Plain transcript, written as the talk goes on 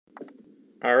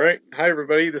All right. Hi,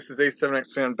 everybody. This is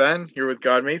A7X Fan Ben here with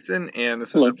God Mason, and this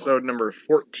is Hello. episode number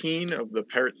 14 of the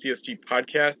Pirate CSG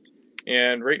podcast.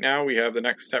 And right now we have the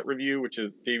next set review, which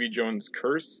is Davy Jones'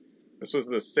 Curse. This was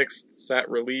the 6th set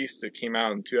release. It came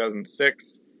out in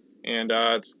 2006, and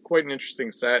it's quite an interesting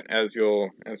set, as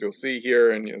you'll see here,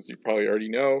 and as you probably already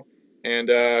know. And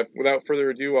without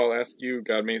further ado, I'll ask you,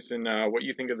 God Mason, what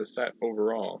you think of the set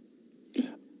overall.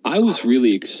 I was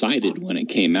really excited when it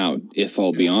came out, if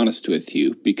I'll be honest with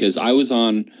you, because I was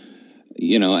on,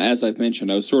 as I've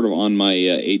mentioned, I was sort of on my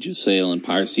Age of Sail and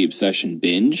Piracy Obsession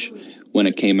binge when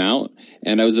it came out,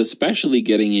 and I was especially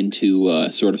getting into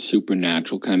sort of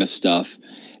supernatural kind of stuff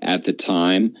at the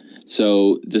time.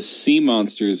 So the sea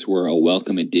monsters were a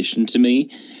welcome addition to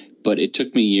me, but it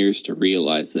took me years to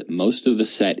realize that most of the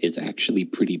set is actually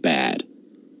pretty bad.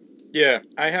 Yeah,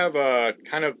 I have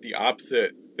kind of the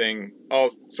opposite thing. Oh,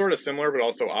 sort of similar, but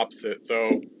also opposite.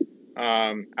 So,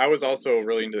 I was also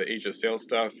really into the Age of Sail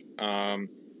stuff,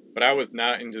 but I was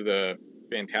not into the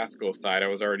fantastical side. I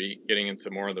was already getting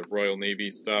into more of the Royal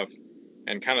Navy stuff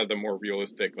and kind of the more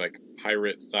realistic, like,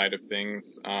 pirate side of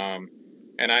things. And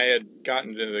I had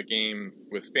gotten into the game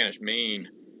with Spanish Main,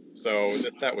 so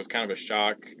this set was kind of a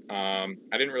shock. I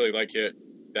didn't really like it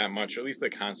that much, or at least the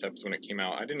concepts when it came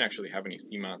out. I didn't actually have any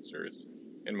sea monsters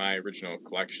in my original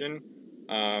collection.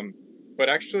 But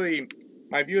actually,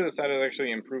 my view of the set has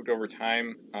actually improved over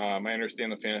time. I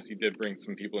understand the fantasy did bring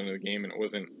some people into the game, and it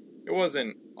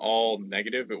wasn't all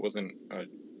negative. It wasn't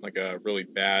like a really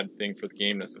bad thing for the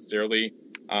game necessarily.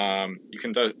 You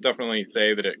can definitely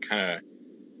say that it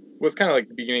was kind of like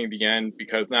the beginning of the end,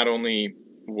 because not only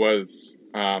was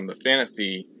the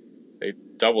fantasy, they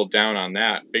doubled down on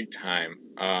that big time,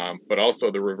 but also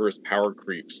the reverse power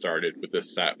creep started with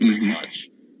this set pretty much,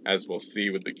 as we'll see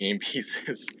with the game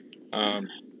pieces.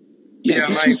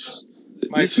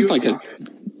 This was like a...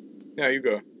 Yeah, you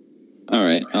go. All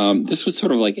right. This was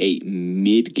sort of like a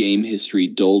mid-game history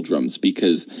doldrums,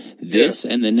 because this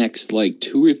and the next like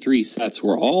 2 or 3 sets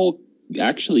were all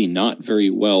actually not very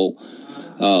well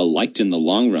liked in the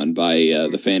long run by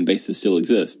the fan base that still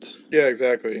exists. Yeah,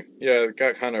 exactly. Yeah, it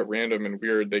got kind of random and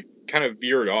weird. They kind of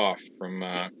veered off from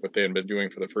what they had been doing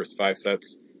for the first 5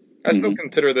 sets. I still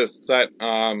consider this set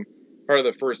part of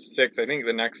the first 6. I think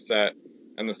the next set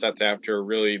and the sets after,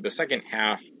 really, the second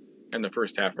half and the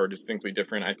first half are distinctly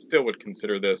different. I still would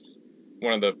consider this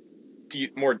one of the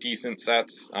more decent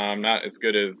sets, not as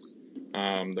good as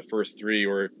the first 3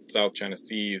 or South China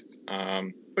Seas,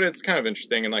 but it's kind of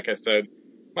interesting. And like I said,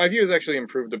 my view has actually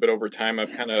improved a bit over time.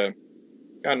 I've kind of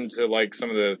gotten to like some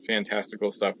of the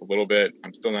fantastical stuff a little bit.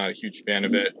 I'm still not a huge fan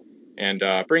of it, and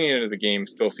bringing it into the game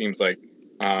still seems like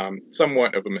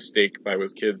somewhat of a mistake by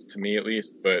those kids, to me at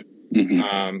least. But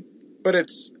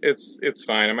it's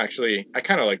fine. I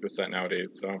kind of like the set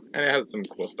nowadays. So, and it has some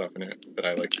cool stuff in it that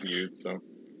I like to use. So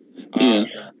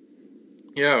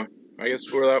yeah, I guess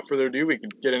without further ado, we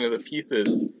could get into the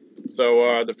pieces.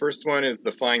 So the first one is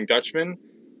the Flying Dutchman.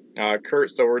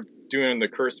 Curse. So we're doing the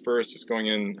curse first, just going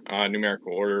in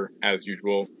numerical order as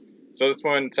usual. So this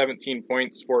one, 17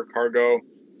 points, 4 cargo,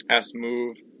 S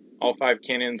move. All 5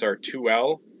 cannons are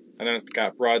 2L, and then it's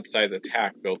got broadside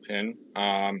attack built in.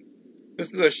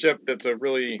 This is a ship that's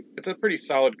it's a pretty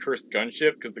solid cursed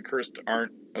gunship, because the cursed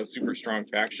aren't a super strong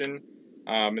faction.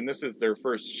 And this is their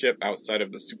first ship outside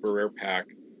of the super rare pack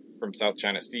from South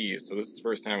China Seas. So this is the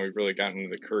first time we've really gotten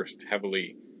into the cursed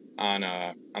heavily on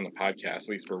the podcast, at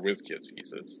least for WizKids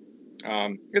pieces.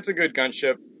 It's a good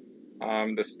gunship.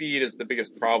 The speed is the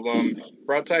biggest problem.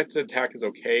 Broadside attack is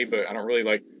okay, but I don't really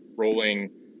like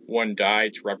rolling 1 die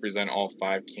to represent all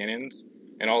 5 cannons.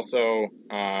 And also,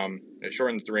 it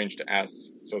shortens the range to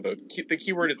S. So the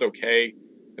keyword is okay.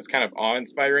 It's kind of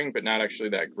awe-inspiring, but not actually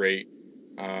that great.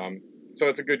 So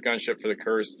it's a good gunship for the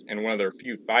Cursed, and one of their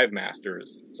few 5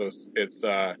 masters. So it's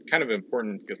kind of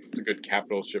important, because it's a good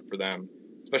capital ship for them,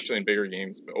 especially in bigger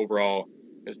games. But overall,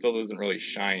 it still doesn't really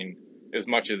shine as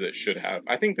much as it should have.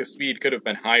 I think the speed could have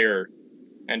been higher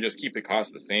and just keep the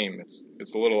cost the same.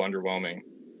 It's a little underwhelming.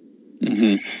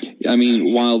 I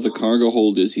mean, while the cargo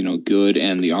hold is, good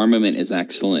and the armament is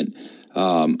excellent,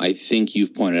 I think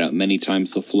you've pointed out many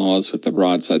times the flaws with the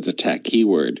broadside's attack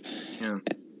keyword. Yeah.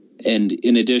 And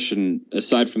in addition,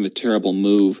 aside from the terrible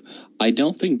move, I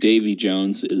don't think Davy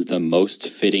Jones is the most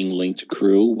fitting linked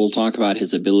crew. We'll talk about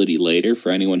his ability later for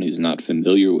anyone who's not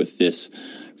familiar with this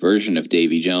version of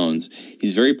Davy Jones.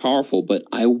 He's very powerful, but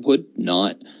I would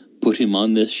not put him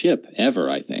on this ship ever,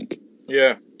 I think.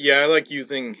 Yeah, I like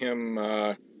using him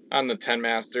on the 10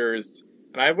 Masters,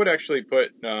 and I would actually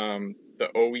put the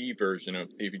OE version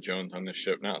of Davy Jones on the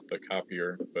ship, not the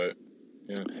copier, but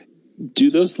yeah.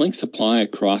 Do those links apply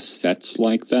across sets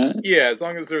like that? Yeah, as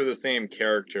long as they're the same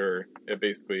character, it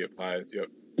basically applies. Yep.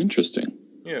 Interesting.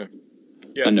 Yeah.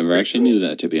 Yeah. I It's never actually knew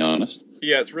that, to be honest.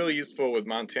 Yeah, it's really useful with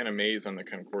Montana Maze on the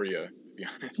Concordia, to be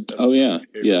honest. That's Oh, yeah.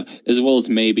 Yeah. As well as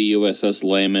maybe USS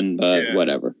Layman, but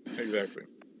whatever. Exactly.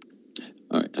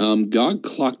 All right. God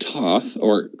Clock-Thoth,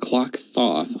 or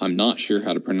Clock-Thoth, I'm not sure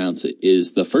how to pronounce it,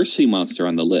 is the first sea monster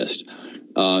on the list.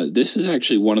 This is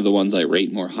actually one of the ones I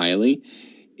rate more highly.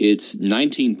 It's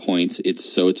 19 points.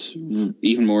 It's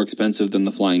even more expensive than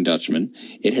the Flying Dutchman.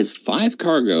 It has 5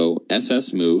 cargo,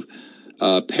 SS move,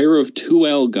 a pair of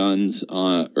 2L guns,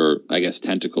 or I guess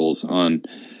tentacles on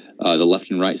the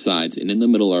left and right sides, and in the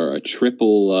middle are a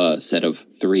triple set of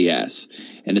 3S.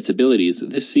 And its abilities,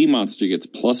 this sea monster gets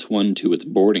 +1 to its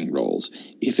boarding rolls.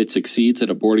 If it succeeds at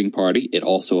a boarding party, it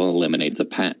also eliminates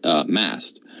a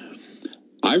mast.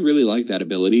 I really like that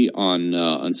ability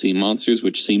on sea monsters,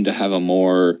 which seem to have a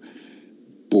more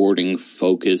boarding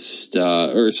focused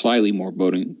or slightly more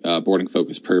boarding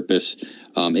focused purpose.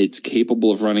 It's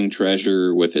capable of running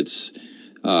treasure with its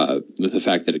with the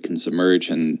fact that it can submerge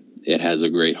and it has a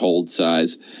great hold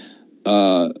size.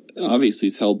 Obviously,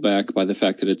 it's held back by the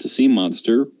fact that it's a sea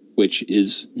monster, which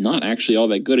is not actually all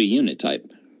that good a unit type.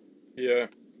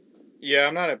 Yeah,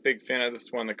 I'm not a big fan of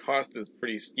this one. The cost is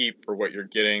pretty steep for what you're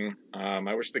getting.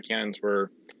 I wish the cannons were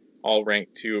all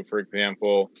ranked 2, for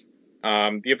example.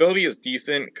 The ability is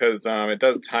decent because it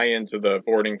does tie into the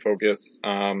boarding focus,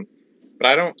 but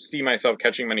I don't see myself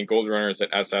catching many gold runners at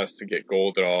SS to get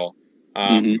gold at all.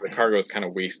 So the cargo is kind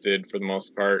of wasted for the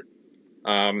most part.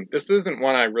 This isn't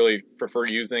one I really prefer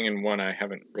using and one I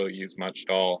haven't really used much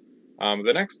at all.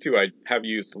 The next 2 I have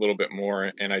used a little bit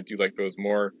more, and I do like those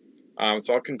more.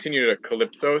 So I'll continue to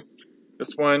Calypsos.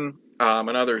 This one,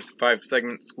 another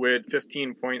 5-segment squid,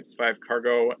 15 points, 5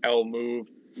 cargo, L move.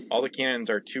 All the cannons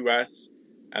are 2S,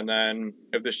 and then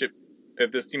if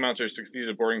the sea monster succeeds at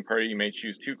a boarding party, you may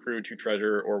choose 2 crew, 2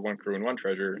 treasure, or 1 crew and 1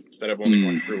 treasure, instead of only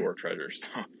 1 crew or treasure. So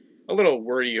a little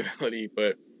wordy ability,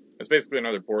 but it's basically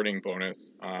another boarding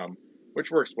bonus,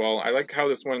 which works well. I like how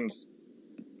this one's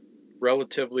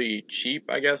relatively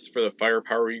cheap, I guess, for the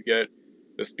firepower you get.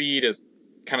 The speed is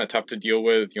kind of tough to deal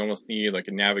with. You almost need like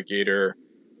a navigator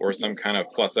or some kind of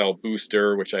 +L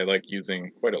booster, which I like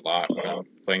using quite a lot when I'm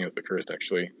playing as the Cursed,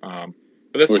 actually. But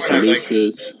this or one I like.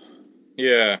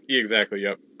 Yeah, exactly.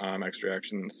 Yep. Extra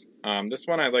actions. This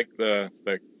one I like the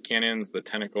cannons, the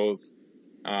tentacles.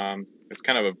 It's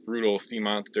kind of a brutal sea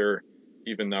monster,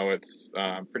 even though it's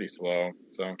pretty slow.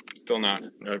 So still not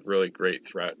a really great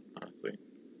threat, honestly.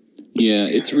 Yeah,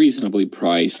 it's reasonably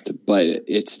priced, but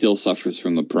it still suffers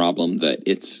from the problem that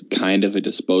it's kind of a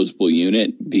disposable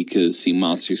unit because sea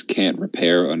monsters can't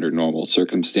repair under normal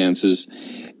circumstances,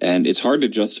 and it's hard to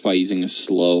justify using a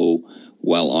slow,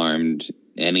 well-armed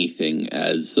anything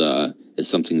as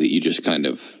something that you just kind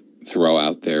of throw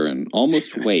out there and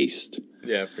almost waste.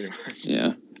 Yeah, pretty much.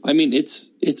 Yeah. I mean,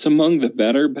 it's among the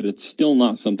better, but it's still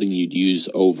not something you'd use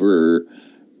over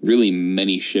really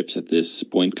many ships at this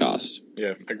point cost.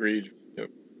 Yeah, agreed. Yep.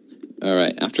 All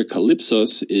right. After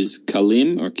Calypsos is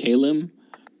Kalim or Kalim.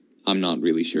 I'm not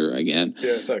really sure again.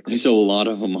 Yeah, exactly. There's a lot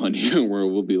of them on here where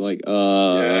we'll be like,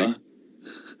 Yeah.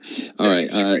 All right.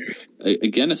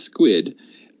 Again, a squid.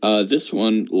 This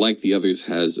one, like the others,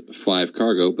 has 5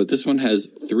 cargo, but this one has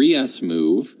 3S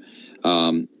move.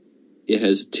 It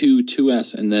has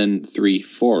 2S and then 3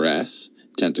 4S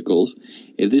tentacles.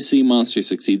 If this sea monster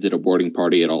succeeds at a boarding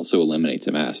party, it also eliminates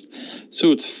a mast.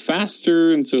 So it's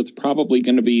faster, and so it's probably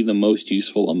going to be the most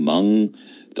useful among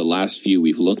the last few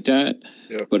we've looked at,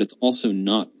 but it's also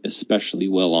not especially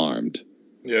well armed.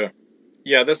 Yeah,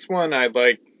 this one I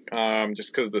like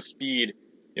just because of the speed.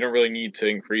 You don't really need to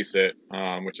increase it,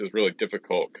 which is really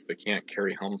difficult because they can't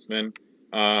carry helmsmen.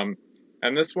 And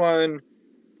this one,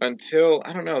 this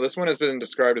one has been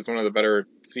described as one of the better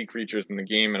sea creatures in the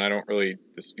game, and I don't really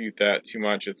dispute that too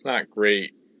much. It's not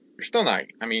great. You're still not,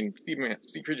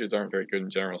 sea creatures aren't very good in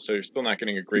general, so you're still not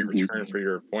getting a great return for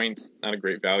your points, not a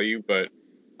great value, but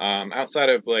outside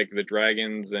of like the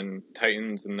dragons and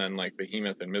titans and then like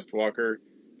Behemoth and Mistwalker,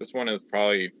 this one is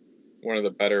probably one of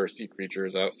the better sea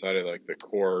creatures outside of like the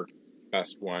core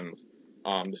best ones.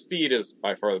 The speed is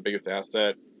by far the biggest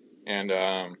asset, and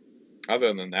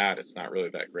other than that, it's not really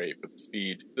that great, but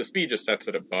the speed just sets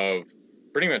it above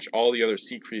pretty much all the other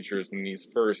sea creatures in these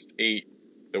first 8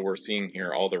 that we're seeing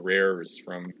here. All the rares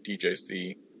from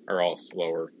DJC are all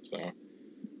slower, so.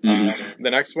 The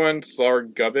next one,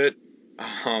 Slarg Gubbit,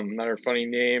 another funny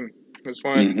name. This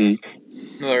one,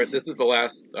 this is the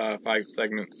last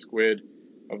 5-segment squid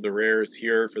of the rares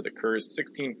here for the Curse.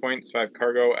 16 points, 5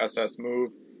 cargo, SS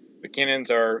move. The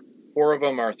cannons are 4 of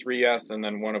them are 3S, and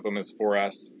then 1 of them is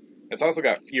 4S. It's also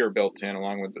got fear built in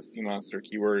along with the Sea Monster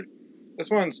keyword. This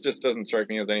one just doesn't strike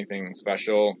me as anything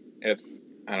special. I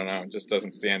don't know, it just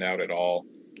doesn't stand out at all.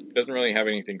 It doesn't really have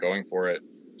anything going for it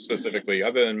specifically,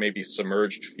 other than maybe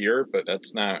submerged fear, but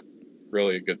that's not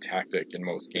really a good tactic in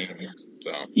most games.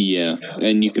 So yeah,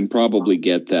 and you can probably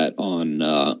get that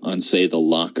on say the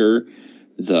Locker,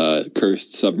 the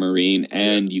Cursed Submarine,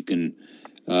 and you can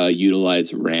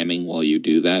utilize ramming while you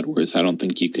do that. Whereas I don't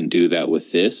think you can do that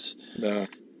with this. No.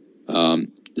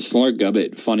 Slarg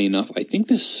Gubbit, funny enough, I think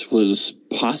this was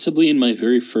possibly in my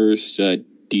very first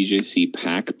DJC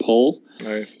pack pull.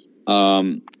 Nice.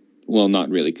 Well, not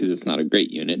really, because it's not a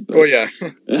great unit. But, oh yeah.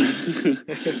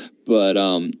 but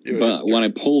when I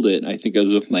pulled it, I think I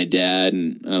was with my dad,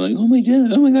 and I'm like, oh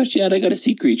my gosh, Dad, I got a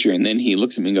sea creature. And then he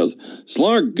looks at me and goes,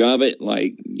 Slarg Gubbit,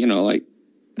 like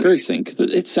cursing, because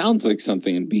it sounds like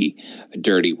something would be a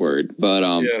dirty word. But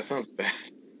yeah, it sounds bad.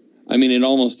 I mean, it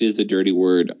almost is a dirty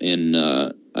word in,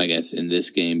 I guess, in this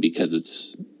game, because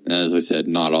it's, as I said,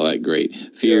 not all that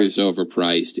great. Fear is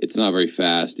overpriced. It's not very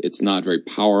fast. It's not very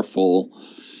powerful.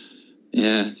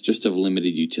 Yeah, it's just of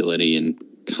limited utility and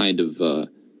kind of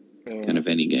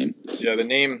any game. Yeah, the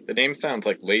name sounds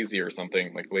like lazy or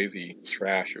something, like lazy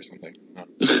trash or something.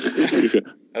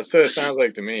 That's what it sounds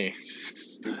like to me.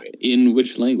 It's stupid. In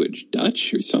which language?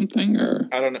 Dutch or something? Or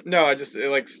I don't know. No, it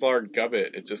like Slarg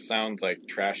Gubbit. It just sounds like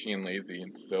trashy and lazy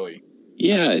and silly.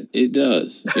 Yeah, it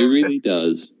does. It really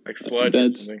does. Like sludge or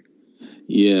something.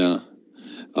 Yeah.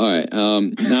 All right.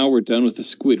 Now we're done with the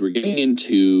squid. We're getting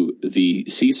into the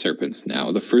sea serpents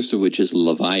now. The first of which is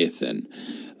Leviathan.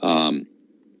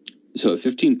 So at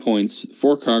 15 points,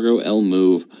 4 cargo, L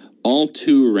move, all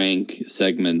 2 rank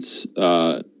segments,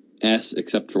 S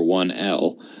except for 1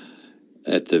 L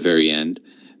at the very end.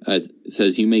 It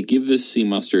says you may give this sea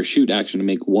monster a shoot action to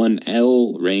make 1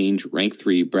 L range rank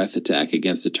 3 breath attack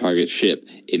against the target ship.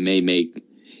 It may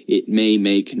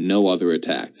make no other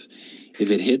attacks. If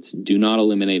it hits, do not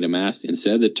eliminate a mast.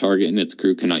 Instead, the target and its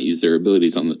crew cannot use their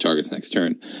abilities on the target's next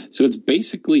turn. So it's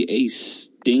basically a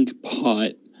stink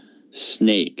pot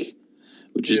snake,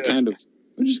 which is kind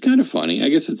of funny. I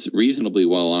guess it's reasonably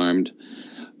well armed,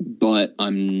 but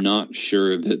I'm not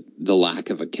sure that the lack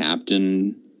of a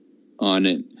captain on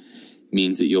it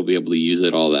means that you'll be able to use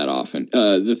it all that often.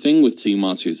 The thing with sea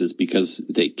monsters is because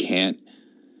they can't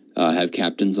have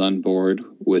captains on board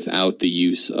without the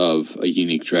use of a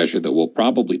unique treasure that we'll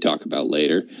probably talk about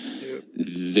later. Yep.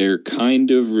 They're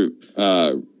kind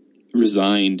of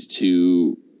resigned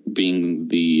to being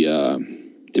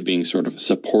being sort of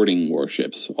supporting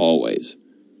warships always.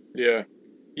 Yeah,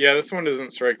 this one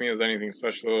doesn't strike me as anything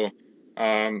special.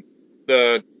 Kind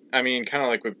of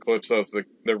like with Calypsos,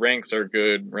 the ranks are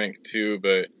good, rank 2,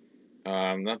 but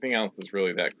nothing else is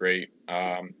really that great.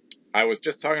 I was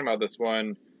just talking about this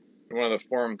one in one of the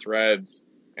forum threads,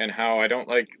 and how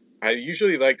I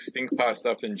usually like stinkpot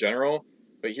stuff in general,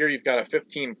 but here you've got a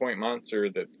 15-point monster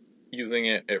that's using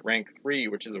it at rank 3,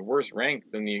 which is a worse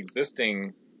rank than the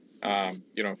existing,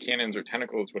 cannons or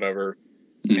tentacles, whatever,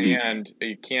 and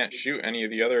you can't shoot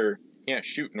can't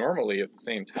shoot normally at the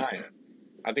same time.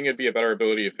 I think it'd be a better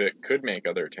ability if it could make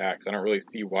other attacks. I don't really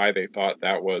see why they thought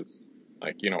that was,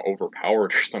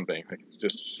 overpowered or something. Like, it's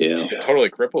just, it totally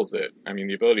cripples it. I mean,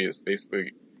 the ability is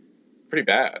basically pretty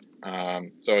bad.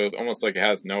 So it's almost like it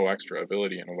has no extra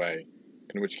ability in a way,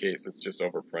 in which case it's just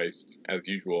overpriced as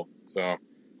usual. So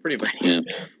pretty lame.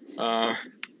 The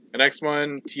next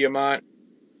one, Tiamat.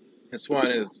 This one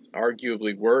is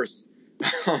arguably worse.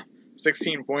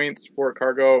 16 points, 4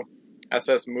 cargo,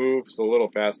 SS move, so a little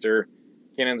faster.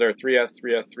 Cannons are 3S,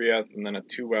 3S, 3S, and then a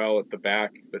 2L at the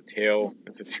back. The tail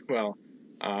is a 2L.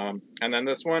 And then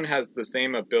this one has the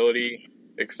same ability,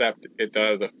 except it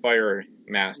does a fire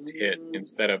mast hit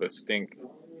instead of a stink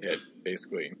hit,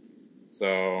 basically.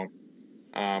 So,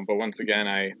 but once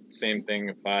again, same thing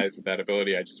applies with that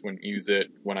ability. I just wouldn't use it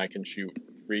when I can shoot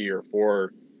 3 or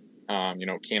 4,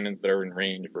 cannons that are in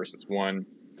range versus 1.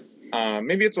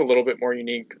 Maybe it's a little bit more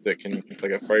unique because it's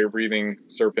like a fire-breathing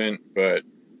serpent, but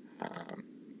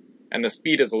and the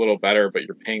speed is a little better, but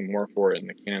you're paying more for it, and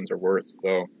the cannons are worse,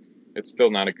 so it's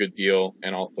still not a good deal.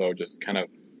 And also, just kind of,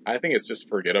 I think it's just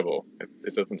forgettable.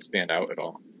 It doesn't stand out at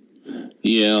all.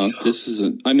 Yeah, this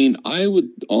isn't. I mean, I would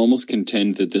almost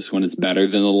contend that this one is better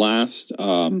than the last.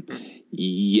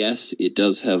 Yes, it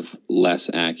does have less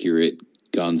accurate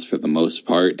guns for the most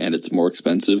part, and it's more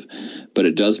expensive, but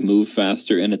it does move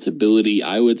faster, and its ability,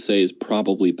 I would say, is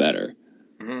probably better,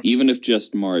 even if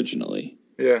just marginally.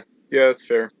 Yeah, that's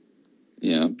fair.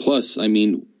 Yeah, plus, I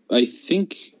mean, I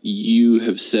think you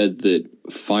have said that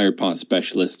firepot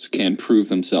specialists can prove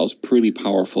themselves pretty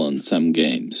powerful in some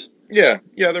games. Yeah,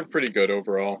 they're pretty good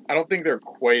overall. I don't think they're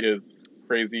quite as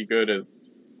crazy good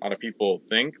as a lot of people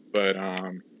think, but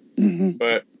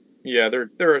but yeah, they're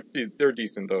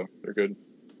decent though. They're good.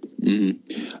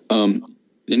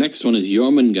 The next one is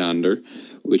Jormungandr,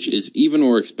 which is even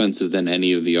more expensive than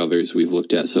any of the others we've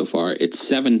looked at so far. It's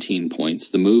 17 points.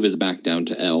 The move is back down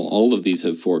to L. All of these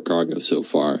have 4 cargo so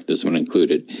far, this one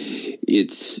included.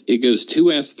 It goes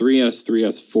 2S, 3S,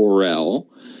 3S, 4L,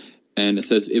 and it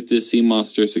says if this sea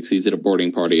monster succeeds at a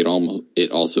boarding party,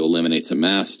 it also eliminates a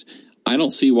mast. I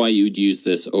don't see why you'd use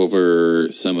this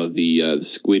over some of the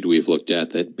squid we've looked at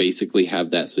that basically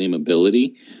have that same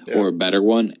ability, or a better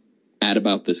one, at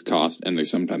about this cost, and they're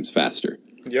sometimes faster.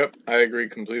 Yep, I agree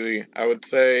completely. I would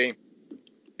say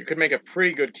you could make a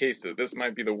pretty good case that this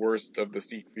might be the worst of the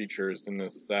sea creatures in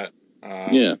this set.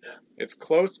 It's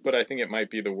close, but I think it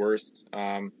might be the worst.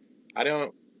 I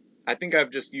think I've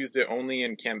just used it only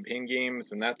in campaign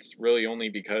games, and that's really only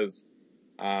because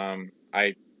there's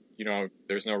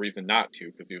no reason not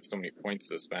to, because you have so many points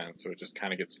to spend, so it just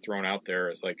kind of gets thrown out there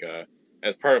as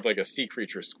part of like a sea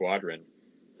creature squadron,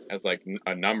 as like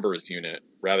a numbers unit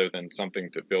rather than something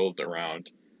to build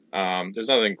around. There's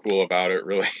nothing cool about it,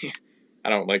 really. I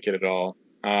don't like it at all.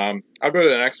 I'll go to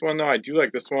the next one, though. I do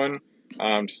like this one.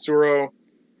 Tsuro,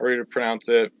 however to pronounce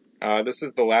it. This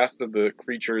is the last of the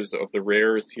creatures of the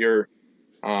rares here.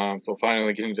 So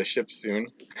finally getting to ships soon,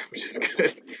 which is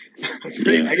good. It's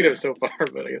pretty negative so far,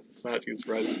 but I guess it's not too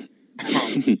surprising.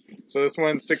 So this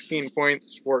one's 16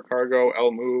 points, 4 cargo,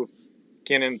 L move.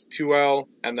 Cannon's 2L,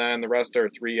 and then the rest are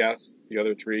 3S, the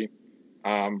other 3.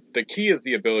 The key is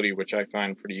the ability, which I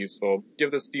find pretty useful.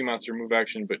 Give the sea monster move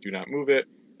action, but do not move it.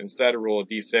 Instead, roll a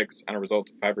d6 on a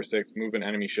result of 5 or 6. Move an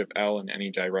enemy ship L in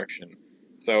any direction.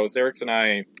 So Xerix and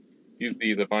I use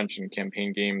these a bunch in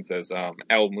campaign games as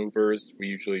L movers, we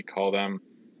usually call them.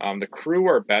 The crew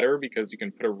are better because you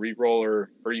can put a reroller,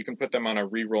 or you can put them on a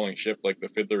rerolling ship like the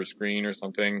Fiddler's Green or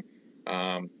something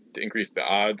to increase the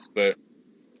odds, but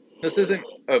this isn't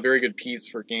a very good piece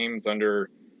for games under,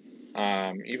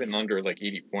 even under like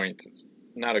 80 points. It's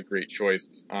not a great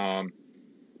choice.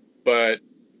 But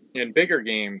in bigger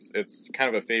games, it's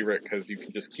kind of a favorite because you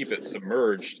can just keep it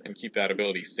submerged and keep that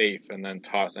ability safe, and then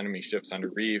toss enemy ships under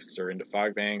reefs or into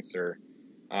fog banks, or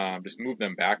just move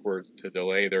them backwards to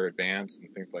delay their advance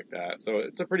and things like that. So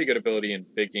it's a pretty good ability in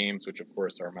big games, which of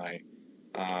course are my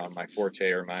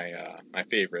forte, or my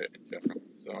favorite in general.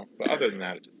 So, but other than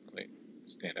that, it doesn't really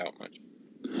stand out much.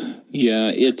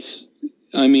 Yeah,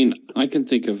 I can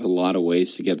think of a lot of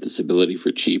ways to get this ability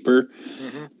for cheaper.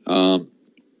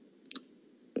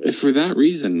 For that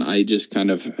reason, I just kind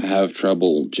of have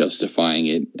trouble justifying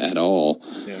it at all.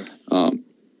 Yeah.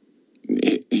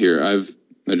 Here, I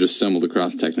just stumbled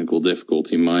across technical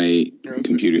difficulty. My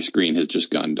computer screen has just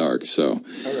gone dark, so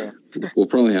we'll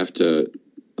probably have to.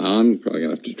 I'm probably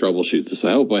gonna have to troubleshoot this.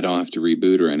 I hope I don't have to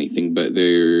reboot or anything, but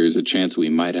there's a chance we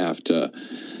might have to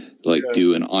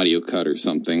do an audio cut or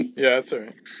something. Yeah, that's all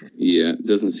right. Yeah, it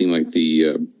doesn't seem like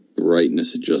the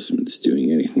brightness adjustment's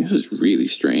doing anything. This is really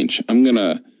strange. I'm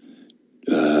gonna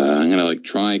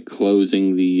try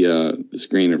closing the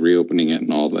screen and reopening it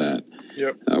and all that.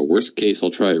 Yep. Worst case, I'll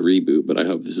try a reboot, but I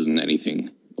hope this isn't anything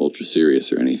ultra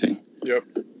serious or anything. Yep.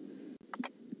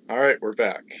 All right, we're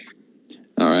back.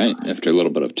 All right, after a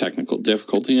little bit of technical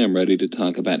difficulty, I'm ready to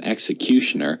talk about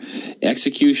Executioner.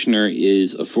 Executioner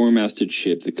is a 4-masted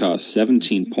ship that costs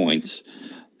 17 points.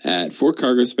 At 4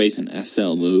 cargo space and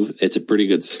SL move, it's a pretty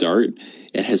good start.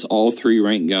 It has all 3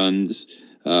 rank guns.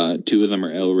 2 of them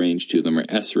are L range, 2 of them are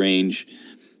S range.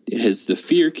 It has the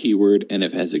fear keyword, and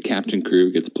if it has a captain crew,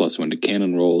 it gets +1 to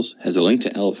cannon rolls. Has a link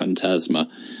to El Phantasma.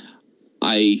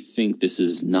 I think this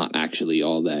is not actually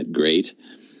all that great.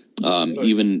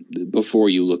 Even before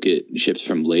you look at ships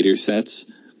from later sets,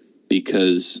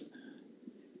 because,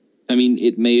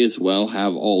 it may as well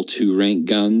have all 2 rank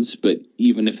guns, but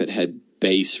even if it had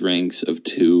base ranks of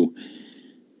 2,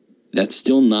 that's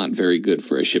still not very good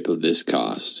for a ship of this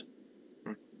cost.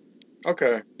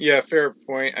 Okay. Yeah, fair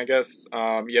point. I guess,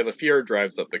 the fear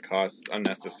drives up the cost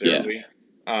unnecessarily.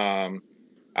 Yeah.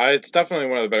 It's definitely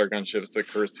one of the better gunships that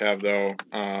Curse have, though,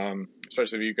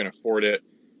 especially if you can afford it.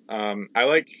 I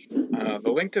like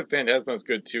the link to Phantasma is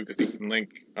good, too, because you can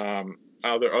link,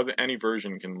 any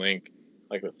version can link,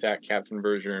 like the Sat Captain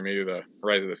version or maybe the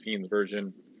Rise of the Fiends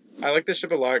version. I like this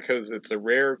ship a lot because it's a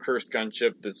rare Cursed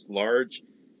gunship that's large,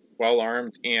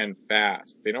 well-armed, and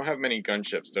fast. They don't have many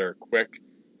gunships that are quick,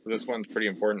 so this one's pretty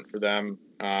important for them.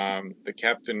 The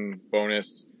captain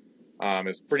bonus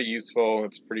is pretty useful.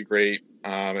 It's pretty great.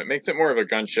 It makes it more of a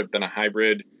gunship than a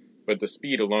hybrid, but the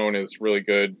speed alone is really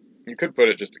good. You could put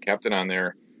it just a captain on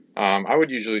there. I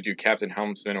would usually do captain,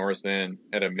 helmsman, oarsman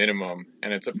at a minimum,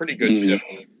 and it's a pretty good ship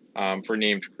for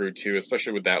named crew too,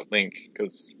 especially with that link,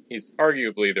 because he's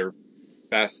arguably their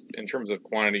best in terms of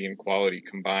quantity and quality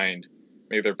combined,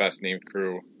 maybe their best named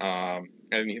crew.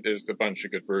 There's a bunch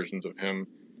of good versions of him.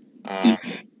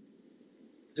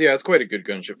 So yeah, it's quite a good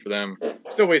gunship for them.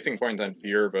 Still wasting points on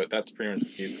fear, but that's pretty much the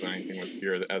case with anything with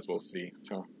fear, as we'll see.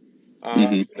 So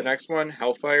the next one,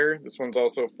 Hellfire. This one's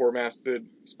also a 4-masted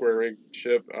square rig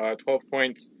ship. 12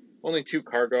 points, only 2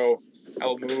 cargo.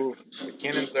 L move. The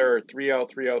cannons are 3L,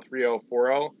 3L, 3L,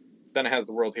 4L. Then it has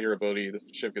the World Hater ability. This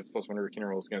ship gets +1 hurricane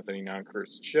rolls against any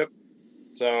non-cursed ship.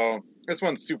 So this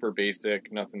one's super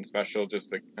basic, nothing special,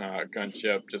 just a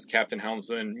gunship, just captain,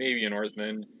 helmsman, maybe an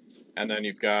oarsman, and then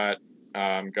you've got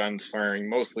guns firing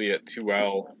mostly at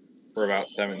 2L for about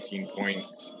 17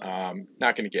 points.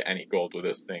 Not going to get any gold with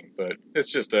this thing, but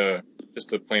it's just a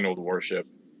plain old warship.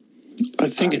 I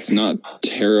think it's not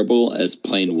terrible as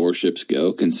plain warships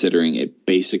go, considering it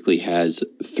basically has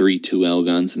 3 2L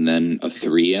guns and then a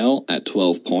 3L at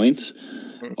 12 points.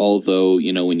 Although,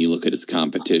 when you look at its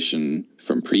competition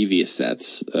from previous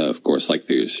sets, of course, like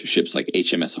there's ships like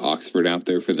HMS Oxford out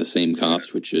there for the same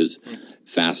cost, which is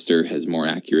faster, has more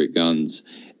accurate guns,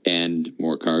 and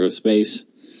more cargo space.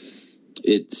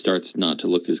 It starts not to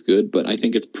look as good, but I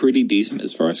think it's pretty decent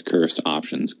as far as cursed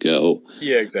options go.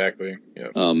 Yeah, exactly.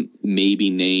 Yep. Maybe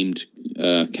named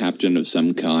captain of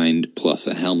some kind, plus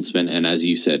a helmsman, and as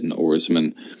you said, an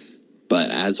oarsman. But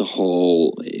as a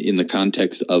whole, in the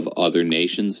context of other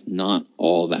nations, not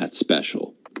all that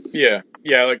special. Yeah,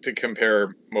 I like to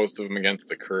compare most of them against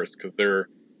the Curse, because they're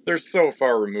so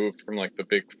far removed from like the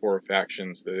big 4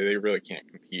 factions that they really can't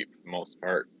compete for the most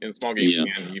part. In small games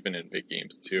and even in big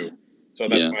games too. So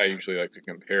that's why I usually like to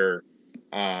compare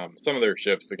some of their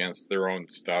ships against their own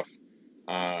stuff,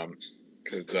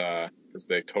 because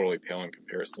they totally pale in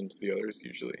comparison to the others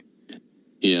usually.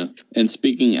 Yeah, and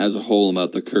speaking as a whole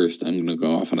about the Cursed, I'm going to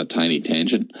go off on a tiny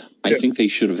tangent. I think they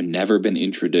should have never been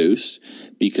introduced,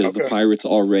 because the Pirates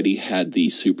already had the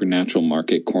supernatural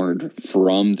market cornered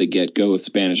from the get-go with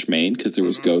Spanish Main, because there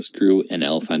was Ghost Crew and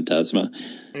El Fantasma.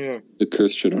 Yeah. The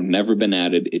Cursed should have never been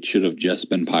added. It should have just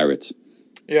been Pirates.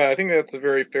 Yeah, I think that's a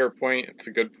very fair point. It's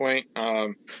a good point.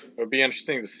 It would be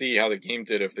interesting to see how the game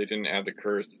did if they didn't add the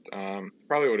Cursed.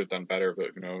 Probably would have done better, but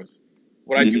who knows.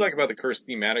 What I do like about the Curse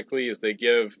thematically is they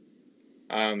give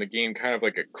the game kind of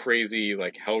like a crazy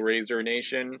like Hellraiser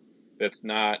nation that's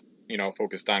not,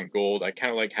 focused on gold. I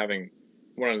kind of like having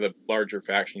one of the larger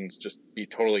factions just be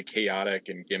totally chaotic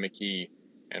and gimmicky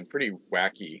and pretty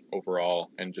wacky overall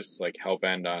and just like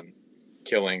hellbent on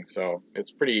killing. So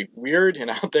it's pretty weird and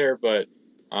out there, but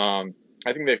I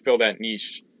think they fill that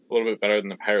niche a little bit better than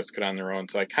the Pirates could on their own.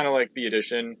 So I kind of like the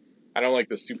addition. I don't like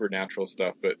the supernatural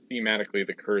stuff, but thematically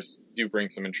the Curse do bring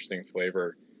some interesting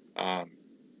flavor.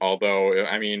 Although,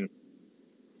 I mean,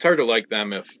 it's hard to like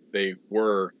them if they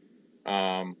were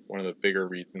one of the bigger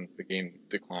reasons the game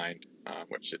declined,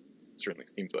 which it certainly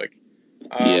seems like.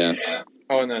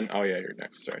 You're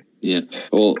next, sorry. Yeah,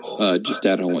 well, just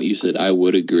add on what you said, I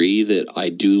would agree that I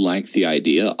do like the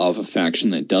idea of a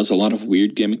faction that does a lot of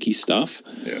weird gimmicky stuff,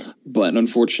 but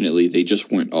unfortunately they just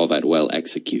weren't all that well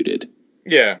executed.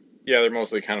 Yeah, they're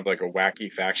mostly kind of like a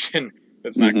wacky faction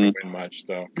that's not going to win much,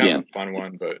 so kind of a fun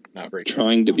one, but not very cool.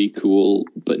 Trying to be cool,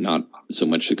 but not so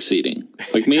much succeeding.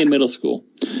 Like me in middle school.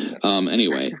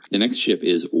 Anyway, the next ship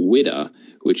is Wida,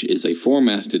 which is a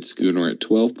 4-masted schooner at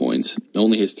 12 points.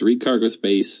 Only has 3 cargo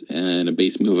space and a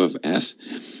base move of S.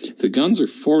 The guns are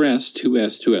 4S,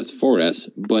 2S, 2S, 4S,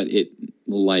 but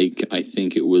I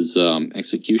think it was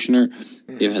Executioner.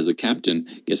 It has a captain,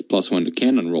 gets +1 to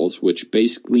cannon rolls, which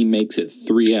basically makes it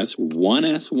 3S,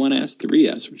 1S, 1S,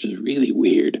 3S, which is really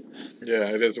weird. Yeah,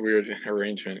 it is a weird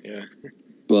arrangement, yeah.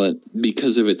 But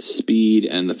because of its speed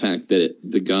and the fact that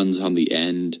the guns on the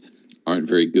end aren't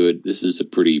very good, this is a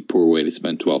pretty poor way to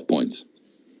spend 12 points.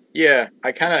 Yeah,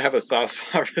 I kind of have a soft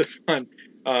spot for this one.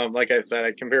 Like I said,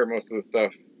 I compare most of the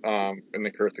stuff in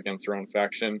the Curse against their own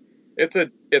faction. It's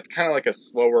kind of like a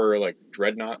slower, like,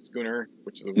 dreadnought schooner,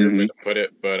 which is a weird way to put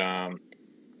it, but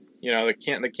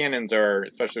the cannons are,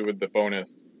 especially with the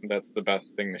bonus, that's the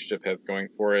best thing the ship has going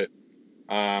for it.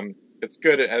 It's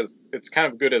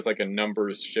kind of good as like a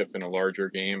numbers ship in a larger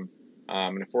game.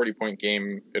 In a 40-point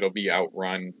game, it'll be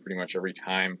outrun pretty much every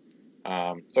time.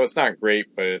 So it's not great,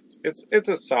 but it's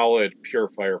a solid pure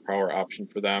firepower option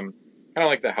for them. Kind of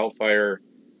like the Hellfire,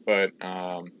 but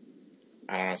I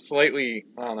don't know, slightly,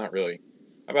 well, not really,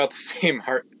 about the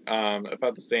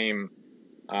same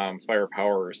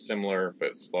firepower are similar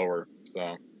but slower,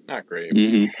 so not great.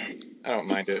 I don't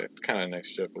mind it. It's kind of a nice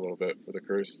ship a little bit for the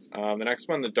Cursed. The next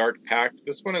one, the Dark Pact.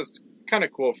 This one is kind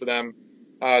of cool for them.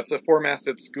 It's a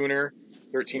 4-masted schooner,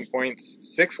 13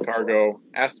 points, 6 cargo,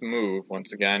 S move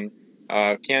once again.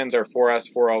 Cannons are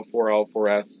 4S, 4L, 4L,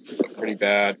 4S, so pretty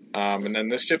bad. And then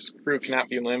this ship's crew cannot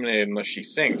be eliminated unless she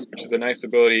sinks, which is a nice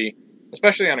ability,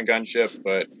 especially on a gunship,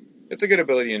 but it's a good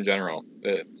ability in general.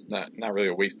 It's not really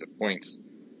a waste of points.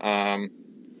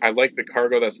 I like the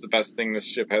cargo. That's the best thing this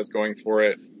ship has going for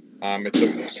it.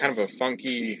 It's kind of a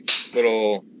funky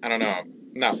little, I don't know,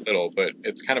 not little, but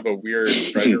it's kind of a weird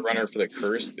treasure runner for the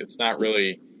Cursed. It's not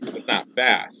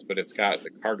fast, but it's got the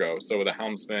cargo. So with a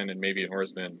helmsman and maybe an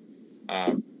oarsman,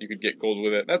 you could get gold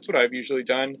with it. That's what I've usually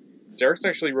done. Derek's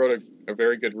actually wrote a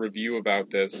very good review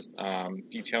about this,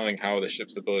 detailing how the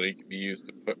ship's ability can be used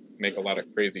to make a lot of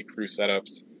crazy crew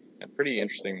setups, and pretty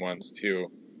interesting ones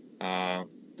too.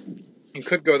 You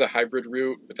could go the hybrid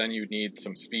route, but then you'd need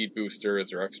some speed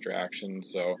boosters or extra action.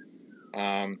 So,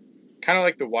 kind of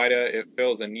like the Wida, it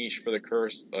fills a niche for the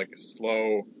Cursed, like a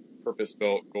slow,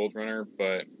 purpose-built gold runner.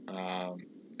 But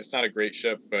it's not a great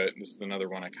ship. But this is another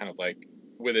one I kind of like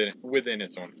within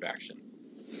its own faction.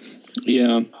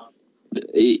 Yeah,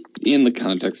 in the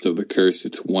context of the Cursed,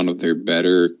 it's one of their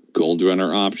better gold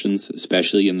runner options,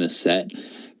 especially in this set.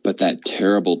 But that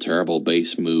terrible, terrible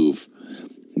base move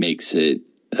makes it.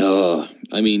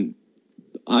 I mean,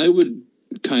 I would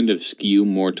kind of skew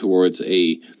more towards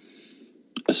a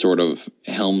sort of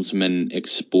helmsman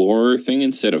explorer thing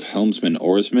instead of helmsman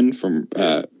oarsman from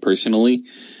personally,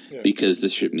 because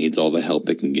this ship needs all the help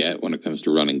it can get when it comes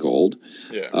to running gold.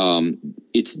 Yeah.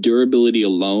 Its durability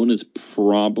alone is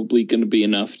probably going to be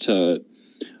enough to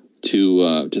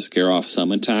scare off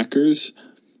some attackers,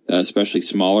 especially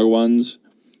smaller ones.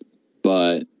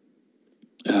 But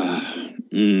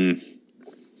I'm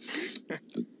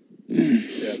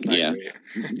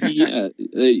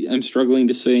struggling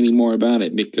to say any more about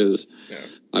it because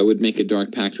I would make a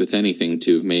Dark Pact with anything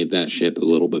to have made that ship a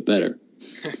little bit better.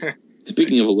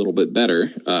 Speaking of a little bit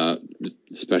better,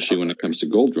 especially when it comes to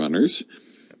gold runners,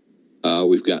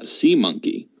 we've got Sea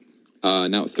Monkey.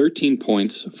 Now 13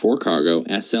 points, 4 cargo,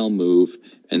 SL move,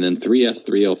 and then 3S,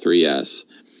 3L,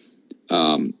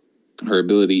 3S. Her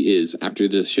ability is, after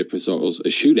this ship resolves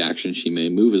a shoot action, she may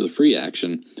move as a free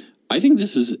action. I think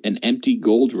this is an empty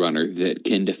gold runner that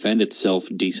can defend itself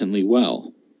decently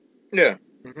well. Yeah.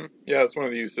 Mm-hmm. Yeah, that's one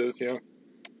of the uses, yeah.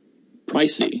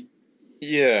 Pricey.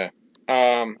 Yeah.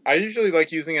 I usually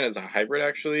like using it as a hybrid,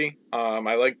 actually.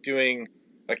 I like doing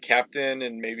a captain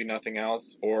and maybe nothing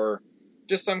else, or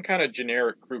just some kind of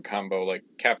generic crew combo, like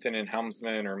captain and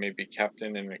helmsman, or maybe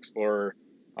captain and explorer.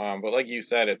 But like you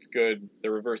said, it's good.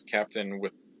 The reverse captain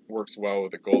works well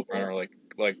with a gold runner, like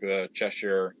the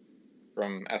Cheshire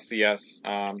from SCS.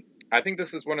 I think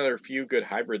this is one of their few good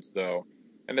hybrids, though.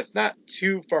 And it's not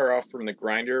too far off from the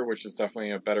Grinder, which is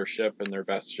definitely a better ship and their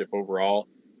best ship overall.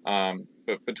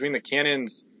 But between the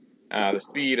cannons, the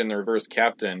speed, and the reverse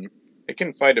captain, it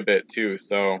can fight a bit too.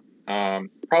 So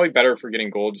probably better for getting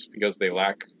gold just because they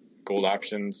lack gold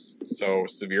options so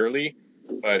severely.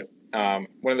 But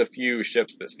one of the few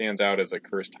ships that stands out as a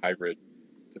Cursed hybrid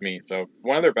to me. So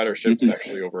one of their better ships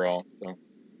actually overall. So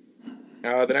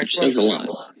the next one says a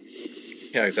lot.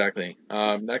 Yeah, exactly.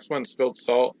 Next one, Spilled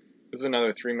Salt. This is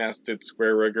another 3-masted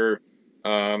square rigger.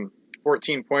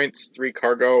 14 points, 3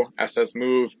 cargo, SS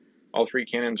move. All 3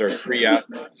 cannons are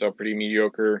 3S, so pretty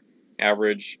mediocre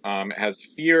average. It has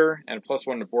Fear and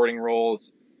 +1 to boarding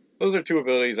rolls. Those are 2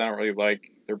 abilities I don't really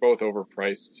like. They're both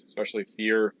overpriced, especially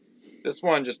Fear. This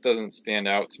one just doesn't stand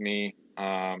out to me.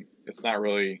 It's not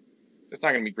going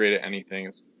to be great at anything.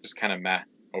 It's just kind of meh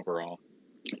overall.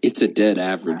 It's a dead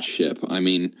average ship. I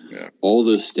mean, all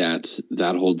those stats,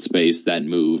 that hold space, that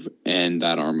move, and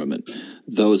that armament,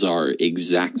 those are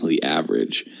exactly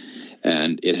average.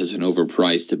 And it has an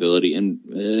overpriced ability,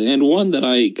 and one that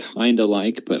I kind of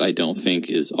like, but I don't think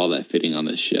is all that fitting on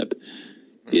this ship.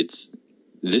 This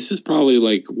is probably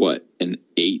like, an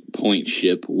 8-point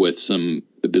ship with some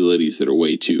abilities that are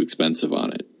way too expensive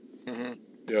on it. Mm-hmm.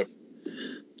 Yep.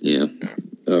 Yeah.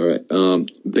 All right.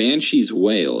 Banshee's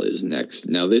Whale is next.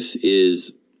 Now this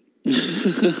is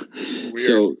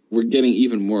so we're getting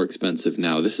even more expensive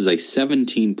now. This is a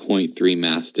 17.3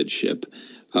 masted ship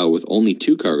with only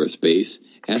 2 cargo space,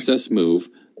 SS move,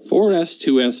 4S,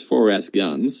 2S, 4S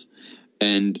guns,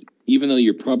 and even though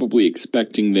you're probably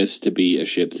expecting this to be a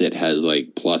ship that has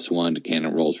like +1 to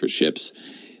cannon rolls for ships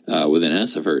with an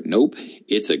S of her, nope,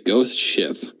 it's a ghost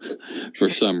ship for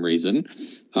some reason.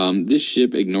 This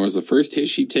ship ignores the first hit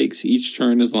she takes each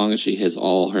turn as long as she hits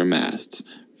all her masts,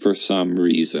 for some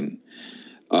reason.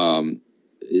 I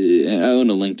own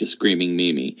a link to Screaming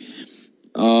Mimi.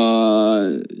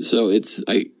 So it's,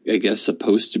 I guess,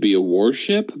 supposed to be a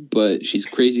warship, but she's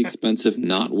crazy expensive,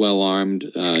 not well armed.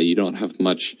 You don't have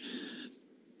much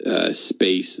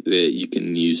space that you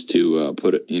can use to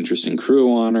put an interesting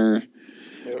crew on her.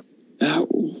 Yep.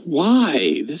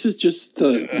 Why? This is just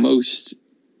the most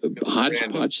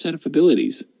hodgepodge set of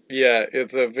abilities. Yeah,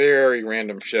 it's a very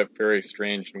random ship, very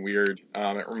strange and weird.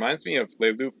 It reminds me of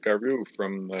Le Loup Garou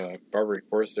from the Barbary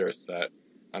Corsair set,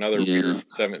 another weird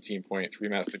 17-point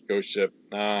three-masted ghost ship.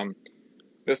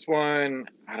 This one,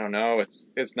 I don't know,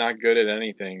 it's not good at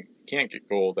anything. Can't get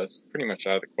gold, that's pretty much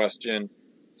out of the question.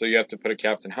 So you have to put a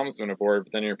Captain Helmsman aboard,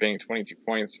 but then you're paying 22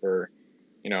 points for,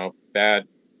 bad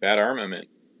armament.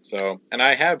 So, and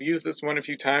I have used this one a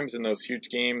few times in those huge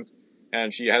games,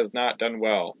 and she has not done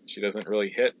well. She doesn't really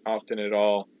hit often at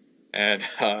all, and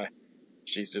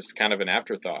she's just kind of an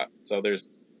afterthought. So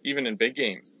there's, even in big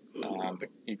games,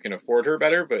 you can afford her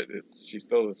better, but she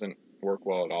still doesn't work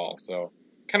well at all. So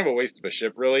kind of a waste of a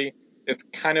ship, really. It's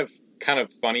kind of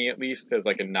funny, at least as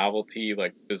like a novelty,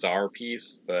 like bizarre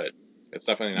piece, but it's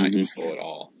definitely not useful at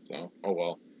all. So, oh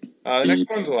well. The next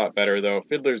one's a lot better, though.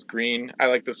 Fiddler's Green. I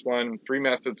like this one.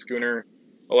 Three-masted schooner,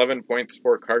 11 points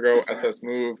for cargo, SS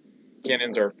move.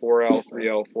 Cannons are 4L,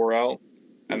 3L, 4L.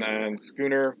 And then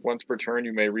schooner, once per turn,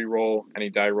 you may re-roll any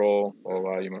die roll.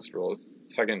 Well, you must roll a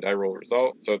second die roll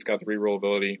result, so it's got the re-roll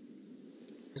ability.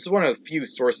 This is one of the few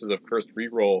sources of cursed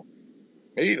re-roll,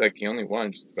 maybe like the only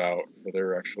one just about, for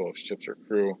their actual ships or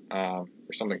crew, or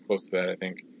something close to that, I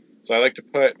think. So I like to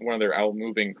put one of their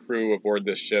out-moving crew aboard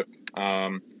this ship,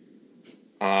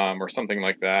 or something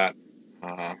like that. But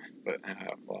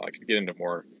I could get into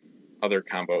more other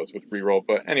combos with reroll.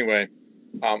 But anyway,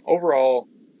 overall,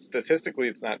 statistically,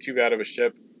 it's not too bad of a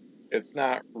ship. It's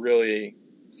not really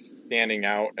standing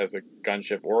out as a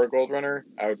gunship or a gold runner.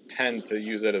 I would tend to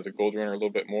use it as a gold runner a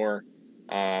little bit more.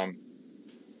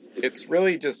 It's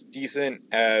really just decent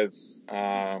as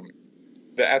the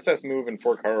SS move in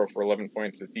 4 cargo for 11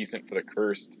 points is decent for the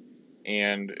cursed,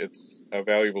 and it's a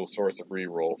valuable source of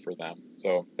reroll for them.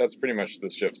 So that's pretty much the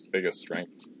ship's biggest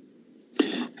strength.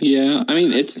 Yeah, I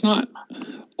mean, it's not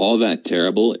all that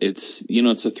terrible. It's,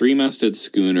 it's a three-masted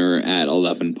schooner at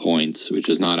 11 points, which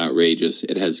is not outrageous.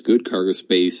 It has good cargo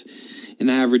space, an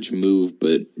average move,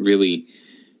 but really,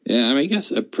 I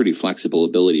guess a pretty flexible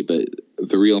ability, but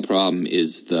the real problem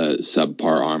is the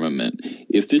subpar armament.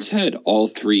 If this had all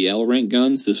 3L rank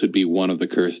guns, this would be one of the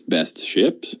cursed best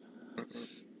ships.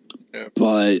 Yeah.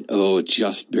 But, it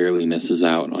just barely misses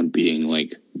out on being,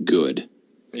 good.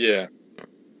 Yeah.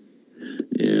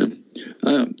 Yeah.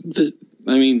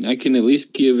 I can at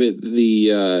least give it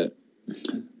the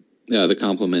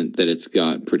compliment that it's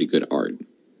got pretty good art.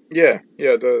 Yeah,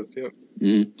 it does, yeah.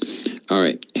 All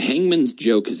right, Hangman's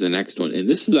Joke is the next one, and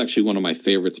this is actually one of my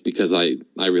favorites because I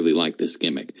really like this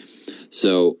gimmick.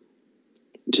 So,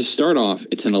 to start off,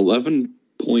 it's an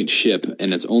 11-point ship,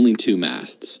 and it's only 2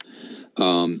 masts.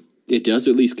 It does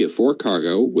at least get 4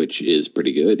 cargo, which is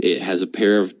pretty good. It has a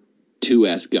pair of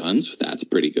 2S guns, that's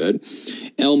pretty good.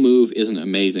 L move isn't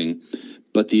amazing,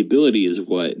 but the ability is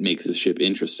what makes the ship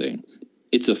interesting.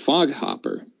 It's a fog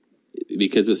hopper,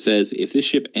 because it says if this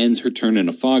ship ends her turn in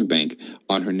a fog bank,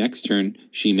 on her next turn,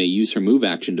 she may use her move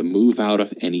action to move out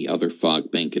of any other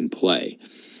fog bank in play.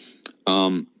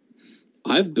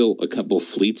 I've built a couple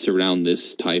fleets around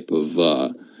this type of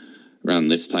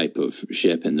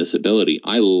ship and this ability.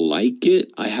 I like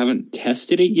it. I haven't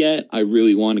tested it yet. I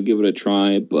really want to give it a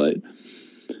try, but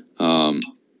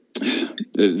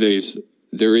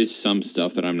there is some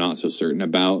stuff that I'm not so certain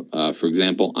about. For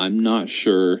example, I'm not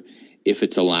sure if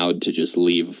it's allowed to just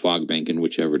leave a fog bank in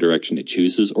whichever direction it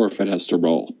chooses, or if it has to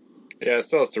roll. Yeah, it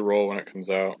still has to roll when it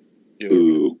comes out.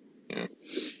 Ooh. Yeah.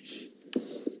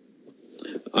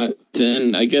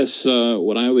 Then I guess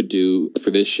what I would do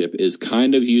for this ship is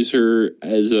kind of use her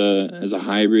as a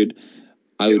hybrid.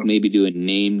 I would maybe do a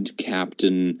named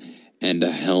captain and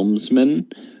a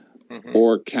helmsman,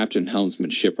 or Captain Helmsman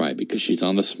shipwright, because she's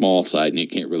on the small side and you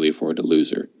can't really afford to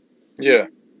lose her. Yeah,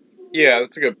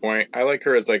 that's a good point. I like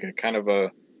her as like a kind of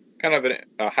a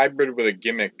hybrid with a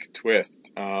gimmick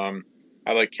twist. I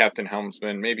like Captain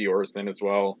Helmsman, maybe Oarsman as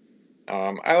well.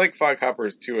 I like Fog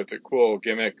Hoppers too. It's a cool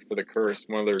gimmick for the curse,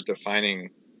 one of their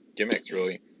defining gimmicks,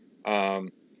 really.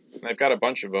 And I've got a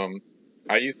bunch of them.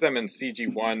 I used them in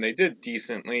CG1. They did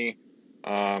decently.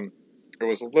 It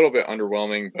was a little bit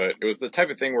underwhelming, but it was the type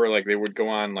of thing where like they would go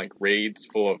on like raids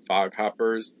full of Fog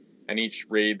Hoppers, and each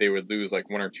raid they would lose like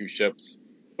 1 or 2 ships,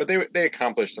 but they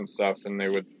accomplished some stuff, and they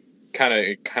would kind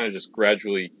of just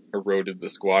gradually eroded the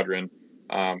squadron.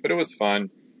 But it was fun.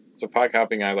 So fog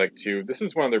hopping I like too. This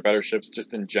is one of their better ships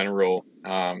just in general.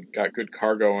 Got good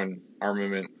cargo and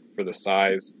armament for the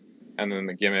size, and then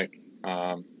the gimmick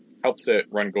helps it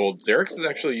run gold. Xerix is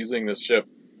actually using this ship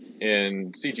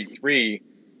in CG3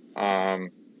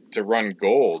 to run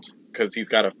gold because he's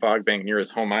got a fog bank near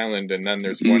his home island, and then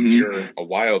there's one near a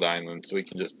wild island, so he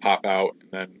can just pop out.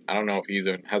 And then I don't know if he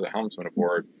even has a helmsman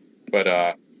aboard, but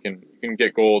you can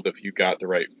get gold if you got the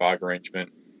right fog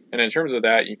arrangement. And in terms of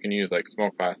that, you can use like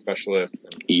smoke blast specialists.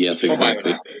 And yes,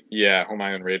 exactly. Home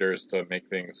island raiders to make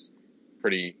things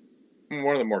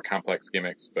one of the more complex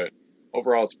gimmicks. But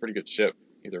overall, it's a pretty good ship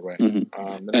either way. And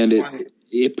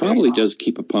it probably does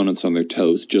keep opponents on their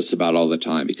toes just about all the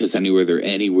time, because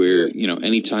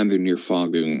anytime they're near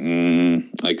fog,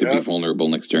 I could be vulnerable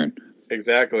next turn.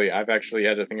 Exactly. I've actually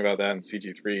had to think about that in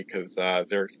CG3 because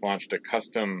Xerix launched a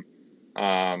custom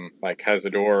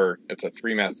Cazador. It's a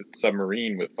 3-masted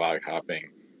submarine with fog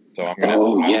hopping. So I'm gonna.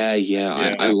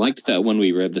 I liked that when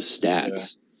we read the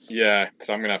stats. Yeah,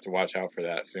 so I'm going to have to watch out for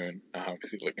that soon.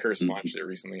 Because Curse launched it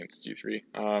recently in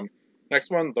CG3. Next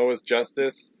one, though, is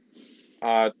Justice.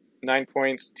 9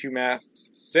 points, 2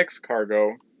 masts, 6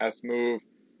 cargo, S move.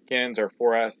 Cannons are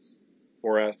 4S.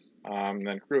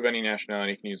 Then crew of any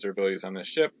nationality can use their abilities on this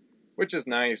ship, which is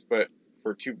nice, but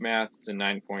for 2 masts and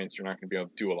 9 points, you're not going to be able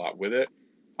to do a lot with it.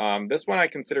 This one I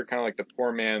consider kind of like the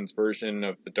poor man's version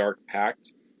of the Dark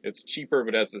Pact. It's cheaper,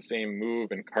 but has the same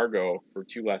move and cargo for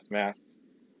 2 less masts.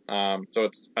 So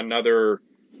it's another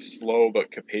slow but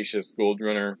capacious gold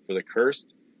runner for the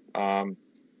Cursed.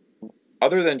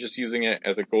 Other than just using it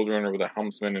as a gold runner with a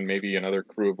helmsman and maybe another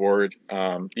crew aboard,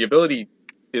 the ability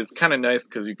is kind of nice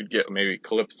because you could get maybe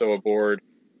Calypso aboard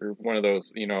or one of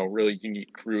those, really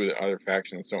unique crew that other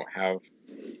factions don't have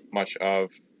much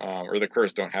of, or the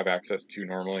Cursed don't have access to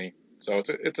normally. So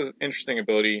it's an interesting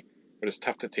ability, but it's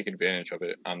tough to take advantage of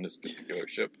it on this particular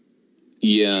ship.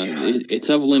 Yeah, it's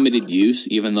of limited use,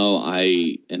 even though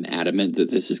I am adamant that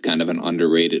this is kind of an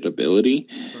underrated ability.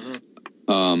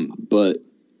 But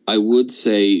I would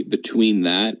say between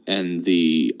that and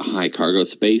the high cargo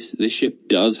space, this ship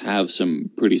does have some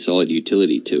pretty solid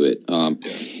utility to it.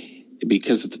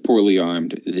 Because it's poorly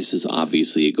armed, this is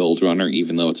obviously a gold runner,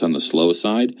 even though it's on the slow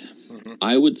side.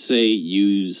 I would say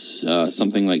use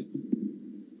something like,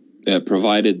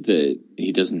 provided that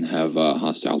he doesn't have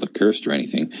hostile to Cursed or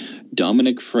anything,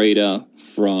 Dominic Freda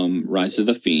from Rise of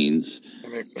the Fiends,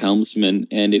 helmsman,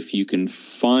 and if you can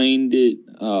find it,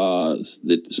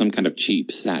 some kind of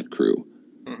cheap sat crew.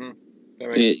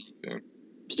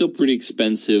 Still pretty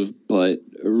expensive, but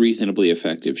a reasonably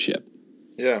effective ship.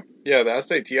 Yeah, the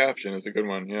SAT option is a good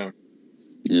one, yeah.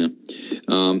 Yeah.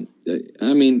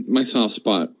 My soft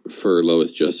spot for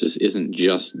Lois Justice isn't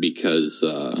just because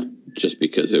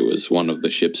it was one of the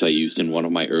ships I used in one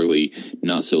of my early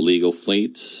not-so-legal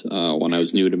fleets when I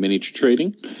was new to miniature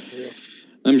trading. Yeah.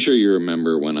 I'm sure you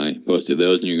remember when I posted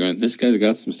those and you're going, this guy's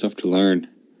got some stuff to learn.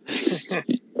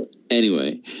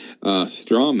 Anyway,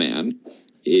 Strawman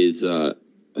is...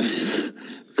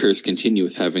 Curse continue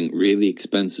with having really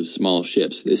expensive small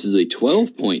ships. This is a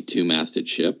 12.2 masted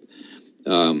ship.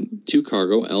 2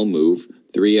 cargo, L move,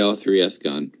 3L, 3S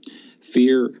gun.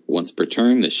 Fear, once per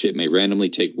turn, this ship may randomly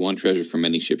take 1 treasure from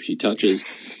any ship she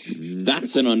touches.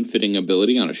 That's an unfitting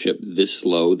ability on a ship this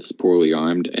slow, this poorly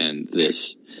armed, and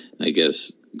this, I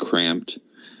guess, cramped.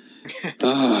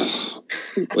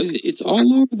 It's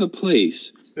all over the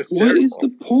place. What is the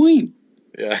point?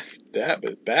 Yeah, it's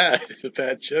bad. It's a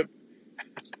bad ship.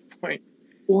 That's the point.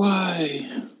 Why?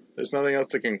 There's nothing else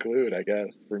to conclude, I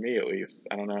guess, for me at least.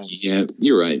 I don't know. Yeah,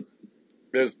 you're right.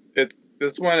 This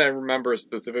one I remember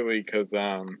specifically because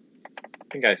I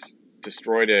think I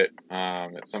destroyed it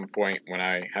at some point when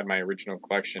I had my original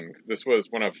collection, because this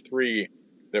was one of 3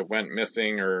 that went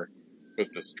missing or was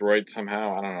destroyed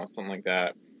somehow. I don't know, something like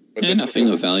that. But nothing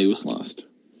of value was lost.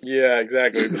 Yeah,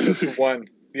 exactly. But this is one.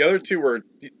 The other 2 were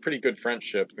pretty good French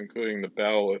ships, including the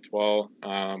Belle Etoile.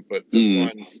 But this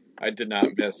one I did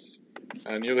not miss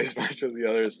nearly as much as the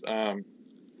others.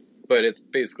 But it's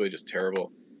basically just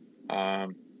terrible.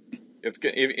 It's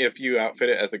if you outfit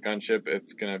it as a gunship,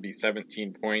 it's gonna be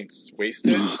 17 points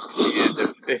wasted. And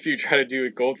if you try to do a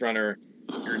gold runner,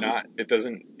 you're not. It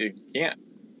can't.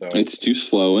 So it's too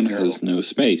slow and has no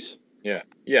space. Yeah,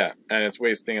 and it's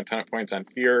wasting a ton of points on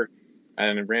fear,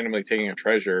 and randomly taking a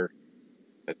treasure.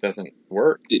 That doesn't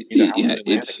work.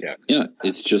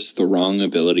 It's just the wrong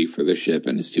ability for the ship,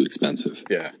 and it's too expensive.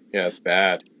 Yeah, it's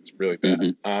bad. It's really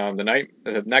bad.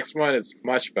 The next one is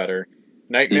much better.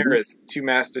 Nightmare is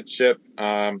 2-masted ship,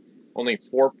 only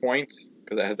 4 points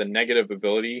because it has a negative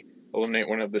ability. Eliminate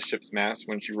one of the ship's masts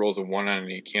when she rolls a 1 on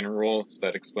any cannon roll, so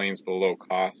that explains the low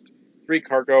cost. 3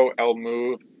 cargo, L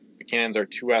move. The cannons are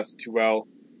 2S, 2L.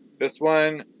 This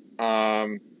one,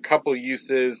 couple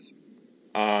uses.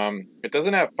 It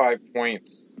doesn't have 5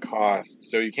 points cost,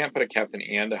 so you can't put a captain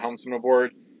and a helmsman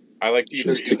aboard. I like to either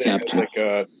use it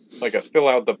as like a fill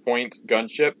out the points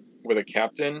gunship with a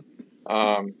captain,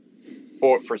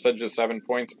 for such as 7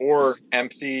 points, or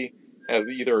empty as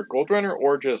either a gold runner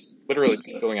or just literally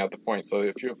just filling out the points. So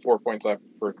if you have 4 points left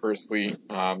for a curse fleet,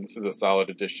 this is a solid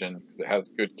addition because it has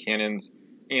good cannons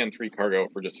and 3 cargo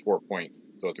for just 4 points.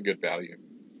 So it's a good value.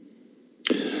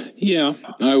 Yeah,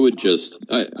 I would just,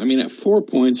 I mean, at 4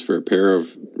 points for a pair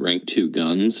of rank 2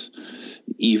 guns,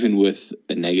 even with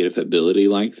a negative ability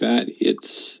like that,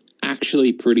 it's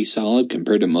actually pretty solid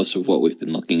compared to most of what we've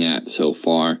been looking at so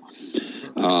far.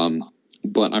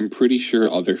 But I'm pretty sure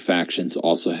other factions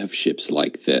also have ships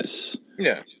like this.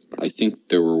 Yeah. I think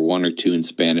there were 1 or 2 in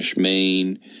Spanish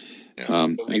Main. Yeah,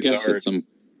 I guess at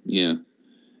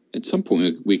some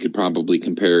point we could probably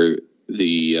compare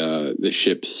the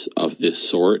ships of this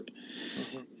sort.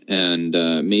 And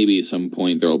maybe at some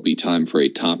point there will be time for a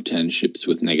top 10 ships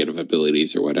with negative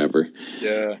abilities or whatever.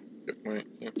 Yeah, good point.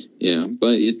 Yeah,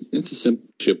 but it's a simple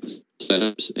ship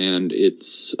setups, and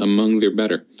it's among their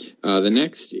better. The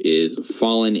next is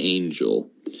Fallen Angel,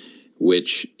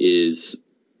 which is...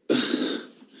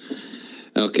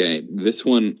 okay, this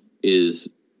one is...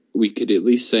 we could at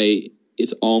least say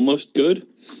it's almost good.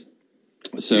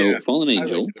 So yeah, Fallen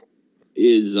Angel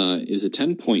is a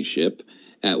 10-point ship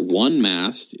at 1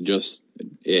 mast.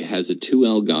 It has a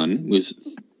 2L gun,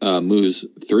 moves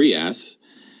 3S,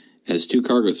 has 2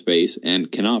 cargo space,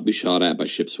 and cannot be shot at by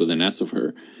ships with an S of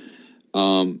her.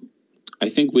 I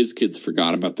think WizKids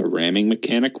forgot about the ramming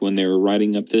mechanic when they were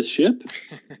writing up this ship.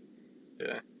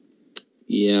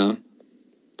 Yeah,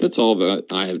 that's all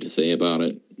that I have to say about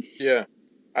it. Yeah,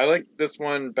 I like this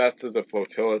one best as a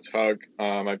flotilla tug.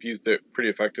 I've used it pretty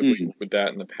effectively with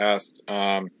that in the past.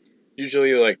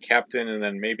 Usually like captain and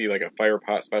then maybe like a fire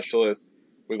pot specialist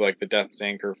with like the Death's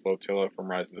Anchor flotilla from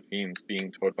Rise of the Fiends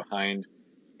being towed behind.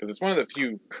 Because it's one of the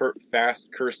few fast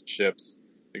cursed ships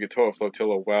that could tow a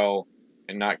flotilla well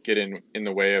and not get in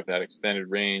the way of that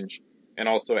extended range. And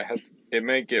also it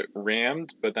may get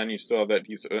rammed, but then you still have that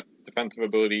defensive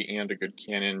ability and a good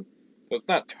cannon. So it's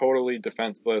not totally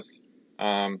defenseless.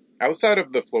 Outside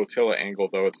of the flotilla angle,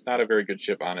 though, it's not a very good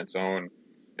ship on its own.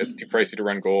 It's too pricey to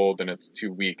run gold, and it's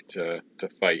too weak to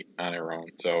fight on their own.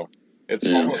 So it's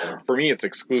almost, for me, it's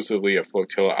exclusively a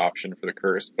flotilla option for the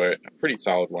curse, but a pretty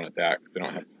solid one at that, because they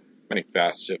don't have many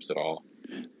fast ships at all.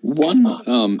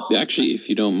 Actually, if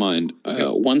you don't mind,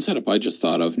 one setup I just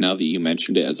thought of now that you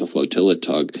mentioned it as a flotilla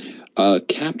tug,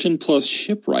 captain plus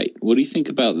shipwright. What do you think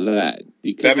about that?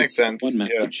 Because that makes sense.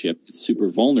 One-masted ship, it's super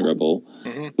vulnerable,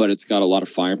 but it's got a lot of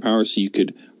firepower, so you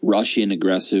could rush in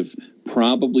aggressive,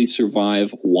 probably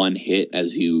survive 1 hit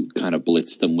as you kind of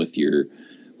blitz them with your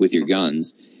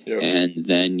guns, and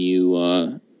then you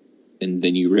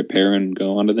repair and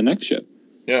go on to the next ship.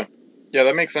 Yeah,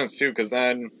 that makes sense too, because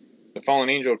then the Fallen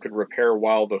Angel could repair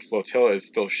while the flotilla is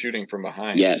still shooting from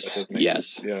behind. Yes.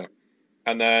 Yeah.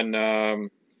 And then,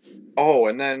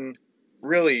 and then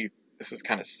really, this is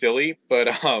kind of silly, but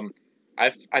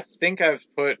I think I've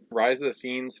put Rise of the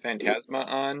Fiends Phantasma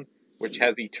on, which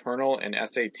has Eternal and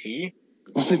SAT,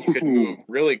 so you could move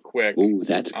really quick. Oh,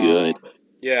 that's good.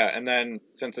 Yeah, and then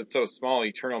since it's so small,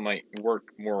 Eternal might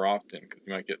work more often, because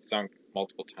you might get sunk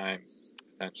multiple times,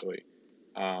 potentially.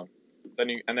 Then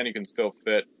you can still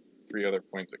fit 3 other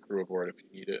points at crew aboard if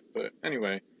you need it. But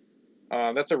anyway,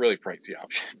 that's a really pricey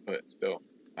option, but still.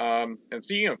 And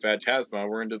speaking of Phantasma,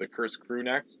 we're into the Curse Crew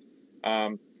next.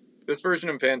 This version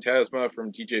of Phantasma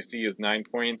from DJC is 9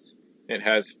 points. It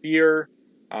has Fear.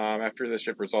 After the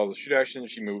ship resolves a shoot action,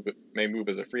 she may move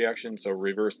as a free action, so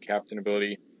reverse captain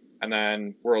ability. And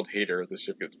then World Hater. This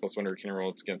ship gets +1 routine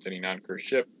rolls against any non-curse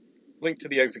ship. Linked to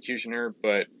the Executioner,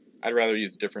 but I'd rather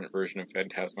use a different version of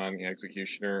Phantasma on the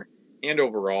Executioner. And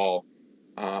overall,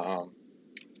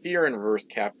 Fear and Reverse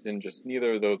Captain, just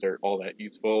neither of those are all that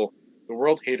useful. The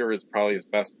World Hater is probably his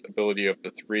best ability of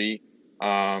the 3,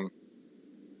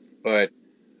 but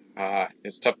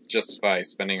it's tough to justify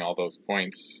spending all those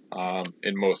points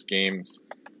in most games,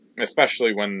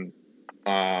 especially when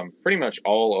pretty much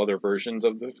all other versions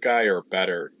of this guy are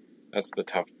better. That's the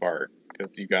tough part,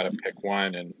 because you gotta pick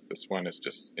one, and this one is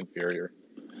just inferior.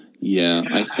 Yeah,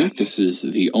 I think this is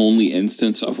the only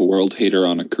instance of a World Hater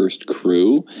on a cursed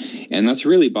crew, and that's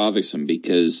really bothersome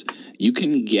because you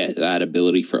can get that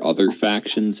ability for other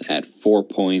factions at 4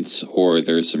 points, or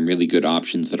there's some really good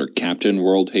options that are Captain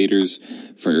World Haters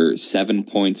for 7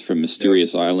 points from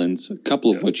Mysterious Islands, a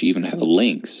couple of which even have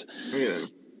links. Yeah.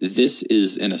 this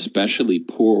is an especially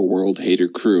poor World Hater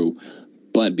crew,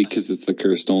 but because it's the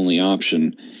cursed only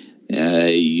option,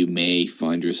 you may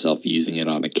find yourself using it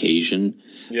on occasion.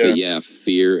 Yeah. But yeah,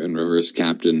 Fear and Reverse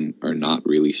Captain are not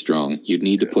really strong. You'd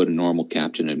need to put a normal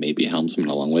captain and maybe a helmsman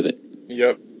along with it.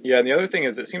 Yep. Yeah, and the other thing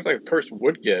is, it seems like the curse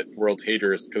would get world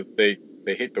haters because they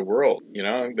hate the world. You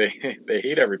know, they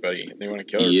hate everybody. They want to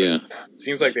kill everybody. Yeah. It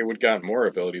seems like they would got more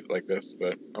abilities like this,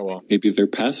 but oh well. Maybe they're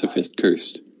pacifist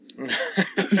cursed.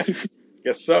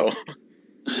 Guess so.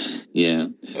 Yeah.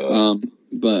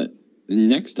 But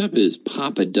next up is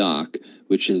Papa Doc,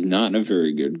 which is not a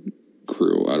very good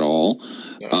crew at all.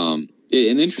 No.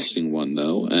 An interesting one,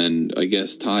 though, and I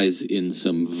guess ties in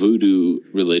some voodoo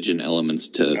religion elements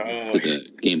to the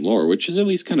game lore, which is at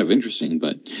least kind of interesting.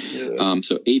 But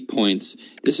so 8 points.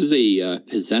 This is a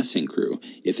possessing crew.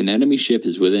 If an enemy ship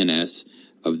is within S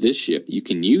of this ship, you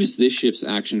can use this ship's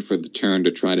action for the turn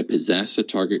to try to possess a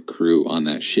target crew on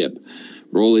that ship.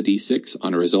 Roll a d6.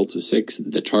 On a result of 6,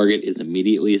 the target is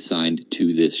immediately assigned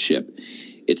to this ship.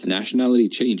 Its nationality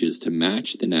changes to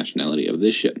match the nationality of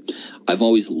this ship. I've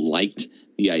always liked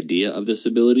the idea of this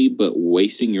ability, but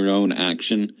wasting your own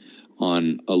action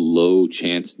on a low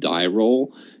chance die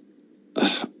roll.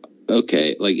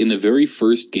 Okay, like in the very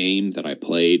first game that I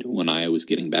played when I was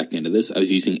getting back into this, I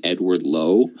was using Edward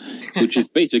Lowe, which is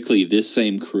basically this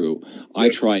same crew. I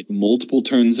tried multiple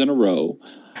turns in a row,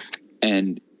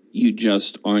 and you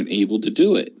just aren't able to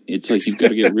do it. It's like you've got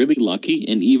to get really lucky,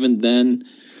 and even then,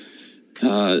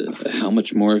 how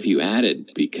much more have you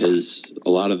added? Because a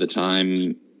lot of the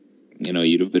time, you know,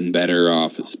 you'd have been better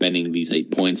off spending these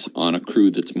 8 points on a crew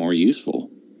that's more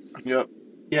useful. Yep.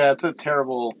 Yeah, it's a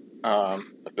terrible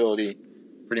ability,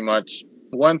 pretty much.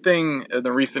 One thing in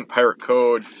the recent Pirate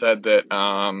Code said that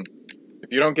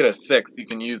if you don't get a 6, you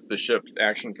can use the ship's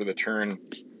action for the turn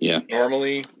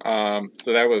normally.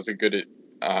 So that was a good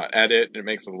edit. It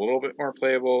makes it a little bit more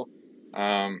playable.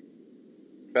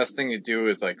 Best thing to do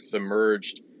is like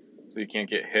submerged, so you can't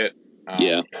get hit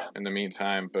in the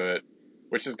meantime, but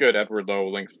which is good. Edward Lowe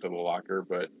links to the locker,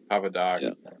 but Papa Doc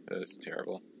is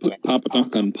terrible. Put Papa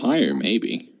Doc on Pyre,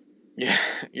 maybe. Yeah.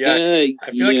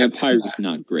 I feel like Pyre's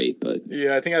not great, but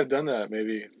yeah, I think I've done that.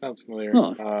 Maybe it sounds familiar.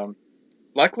 Huh.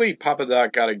 Luckily, Papa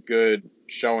Doc got a good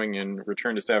showing in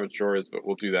Return to Savage Shores, but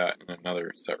we'll do that in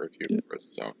another set review for us.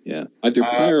 So yeah, either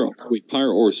Pyre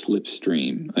or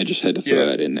Slipstream. I just had to throw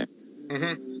that in there.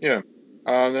 Yeah.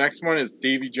 The next one is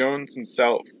Davy Jones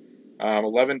himself.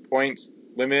 11 points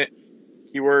limit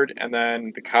keyword, and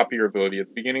then the copier ability. At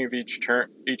the beginning of each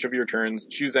of your turns,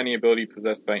 choose any ability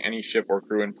possessed by any ship or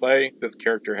crew in play. This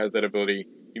character has that ability.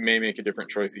 You may make a different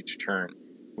choice each turn.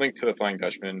 Link to the Flying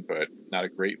Dutchman, but not a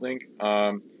great link.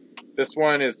 This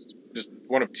one is just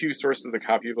one of 2 sources of the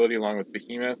copy ability along with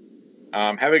Behemoth.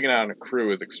 Having it on a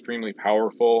crew is extremely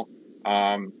powerful.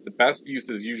 The best use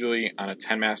is usually on a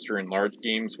 10 master in large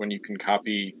games when you can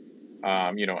copy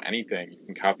anything. You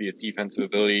can copy a defensive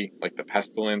ability like the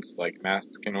Pestilence, like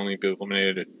Masts can only be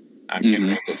eliminated on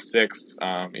cannon of 6.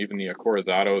 Even the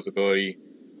Acorazato's ability.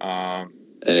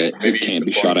 Maybe it can't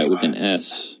be shot at with an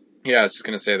S. Yeah, I was just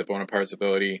going to say the Bonaparte's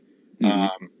ability.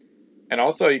 And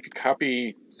also you could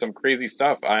copy some crazy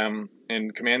stuff.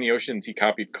 In Command the Oceans, he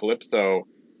copied Calypso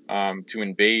to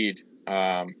invade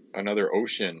another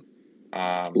ocean,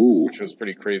 which was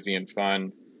pretty crazy and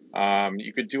fun.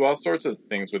 You could do all sorts of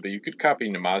things with it. You could copy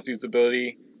Namazu's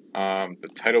ability, the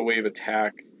tidal wave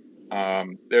attack.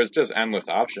 There's just endless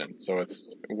options. So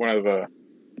it's one of the...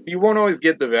 You won't always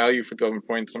get the value for 11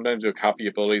 points. Sometimes you'll copy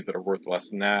abilities that are worth less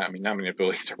than that. I mean, not many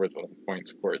abilities are worth 11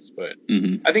 points, of course, but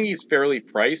I think he's fairly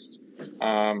priced.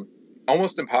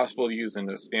 Almost impossible to use in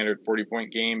a standard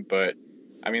 40-point game, but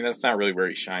I mean, that's not really where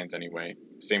he shines anyway.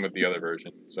 Same with the other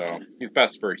version. So he's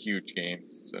best for huge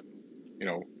games. So,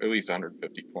 at least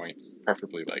 150 points,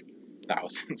 preferably like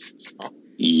thousands. So.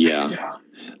 Yeah.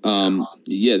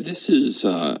 This is,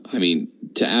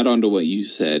 to add on to what you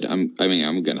said, I'm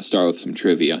going to start with some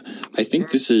trivia. I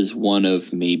think this is one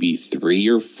of maybe 3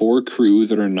 or 4 crew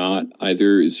that are not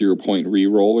either 0-point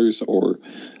rerollers or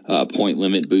point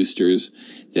limit boosters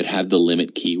that have the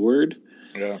limit keyword.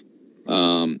 Yeah.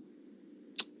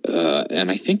 And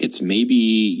I think it's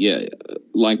maybe,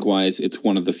 likewise, it's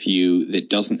one of the few that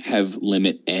doesn't have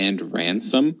limit and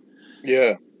ransom.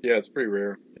 Yeah, it's pretty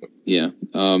rare. Yeah.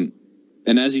 And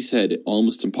as you said,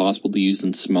 almost impossible to use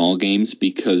in small games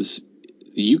because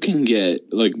you can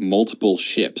get like multiple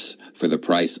ships for the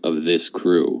price of this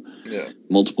crew. Yeah.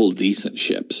 Multiple decent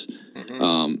ships.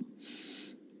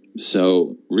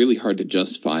 So really hard to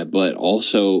justify, but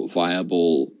also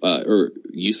viable or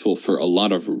useful for a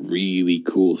lot of really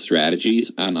cool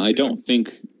strategies. And I don't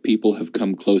think people have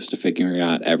come close to figuring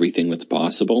out everything that's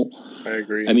possible. I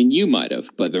agree. I mean, you might have,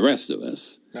 but the rest of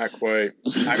us. Not quite.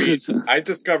 I mean, I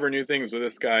discover new things with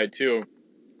this guy too.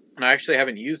 And I actually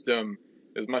haven't used him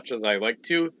as much as I like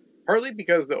to. Partly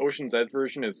because the Ocean's Edge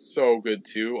version is so good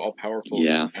too, all powerful,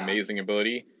 Yeah. amazing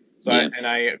ability. So Yeah.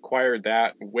 I acquired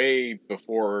that way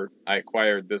before I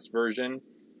acquired this version.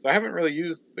 So I haven't really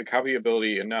used the copy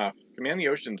ability enough. Command the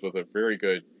Oceans was a very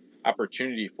good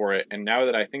opportunity for it. And now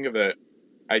that I think of it,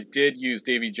 I did use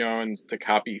Davy Jones to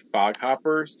copy Fog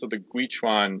Hopper, so the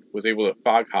Guichuan was able to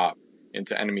fog hop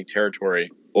into enemy territory.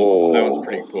 Oh. So that was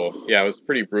pretty cool. Yeah, it was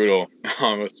pretty brutal.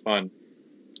 It was fun.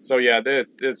 So yeah,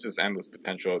 it's just endless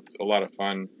potential. It's a lot of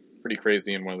fun, pretty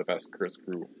crazy, and one of the best Curse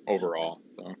crew overall.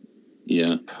 So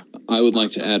yeah, I would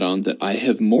like to add on that I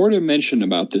have more to mention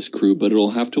about this crew, but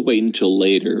it'll have to wait until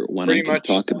later when I can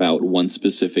talk about one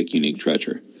specific unique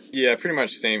treasure. Yeah, pretty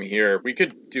much same here. We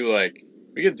could do like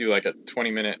a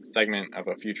 20-minute segment of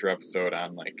a future episode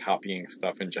on like copying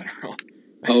stuff in general.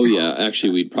 Oh yeah,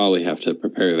 actually we'd probably have to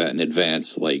prepare that in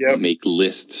advance, like make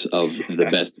lists of the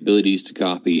best abilities to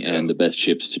copy and the best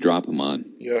ships to drop them on.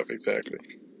 Yep, exactly.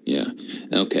 Yeah.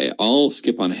 Okay, I'll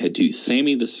skip on ahead to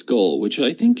Sammy the Skull, which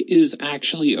I think is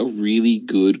actually a really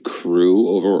good crew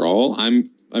overall. I'm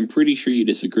pretty sure you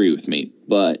disagree with me,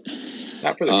 but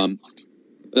not for the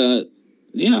curse.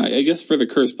 Yeah, I guess for the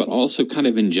curse, but also kind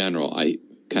of in general, I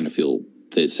kind of feel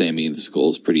that Sammy the Skull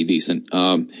is pretty decent.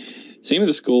 Sammy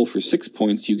the Skull, for 6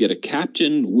 points, you get a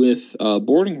captain with a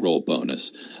boarding roll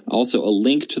bonus. Also, a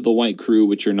link to the white crew,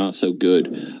 which are not so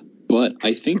good. But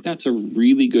I think that's a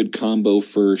really good combo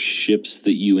for ships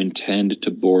that you intend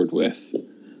to board with.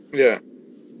 Yeah.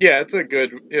 Yeah,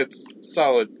 it's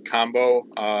solid combo.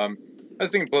 I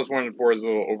just think +1 and 4 is a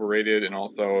little overrated, and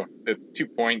also it's 2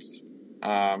 points,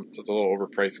 so it's a little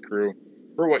overpriced crew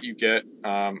for what you get.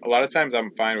 A lot of times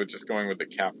I'm fine with just going with the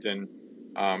captain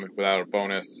without a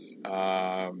bonus.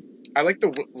 I like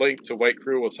the link to white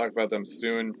crew. We'll talk about them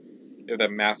soon.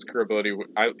 That massacre ability,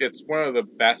 it's one of the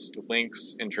best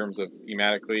links in terms of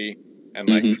thematically and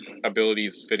like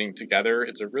abilities fitting together.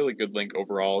 It's a really good link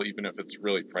overall, even if it's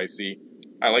really pricey.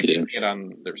 I like using it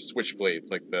on their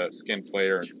switchblades, like the Skin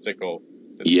Flayer and Sickle.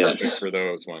 It's perfect for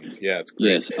those ones. Yeah, it's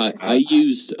great. Yes, I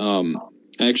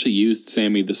actually used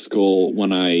Sammy the Skull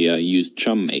when I used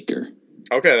Chum Maker.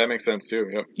 Okay, that makes sense too.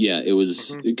 Yep. Yeah, it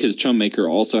was because Chum Maker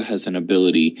also has an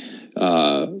ability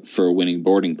for winning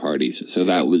boarding parties, so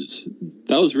that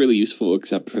was really useful,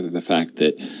 except for the fact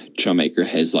that Chum Maker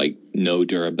has like no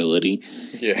durability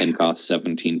and costs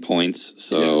 17 points.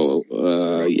 So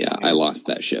I lost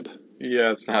that ship.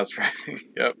 Yeah, it's not surprising.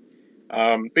 Yep.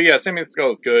 But yeah, Sammy the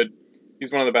Skull is good.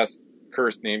 He's one of the best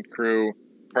cursed named crew,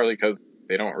 partly because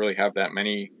they don't really have that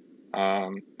many,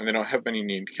 and they don't have many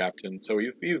named captains, so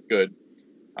he's good.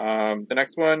 The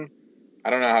next one, I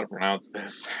don't know how to pronounce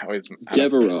this.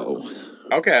 Devereaux.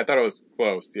 Okay, I thought it was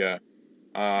close. Yeah.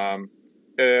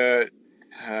 It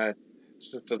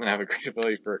just doesn't have a great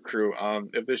ability for a crew.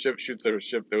 If the ship shoots at a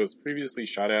ship that was previously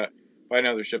shot at by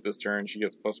another ship this turn, she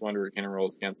gets +1 to her cannon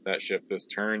rolls against that ship this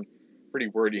turn. Pretty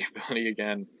wordy ability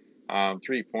again.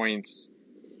 3 points.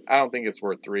 I don't think it's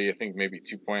worth 3. I think maybe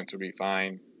 2 points would be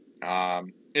fine.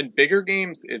 In bigger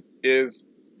games, it is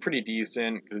pretty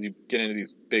decent because you get into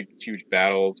these big, huge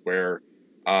battles where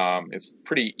it's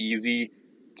pretty easy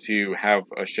to have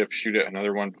a ship shoot at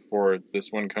another one before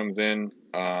this one comes in.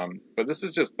 But this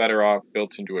is just better off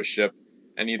built into a ship,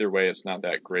 and either way, it's not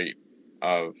that great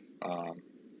of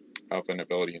an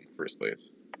ability in the first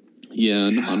place. Yeah,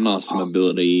 an awesome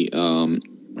ability.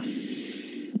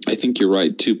 I think you're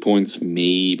right. 2 points,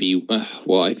 maybe.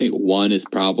 Well, I think 1 is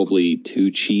probably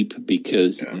too cheap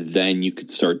because then you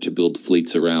could start to build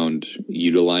fleets around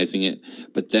utilizing it.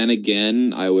 But then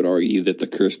again, I would argue that the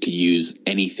curse could use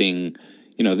anything.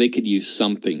 They could use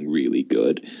something really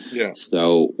good. Yeah.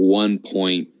 So 1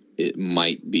 point, it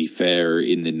might be fair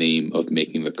in the name of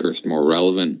making the curse more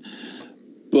relevant.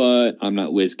 But I'm not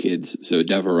WizKids, so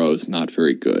Devereaux is not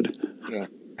very good. Yeah.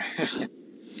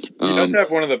 He does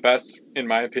have one of the best, in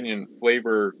my opinion,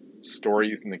 flavor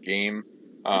stories in the game.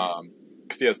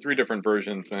 Because he has 3 different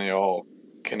versions and they all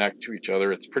connect to each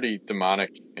other. It's pretty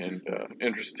demonic and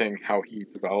interesting how he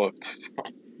developed.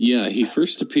 Yeah, he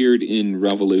first appeared in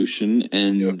Revolution,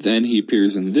 and then he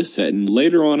appears in this set, and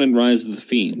later on in Rise of the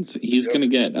Fiends. He's gonna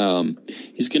get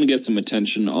some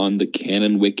attention on the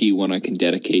canon wiki when I can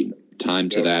dedicate time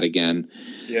to that again.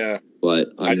 Yeah,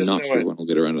 but I'm not sure when I'll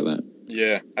get around to that.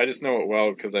 Yeah, I just know it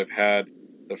well because I've had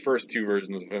the first two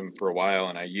versions of him for a while,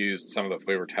 and I used some of the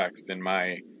flavor text in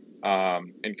my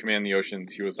in Command the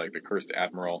Oceans. He was like the Cursed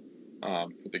Admiral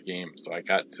for the game, so I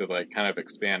got to like kind of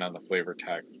expand on the flavor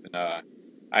text. And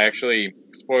I actually,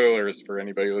 spoilers for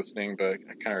anybody listening, but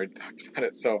I kind of already talked about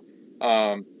it. So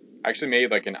I actually made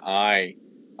like an eye.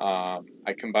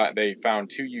 I combined. They found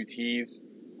two UTs,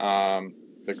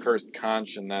 the Cursed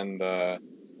Conch, and then the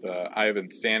Eye of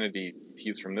Insanity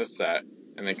UTs from this set,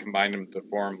 and they combined them to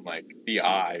form like the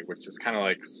Eye, which is kind of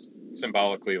like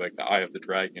symbolically like the Eye of the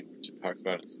Dragon, which it talks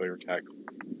about in its flavor text.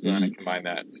 So then I combined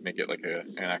that to make it like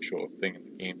an actual thing in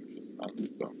the game, which is fun.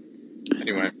 So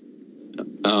anyway.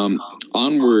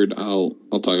 Onward, I'll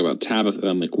talk about Tabitha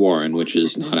McWarren, which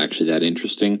is not actually that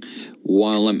interesting.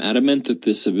 While I'm adamant that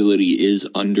this ability is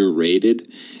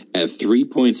underrated, at 3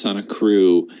 points on a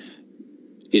crew,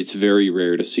 it's very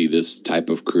rare to see this type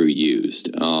of crew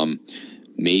used.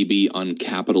 Maybe on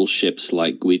capital ships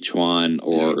like Guichuan,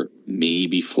 or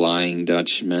maybe Flying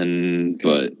Dutchman,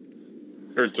 but...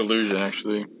 Or Delusion,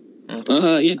 actually.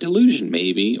 Yeah, Delusion,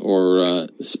 maybe, or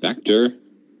Spectre.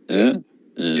 Yeah.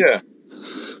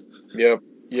 Yep.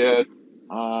 Yeah.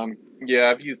 Yeah,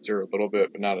 I've used her a little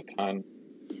bit, but not a ton.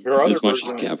 Her other as much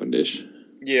version, as Cavendish.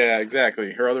 Yeah,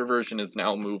 exactly. Her other version is an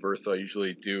L mover, so I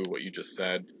usually do what you just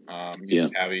said.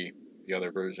 Use Tabby, the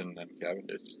other version, then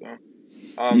Cavendish. So,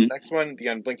 next one, the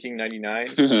Unblinking 99.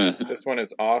 This one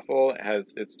is awful.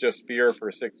 It's just fear for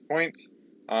 6 points.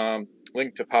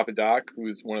 Linked to Papa Doc,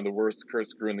 who's one of the worst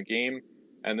cursed crew in the game,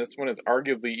 and this one is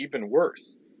arguably even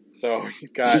worse. So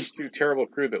you've got two terrible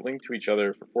crew that link to each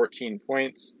other for 14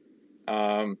 points.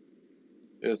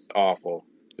 It's awful.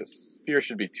 This fear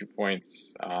should be 2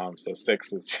 points. So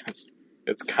 6 is just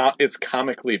it's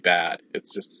comically bad.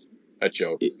 It's just a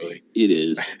joke, really. It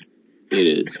is. It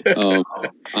is.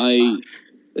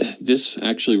 This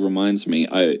actually reminds me.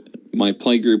 My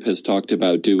play group has talked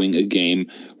about doing a game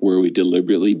where we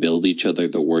deliberately build each other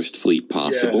the worst fleet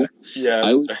possible. Yeah.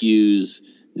 I would use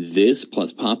this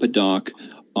plus Papa Doc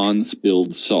on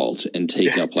spilled salt and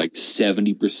take up like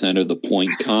 70% of the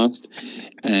point cost,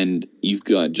 and you've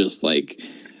got just like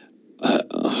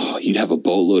you'd have a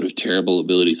boatload of terrible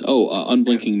abilities.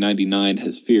 Unblinking 99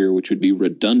 has fear, which would be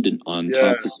redundant on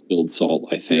top of spilled salt,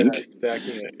 I think. Yeah,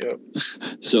 stacking it, yep.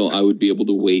 So I would be able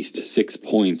to waste 6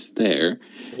 points there.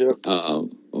 Yep.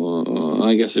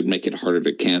 I guess it'd make it harder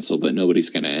to cancel, but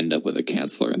nobody's going to end up with a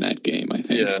canceller in that game, I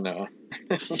think. Yeah, no.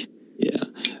 Yeah.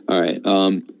 All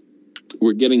right.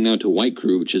 We're getting now to White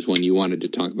Crew, which is one you wanted to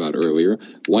talk about earlier.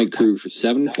 White Crew for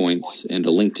 7 points and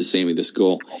a link to Sammy the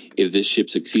Skull. If this ship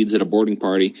succeeds at a boarding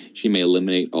party, she may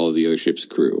eliminate all of the other ship's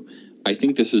crew. I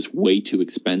think this is way too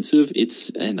expensive.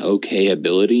 It's an okay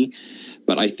ability,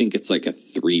 but I think it's like a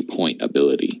 3-point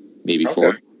ability, maybe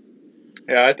 4.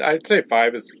 Yeah, I'd say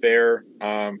 5 is fair.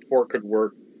 4 could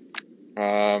work.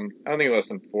 I don't think less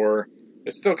than 4.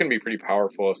 It still can be pretty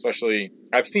powerful, especially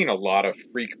I've seen a lot of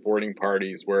freak boarding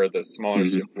parties where the smaller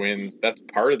ship wins. That's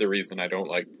part of the reason I don't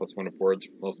like +1 to boards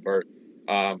for the most part.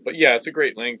 But yeah, it's a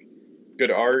great link.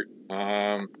 Good art.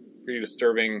 Pretty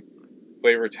disturbing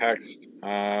flavor text,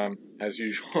 as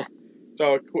usual.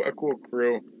 So a cool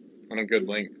crew and a good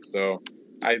link. So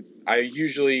I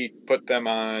usually put them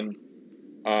on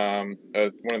one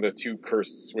of the 2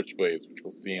 cursed switchblades, which we'll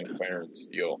see in Fire and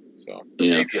Steel. So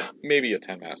maybe a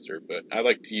 10 master, but I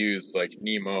like to use like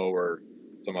Nemo or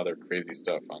some other crazy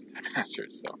stuff on 10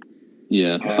 masters. So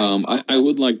I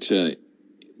would like to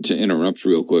interrupt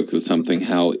real quick with something.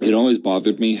 How it always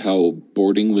bothered me how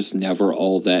boarding was never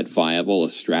all that viable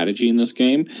a strategy in this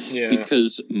game,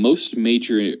 because most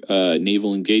major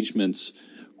naval engagements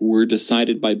were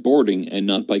decided by boarding and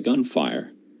not by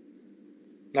gunfire.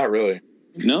 Not really.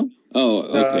 No? Oh,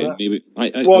 okay. Maybe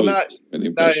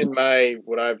not in my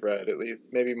what I've read, at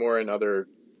least. Maybe more in other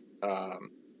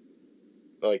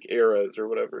like eras or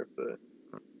whatever. But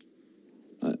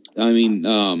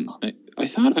I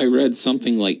thought I read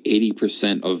something like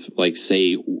 80% of like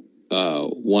say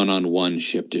one-on-one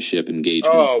ship-to-ship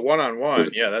engagements. Oh,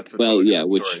 one-on-one. Yeah, that's a totally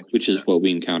different story. Which is what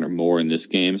we encounter more in this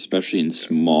game, especially in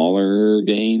smaller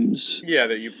games. Yeah,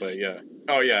 that you play. Yeah.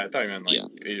 Oh, yeah. I thought you meant like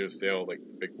Age of Sail, like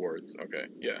big wars. Okay.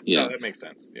 Yeah. No, that makes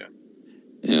sense. Yeah.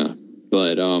 Yeah,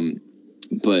 but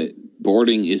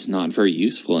boarding is not very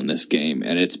useful in this game,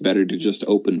 and it's better to just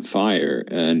open fire.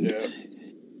 And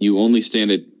you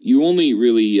only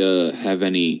really have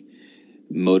any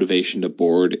motivation to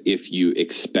board if you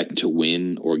expect to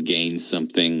win or gain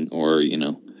something, or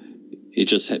it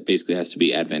just basically has to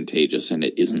be advantageous, and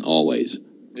it isn't always.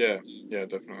 Yeah,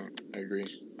 definitely, I agree.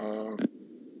 All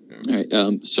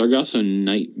right, Sargasso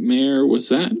Nightmare, was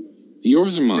that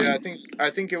yours or mine? Yeah, I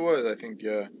think it was.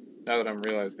 Now that I'm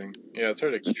realizing. Yeah, it's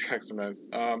hard to keep track sometimes.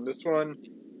 This one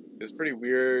is pretty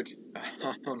weird.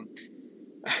 Um,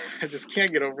 I just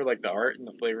can't get over like the art and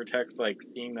the flavor text, like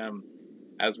seeing them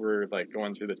as we're like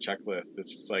going through the checklist.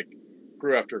 It's just like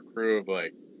crew after crew of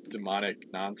like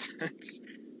demonic nonsense.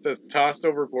 It says tossed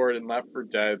overboard and left for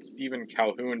dead, Stephen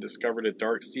Calhoun discovered a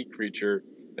dark sea creature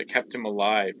that kept him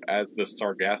alive as the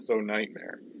Sargasso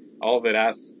Nightmare. All of it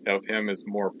asks of him is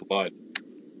more blood.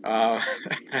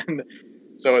 And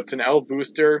so it's an L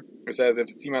booster. It says if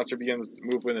a sea monster begins to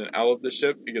move with an L of the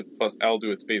ship, it gets plus L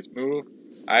to its base move.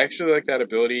 I actually like that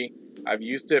ability. I've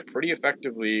used it pretty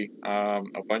effectively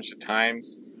a bunch of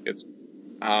times. It's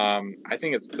I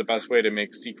think it's the best way to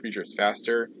make sea creatures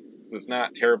faster. It's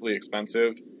not terribly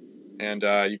expensive, and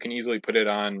you can easily put it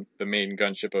on the main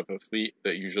gunship of a fleet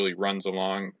that usually runs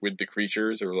along with the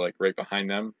creatures or like right behind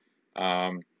them.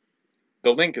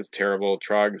 The link is terrible.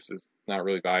 Trogs is not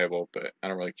really viable, but I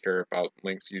don't really care about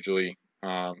links usually,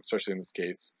 especially in this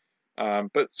case.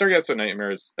 But Sargasso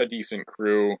Nightmare is a decent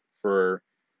crew for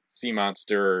sea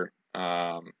monster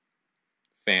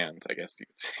fans, I guess you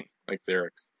could say, like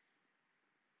Xerix.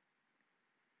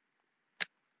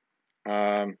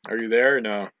 Are you there? Or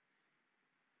no.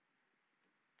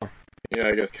 Yeah,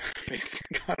 I guess he's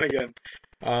gone again.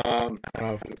 I don't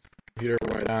know if his computer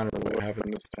went on or what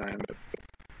happened this time, but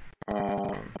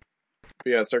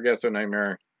yeah, Sargasso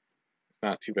Nightmare. It's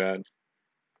not too bad.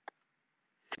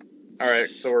 All right,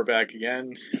 so we're back again.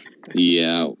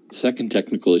 Yeah, second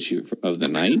technical issue of the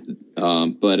night.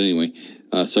 But anyway,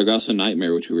 Sargasso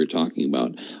Nightmare, which we were talking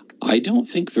about. I don't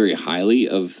think very highly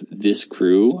of this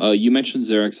crew. You mentioned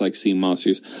Xerix likes sea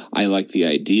monsters. I like the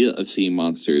idea of sea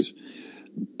monsters.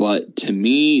 But to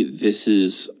me, this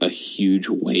is a huge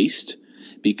waste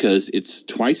because it's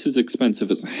twice as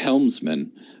expensive as a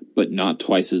helmsman, but not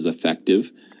twice as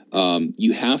effective.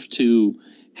 You have to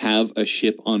have a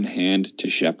ship on hand to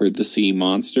shepherd the sea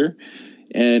monster.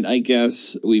 And I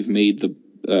guess we've made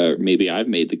maybe I've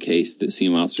made the case that sea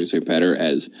monsters are better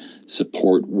as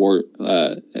support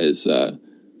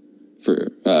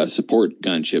support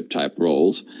gunship type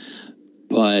roles.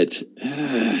 But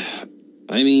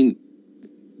I mean,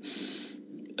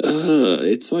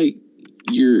 it's like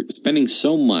you're spending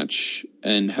so much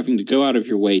and having to go out of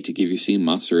your way to give your sea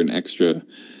monster an extra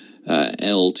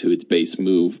L to its base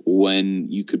move when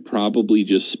you could probably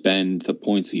just spend the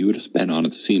points that you would have spent on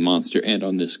its sea monster and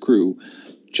on this crew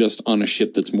just on a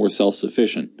ship that's more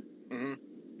self-sufficient. Mm-hmm.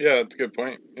 Yeah, that's a good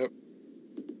point. Yep.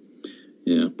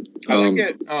 Yeah. I like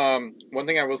it. One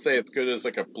thing I will say it's good is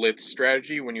like a blitz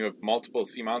strategy when you have multiple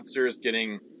sea monsters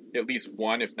getting at least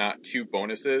one, if not two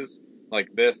bonuses,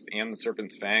 like this and the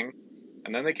Serpent's Fang.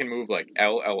 And then they can move like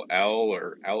LLL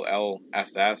or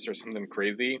LLSS or something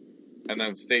crazy, and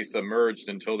then stay submerged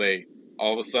until they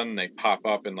all of a sudden they pop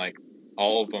up and like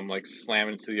all of them like slam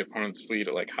into the opponent's fleet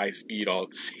at like high speed all at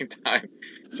the same time.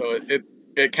 So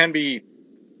it can be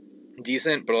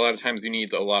decent, but a lot of times you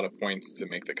need a lot of points to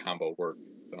make the combo work.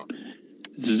 So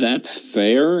that's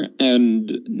fair.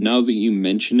 And now that you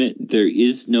mention it,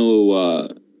 there's no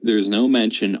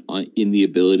mention in the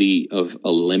ability of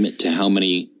a limit to how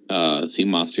many sea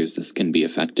monsters this can be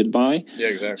affected by. Yeah,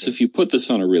 exactly. So if you put this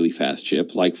on a really fast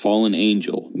ship, like Fallen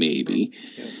Angel, maybe,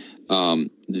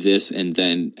 this and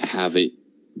then have it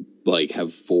like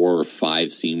have 4 or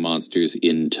 5 sea monsters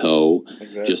in tow,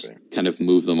 just kind of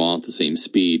move them all at the same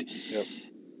speed. Yep.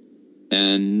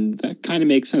 And that kind of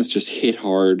makes sense. Just hit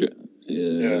hard.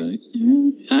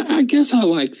 I guess I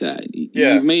like that.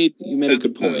 Yeah. You made a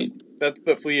good point. That's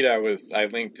the fleet I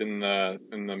linked in the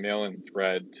mail-in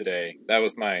thread today. That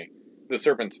was the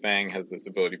Serpent's Fang has this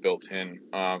ability built in,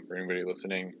 for anybody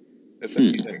listening. It's a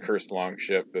decent cursed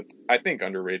longship that's, I think,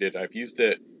 underrated. I've used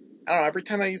it, I don't know, every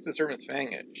time I use the Serpent's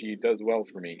Fang, she does well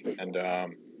for me. And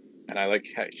I like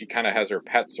she kind of has her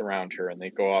pets around her and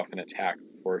they go off and attack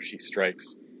before she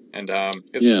strikes. And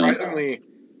it's surprisingly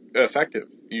effective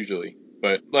usually.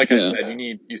 But like I said,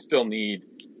 you still need,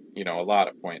 a lot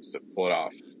of points to pull it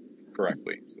off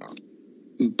correctly. So,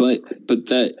 but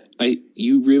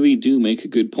you really do make a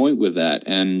good point with that,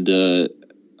 and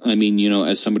I mean,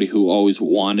 as somebody who always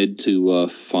wanted to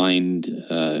find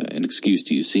an excuse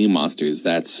to use sea monsters,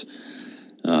 that's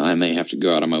I may have to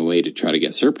go out of my way to try to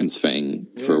get Serpent's Fang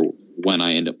for when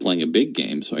I end up playing a big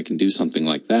game, so I can do something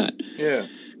like that. Yeah.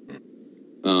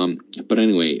 But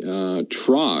anyway,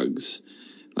 Trogs.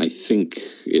 I think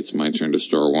it's my turn to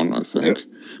star one, I think.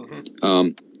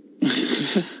 Yep.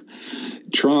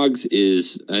 Trogs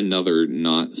is another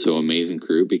not so amazing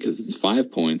crew because it's 5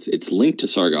 points. It's linked to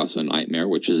Sargasso Nightmare,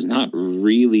 which is not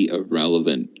really a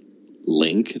relevant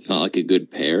link. It's not like a good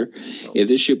pair. If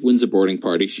this ship wins a boarding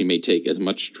party, she may take as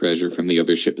much treasure from the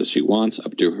other ship as she wants,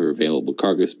 up to her available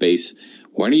cargo space.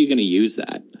 When are you going to use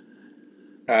that?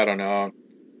 I don't know.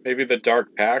 Maybe the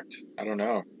Dark Pact? I don't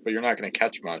know. But you're not going to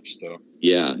catch much, so.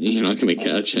 Yeah, you're not going to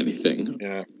catch anything.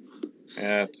 Yeah.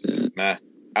 Yeah, it's just meh.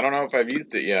 I don't know if I've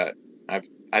used it yet. I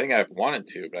think I've wanted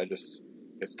to, but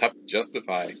it's tough to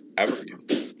justify ever using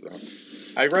it, so.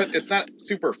 It's not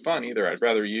super fun either. I'd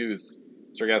rather use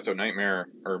Sargasso Nightmare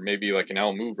or maybe like an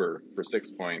L Mover for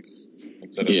 6 points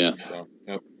instead of this, so.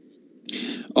 Yep.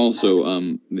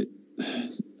 Also,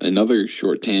 another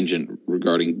short tangent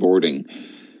regarding boarding.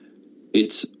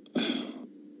 It's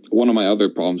one of my other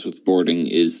problems with boarding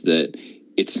is that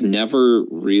it's never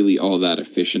really all that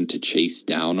efficient to chase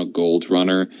down a gold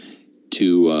runner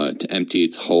to empty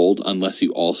its hold unless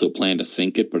you also plan to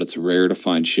sink it, but it's rare to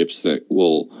find ships that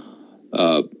will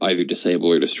either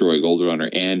disable or destroy a gold runner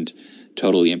and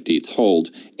totally empty its hold.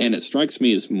 And it strikes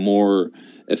me as more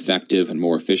effective and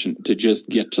more efficient to just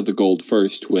get to the gold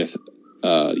first with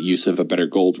use of a better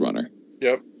gold runner.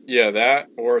 Yep. Yeah, that,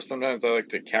 or sometimes I like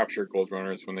to capture gold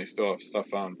runners when they still have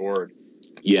stuff on board.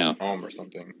 Yeah. Home or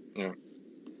something. Yeah.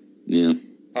 Yeah.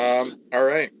 All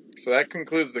right. So that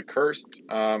concludes the Cursed,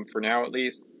 for now at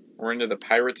least. We're into the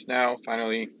Pirates now,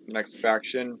 finally, the next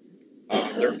faction.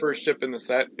 Their first ship in the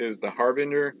set is the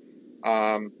Harbinger,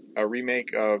 a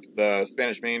remake of the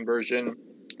Spanish Main version.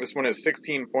 This one is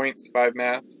 16 points, 5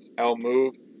 masts, L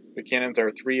move. The cannons are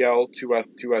 3L,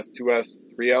 2S, 2S, 2S,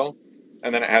 3L.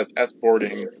 And then it has S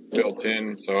boarding built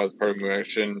in, so as part of move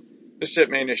action, the ship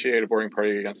may initiate a boarding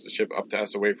party against the ship up to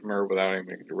S away from her without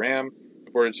aiming to ram. The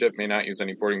boarded ship may not use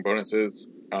any boarding bonuses.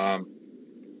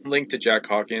 Link to Jack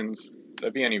Hawkins. So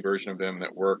that'd be any version of him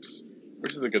that works,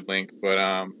 which is a good link. But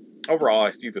overall,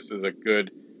 I see this as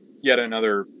yet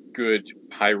another good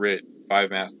pirate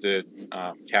 5-masted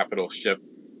capital ship.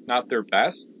 Not their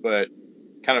best, but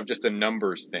kind of just a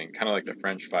numbers thing, kind of like the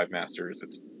French 5-masters.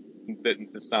 It's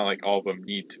not like all of them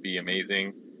need to be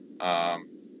amazing,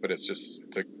 but it's just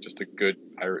a good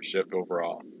pirate ship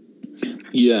overall.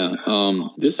 Yeah,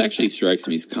 this actually strikes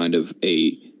me as kind of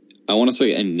I want to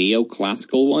say a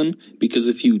neoclassical one, because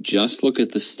if you just look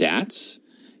at the stats,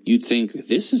 you'd think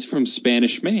this is from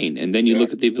Spanish Main, and then you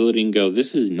look at the ability and go,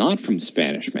 this is not from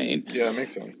Spanish Main. Yeah, it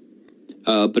makes sense.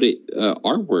 But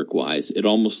artwork-wise, it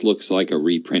almost looks like a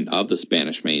reprint of the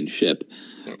Spanish Main ship.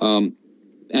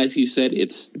 As you said,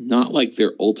 it's not like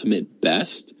their ultimate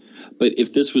best, but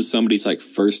if this was somebody's like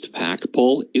first pack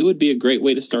pull, it would be a great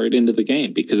way to start into the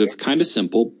game, because it's kind of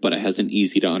simple, but it has an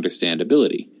easy to understand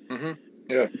ability. Mm-hmm.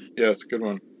 Yeah, it's a good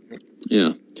one.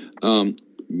 Yeah.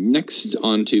 Next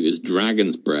on to is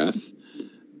Dragon's Breath.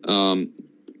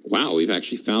 Wow, we've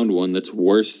actually found one that's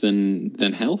worse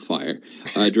than Hellfire.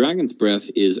 Dragon's Breath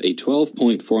is a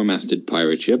 12-point 4-masted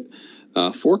pirate ship,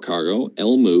 4 cargo,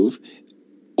 L move.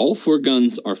 All 4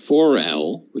 guns are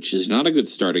 4L, which is not a good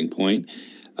starting point.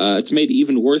 It's made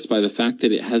even worse by the fact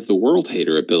that it has the World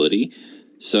Hater ability.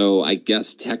 So I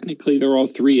guess technically they're all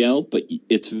 3L, but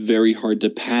it's very hard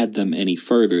to pad them any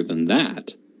further than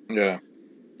that. Yeah,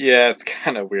 it's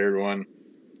kind of a weird one.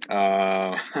 There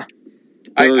are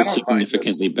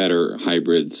significantly better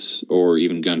hybrids or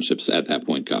even gunships at that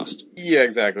point cost. Yeah,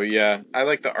 exactly, yeah. I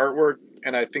like the artwork,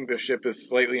 and I think the ship is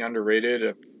slightly underrated.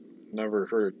 I've never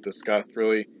heard it discussed,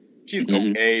 really. She's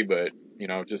okay, but,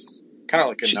 just kind of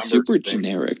like a numbers thing. She's super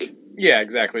generic. Yeah,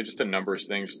 exactly, just a numbers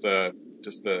thing, just a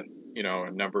a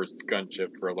numbers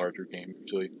gunship for a larger game,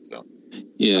 usually, so.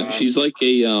 Yeah, she's like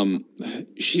a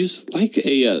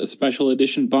special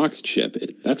edition boxed ship.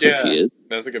 That's what she is.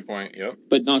 That's a good point. Yep.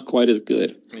 But not quite as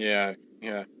good. Yeah,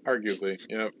 arguably.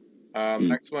 Yep.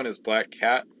 Next one is Black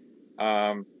Cat.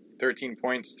 13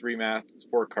 points, 3 masts,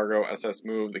 4 cargo, SS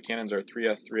move. The cannons are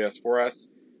 3S, 3S, 4S.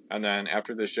 And then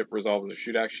after the ship resolves a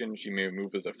shoot action, she may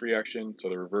move as a free action, so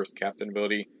the reverse captain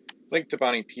ability. Link to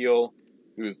Bonnie Peel,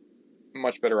 who's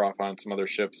much better off on some other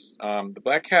ships. The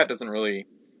Black Cat doesn't really...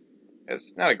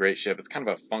 It's not a great ship. It's kind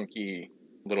of a funky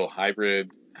little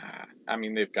hybrid. I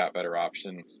mean, they've got better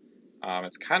options.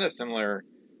 It's kind of similar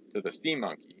to the Sea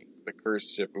Monkey, the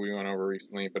cursed ship we went over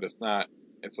recently, but it's not.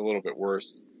 It's a little bit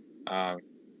worse.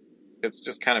 It's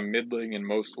just kind of middling in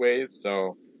most ways,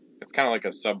 so it's kind of like a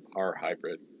subpar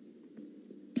hybrid.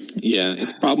 Yeah,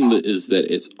 its problem is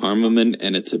that its armament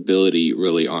and its ability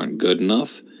really aren't good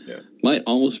enough. Yeah. Might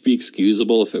almost be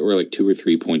excusable if it were like 2 or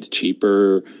 3 points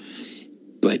cheaper.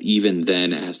 But even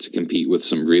then, it has to compete with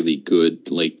some really good,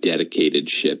 like, dedicated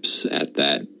ships at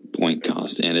that point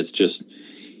cost. And it's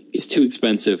too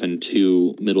expensive and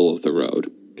too middle of the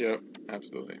road. Yep,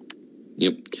 absolutely.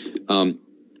 Yep.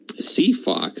 Sea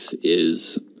Fox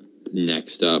is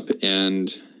next up,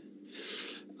 and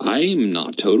I'm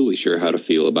not totally sure how to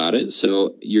feel about it.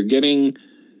 So you're getting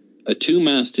a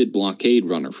 2-masted blockade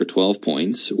runner for 12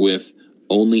 points with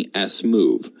only S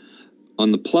move.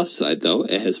 On the plus side, though,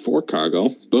 it has 4 cargo,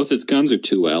 both its guns are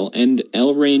 2L, and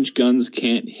L-range guns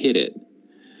can't hit it.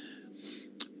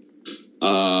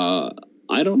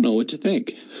 I don't know what to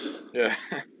think. Yeah.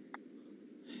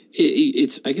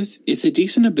 I guess it's a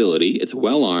decent ability. It's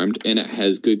well armed and it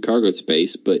has good cargo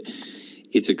space, but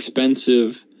it's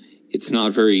expensive. It's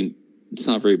not very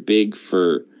big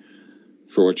for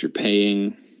what you're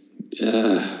paying.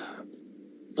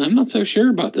 I'm not so sure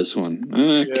about this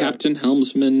one. Captain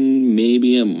Helmsman,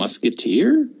 maybe a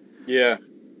musketeer? Yeah,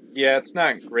 it's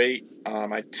not great.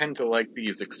 I tend to like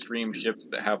these extreme ships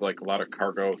that have like a lot of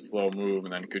cargo, slow move,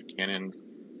 and then good cannons.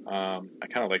 I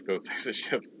kind of like those types of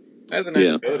ships. It has a nice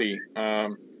ability. It's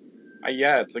kind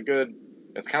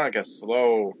of like a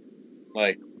slow,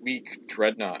 like weak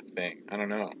dreadnought thing. I don't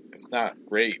know. It's not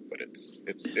great, but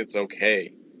it's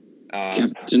okay.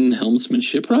 Captain Helmsman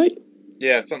shipwright?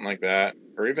 Yeah, something like that,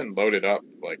 or even loaded up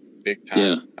like big time.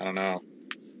 Yeah. I don't know,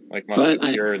 like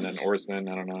musketeer and then oarsman.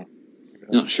 I don't know.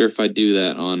 Not sure if I'd do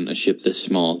that on a ship this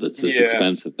small that's this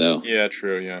expensive, though. Yeah,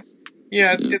 true, yeah.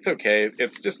 It's okay.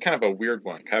 It's just kind of a weird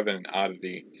one, kind of an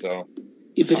oddity, so...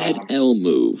 If it had L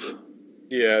move...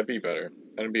 Yeah, it'd be better.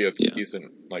 That'd be a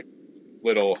decent, like,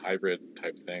 little hybrid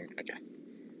type thing, I guess.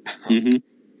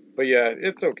 But yeah,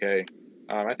 it's okay.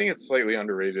 I think it's slightly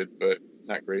underrated, but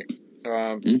not great.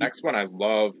 Next one I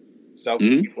love,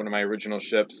 Selkie, one of my original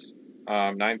ships.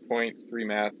 9 points, 3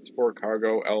 masts, 4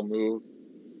 cargo, L move.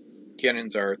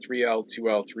 Cannons are 3L,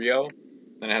 2L, 3L.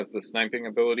 Then it has the sniping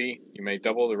ability. You may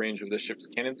double the range of the ship's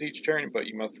cannons each turn, but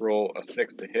you must roll a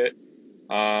 6 to hit.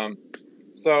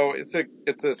 So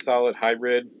it's a solid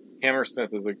hybrid.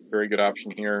 Hammersmith is a very good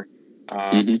option here.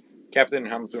 Captain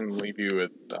Helmsman will leave you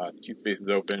with 2 spaces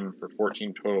open for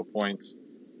 14 total points.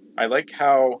 I like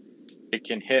how it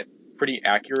can hit pretty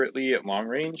accurately at long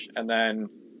range,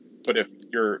 but if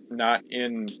you're not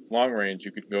in long range,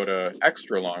 you could go to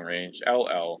extra long range,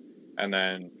 LL, and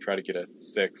then try to get a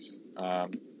 6.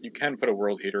 You can put a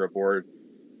world hater aboard,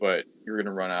 but you're going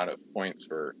to run out of points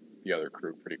for the other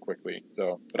crew pretty quickly.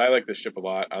 But I like this ship a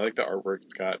lot. I like the artwork.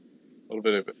 It's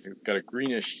got a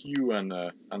greenish hue on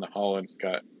the hull, and it's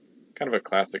got kind of a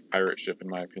classic pirate ship in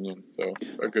my opinion. So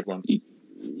a good one.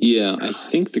 Yeah, I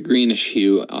think the greenish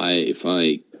hue.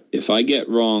 If I get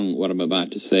wrong what I'm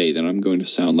about to say, then I'm going to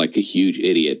sound like a huge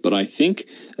idiot. But I think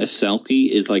a Selkie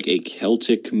is like a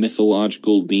Celtic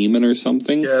mythological demon or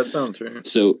something. Yeah, that sounds right.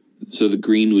 So the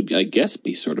green would, I guess,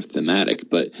 be sort of thematic.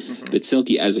 But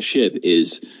Selkie as a ship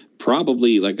is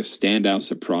probably like a standout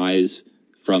surprise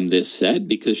from this set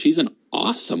because she's an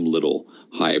awesome little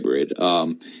hybrid.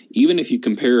 Even if you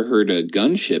compare her to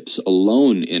gunships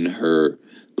alone in her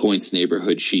points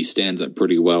neighborhood, she stands up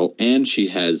pretty well, and she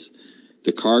has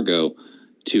the cargo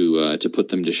to put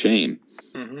them to shame.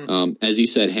 As you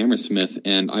said, Hammersmith,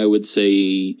 and I would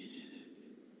say,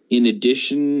 in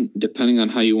addition, depending on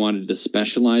how you wanted to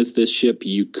specialize this ship,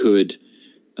 you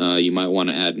might want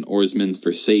to add an oarsman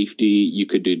for safety. You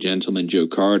could do Gentleman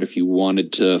Jocard if you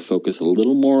wanted to focus a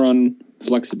little more on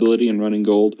flexibility and running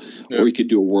gold, or you could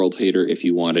do a world hater if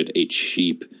you wanted a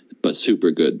cheap but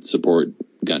super good support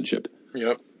gunship.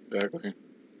 Yep, exactly.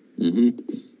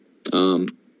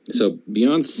 So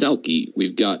beyond Selkie,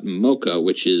 we've got Mocha,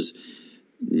 which is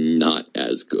not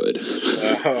as good.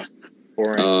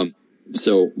 Boring.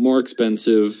 So more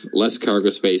expensive, less cargo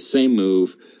space, same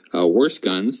move, worse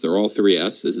guns. They're all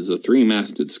 3S. This is a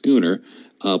 3-masted schooner.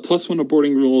 +1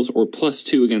 aboarding rules or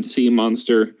 +2 against Sea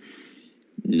Monster.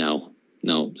 No,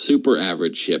 super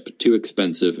average ship, too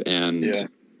expensive, and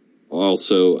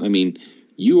also, I mean,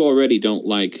 you already don't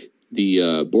like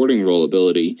the boarding roll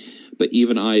ability, but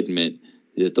even I admit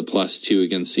that the +2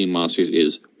 against Sea Monsters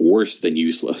is worse than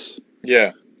useless.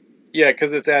 Yeah,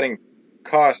 because it's adding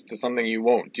cost to something you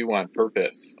won't do on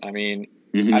purpose. I mean,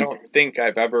 I don't think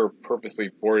I've ever purposely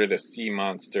boarded a sea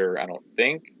monster. I don't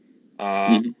think.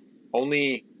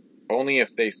 Only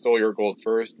if they stole your gold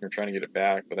first and you're trying to get it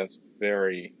back, but that's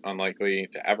very unlikely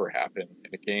to ever happen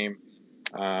in a game.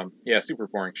 Super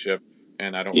boring ship,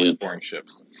 and I don't like boring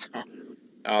ships.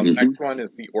 So, next one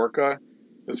is the Orca.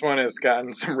 This one has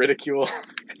gotten some ridicule.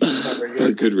 It's not very good.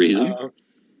 For good reason.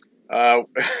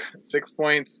 6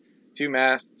 points, 2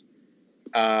 masts,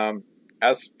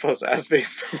 S plus S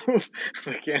base move.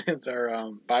 The cannons are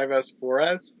 5S,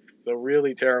 4S, so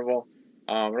really terrible.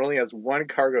 It only has 1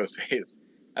 cargo space.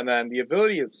 And then the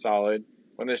ability is solid.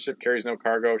 When this ship carries no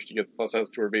cargo, she gets +S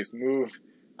to her base move.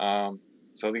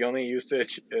 So the only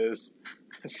usage is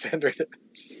send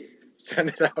send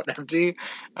it out empty,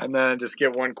 and then just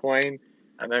get 1 coin,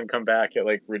 and then come back at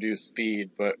like reduced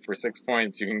speed. But for 6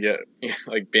 points, you can get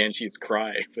like Banshee's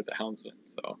Cry with the Helmsman.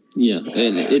 So Yeah,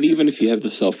 and even if you have the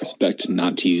self-respect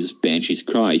not to use Banshee's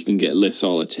Cry, you can get Le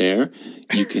Solitaire,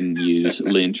 you can use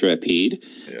L'Intrépide,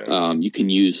 you can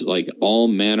use like all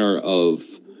manner of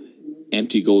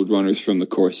empty gold runners from the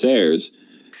Corsairs.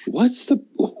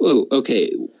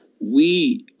 Okay,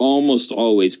 we almost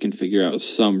always can figure out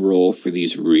some role for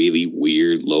these really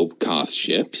weird low-cost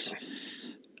ships.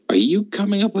 Are you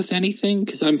coming up with anything?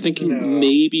 Because I'm thinking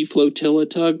maybe Flotilla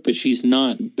Tug, but she's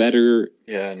not better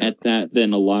at that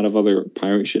than a lot of other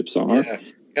pirate ships are. Yeah.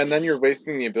 And then you're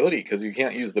wasting the ability because you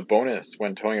can't use the bonus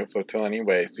when towing a flotilla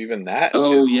anyway. So even that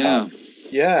is tough.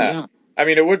 Yeah. I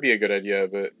mean, it would be a good idea,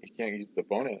 but you can't use the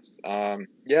bonus.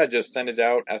 Just send it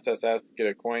out, SSS, get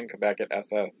a coin, come back at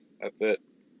SS. That's it.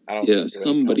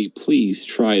 Somebody please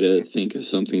try to think of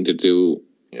something to do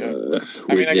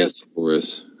for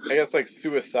us. I guess like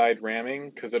suicide ramming,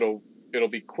 because it'll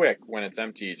be quick when it's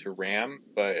empty to ram,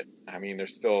 but I mean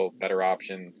there's still better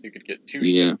options. You could get 2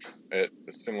 ships at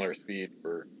a similar speed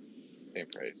for the same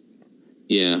price.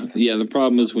 Yeah. The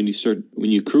problem is when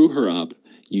you crew her up,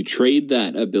 you trade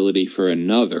that ability for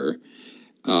another,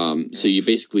 so you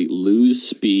basically lose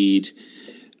speed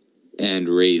and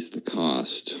raise the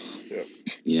cost.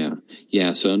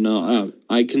 Yeah. So no,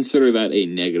 I consider that a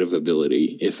negative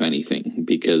ability, if anything,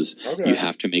 because you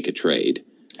have to make a trade.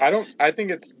 I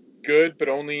think it's good, but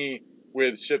only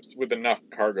with ships with enough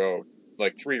cargo,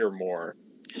 like 3 or more.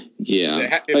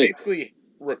 Yeah. It basically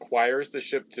requires the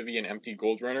ship to be an empty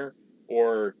gold runner,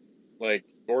 or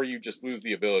you just lose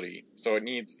the ability. So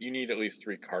you need at least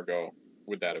 3 cargo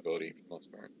with that ability for the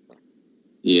most part. So.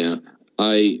 Yeah.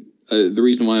 The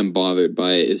reason why I'm bothered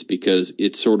by it is because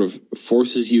it sort of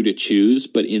forces you to choose,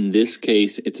 but in this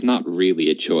case, it's not really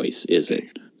a choice, is it?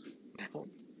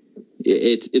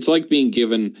 It's like being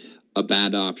given a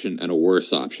bad option and a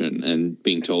worse option and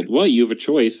being told, well, you have a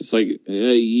choice. It's like,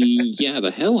 yeah,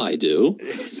 the hell I do.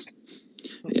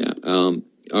 Yeah.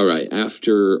 All right.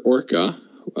 After Orca,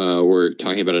 we're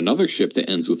talking about another ship that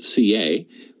ends with CA,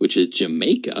 which is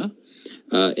Jamaica.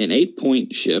 An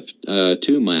 8-point ship,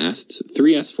 2 masts,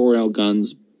 3 S4L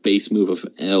guns, base move of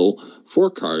L,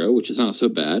 4 cargo, which is not so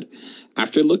bad.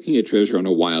 After looking at treasure on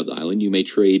a wild island, you may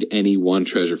trade any one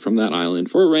treasure from that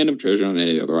island for a random treasure on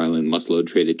any other island. Must load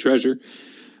traded treasure.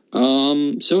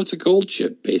 So it's a gold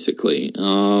ship, basically.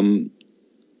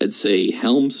 I'd say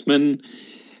Helmsman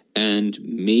and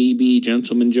maybe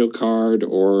Gentleman Jocard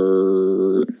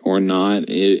or not.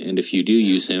 And if you do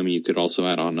use him, you could also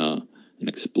add on an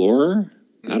Explorer.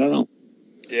 I don't know.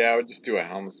 Yeah, I would just do a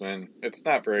Helmsman. It's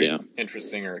not very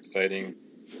interesting or exciting.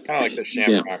 Kind of like the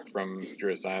Shamrock from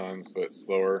Mysterious Islands, but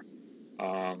slower. They're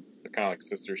kind of like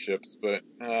sister ships, but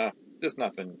just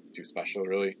nothing too special,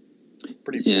 really.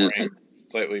 Pretty boring,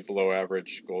 slightly below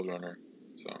average gold runner.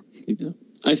 So. Yeah.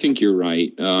 I think you're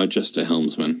right. Just a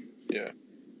Helmsman. Yeah.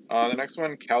 The next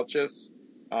one, Calchas.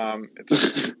 It's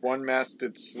a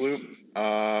 1-masted sloop.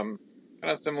 Kind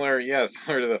of similar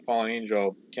to the Fallen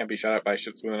Angel. Can't be shot at by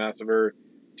ships with an S of her.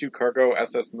 2 cargo,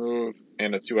 SS move,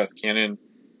 and a 2S cannon.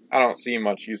 I don't see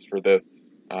much use for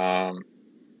this.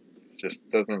 Just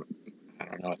doesn't. I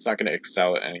don't know. It's not going to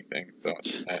excel at anything. So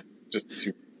just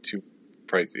too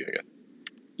pricey, I guess.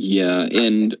 Yeah,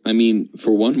 and I mean,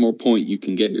 for 1 more point, you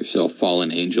can get yourself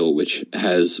Fallen Angel, which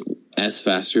has as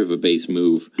faster of a base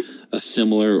move, a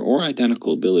similar or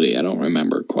identical ability, I don't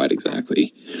remember quite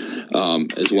exactly,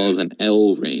 as well as an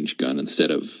L range gun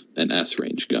instead of an S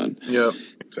range gun. Yep,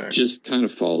 exactly. Just kind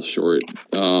of falls short.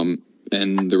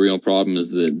 And the real problem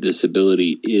is that this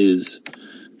ability is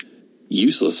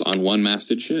useless on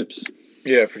 1-masted ships.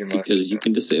 Yeah, pretty much. Because you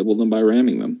can disable them by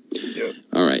ramming them. Yep.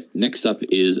 All right, next up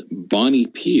is Bonnie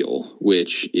Peel,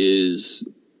 which is,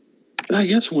 I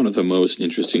guess, one of the most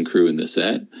interesting crew in the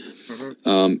set.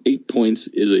 8 points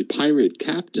is a pirate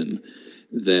captain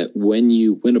that when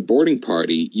you win a boarding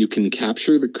party, you can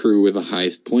capture the crew with the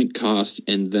highest point cost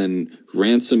and then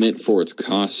ransom it for its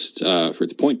cost, for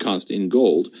its point cost in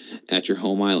gold at your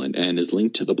home island, and is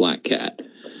linked to the Black Cat.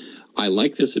 I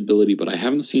like this ability, but I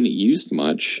haven't seen it used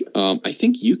much. I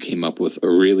think you came up with a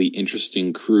really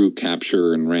interesting crew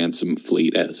capture and ransom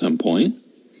fleet at some point.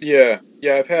 Yeah,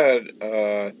 I've had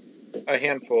a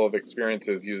handful of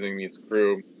experiences using these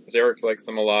crew. Xerix likes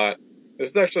them a lot. This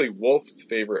is actually Wolf's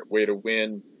favorite way to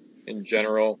win in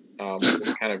general.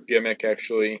 This kind of gimmick,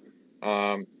 actually.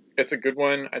 It's a good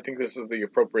one. I think this is the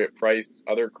appropriate price.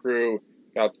 Other crew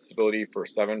got this ability for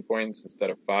 7 points instead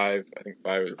of 5. I think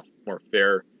 5 is more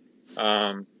fair.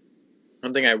 One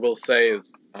thing I will say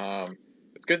is the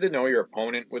it's good to know your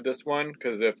opponent with this one,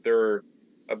 because if they're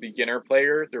a beginner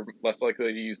player, they're less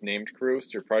likely to use named crew, so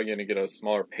you're probably going to get a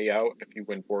smaller payout if you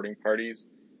win boarding parties.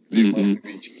 You're mostly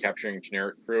be capturing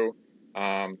generic crew.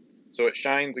 So it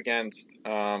shines against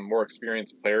more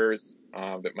experienced players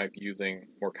that might be using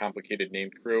more complicated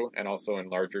named crew, and also in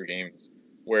larger games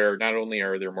where not only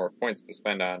are there more points to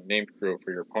spend on named crew for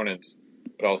your opponents,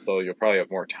 but also you'll probably have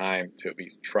more time to at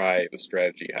least try the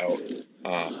strategy out.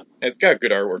 It's got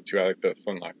good artwork too. I like the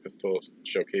Flintlock pistol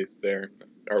showcase there.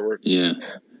 Artwork. Yeah.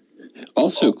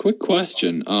 Also, quick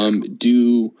question.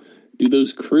 Do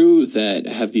those crew that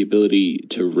have the ability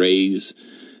to raise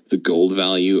the gold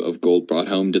value of gold brought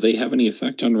home, do they have any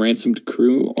effect on ransomed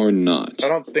crew or not? I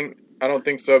don't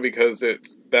think so, because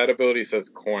that ability says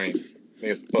coin.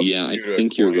 I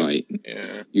think you're right.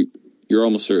 Yeah. You're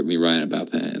almost certainly right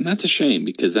about that. And that's a shame,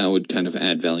 because that would kind of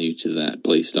add value to that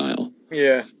play style.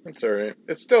 Yeah, that's alright.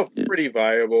 It's still pretty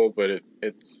viable, but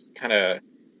it's kind of,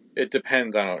 it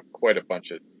depends on quite a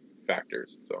bunch of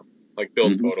factors. So, like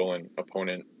build total and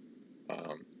opponent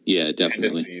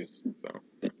definitely. tendencies. So.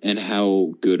 And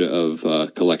how good of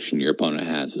a collection your opponent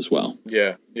has as well.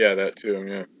 Yeah, that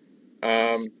too,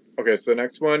 yeah. Okay, so the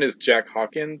next one is Jack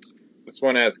Hawkins. This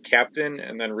one has captain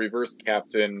and then reverse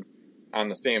captain on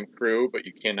the same crew, but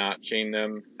you cannot chain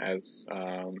them, as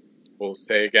we'll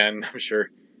say again, I'm sure.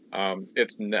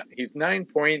 He's 9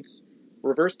 points.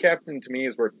 Reverse captain to me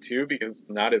is worth 2 because it's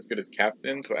not as good as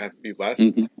captain, so it has to be less.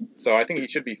 So I think he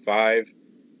should be 5.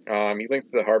 He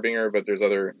links to the Harbinger, but there's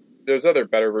other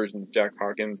better versions of Jack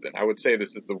Hawkins, and I would say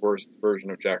this is the worst version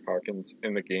of Jack Hawkins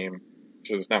in the game,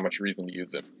 so there's not much reason to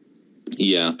use him.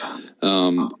 Yeah.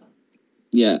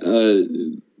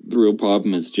 The real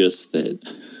problem is just that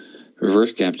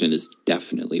reverse captain is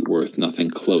definitely worth nothing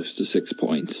close to 6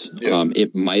 points. Yeah.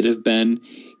 It might have been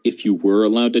if you were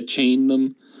allowed to chain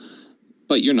them,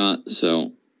 but you're not,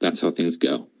 so that's how things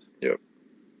go. Yep.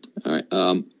 All right.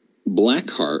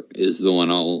 Blackheart is the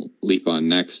one I'll leap on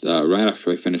next. Right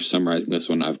after I finish summarizing this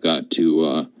one, I've got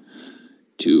to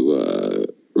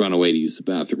run away to use the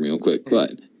bathroom real quick.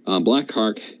 But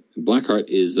Blackheart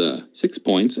is 6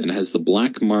 points and has the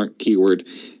black mark keyword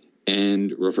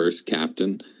and reverse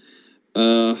captain.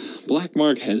 Black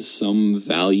mark has some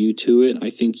value to it. I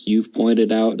think you've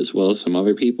pointed out, as well as some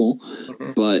other people,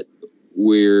 but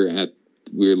we're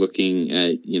looking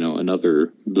at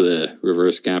another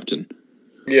reverse captain.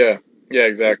 Yeah,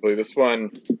 exactly. This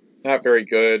one, not very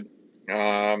good.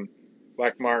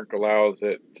 Black mark allows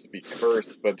it to be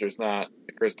cursed, but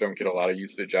the curse don't get a lot of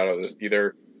usage out of this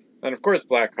either. And of course,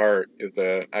 Blackheart is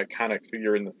an iconic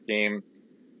figure in this game.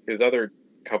 His other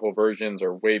couple versions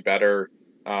are way better.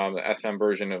 The SM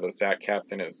version of the Sat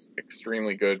Captain is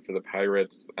extremely good for the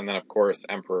pirates, and then of course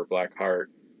Emperor Blackheart,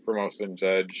 Promotion's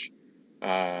Edge,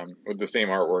 with the same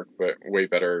artwork but way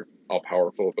better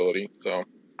all-powerful ability. So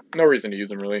no reason to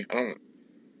use him really. I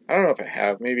don't know if I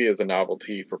have, maybe as a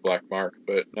novelty for Black Mark,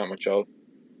 but not much else.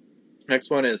 Next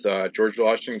one is George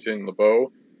Washington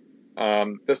LeBeau.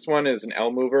 This one is an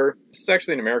L mover. This is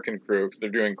actually an American crew, because they're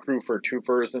doing crew for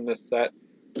twofers in this set.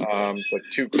 Like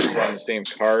 2 crews on the same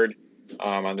card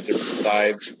on the different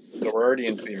sides. So we're already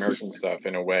into the American stuff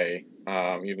in a way,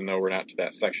 even though we're not to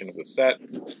that section of the set.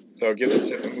 So give the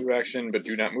ship a move action, but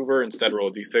do not move her. Instead, roll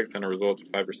a d6 and a result of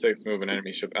 5 or 6. Move an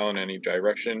enemy ship L in any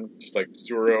direction, just like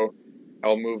Tsuro,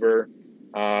 L mover.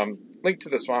 Link to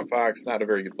the Swamp Fox, not a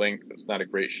very good link. It's not a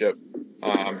great ship.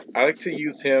 I like to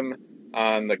use him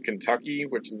on the Kentucky,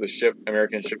 which is a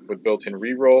American ship with built-in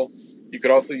reroll. You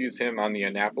could also use him on the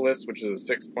Annapolis, which is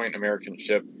a 6-point American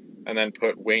ship, and then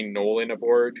put Wayne Nolan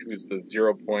aboard, who's the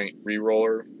 0-point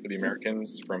reroller for the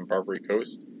Americans from Barbary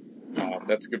Coast.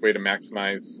 That's a good way to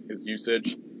maximize his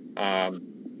usage.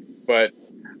 But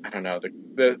I don't know,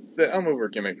 the L-mover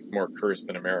gimmick is more cursed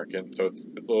than American, so it's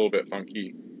a little bit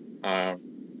funky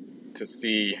to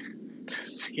see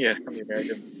it on the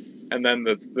Americans. And then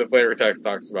the flavor text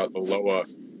talks about the Loa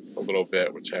a little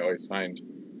bit, which I always find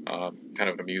kind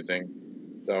of amusing.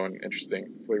 So an interesting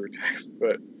flavor text,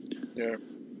 but yeah.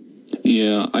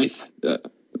 Yeah,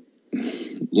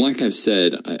 like I've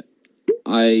said,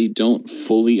 I don't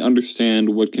fully understand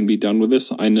what can be done with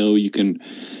this. I know you can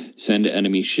send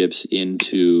enemy ships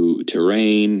into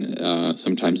terrain,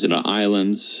 sometimes into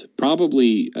islands.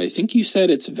 Probably, I think you said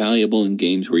it's valuable in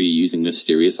games where you're using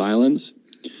mysterious islands.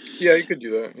 Yeah, you could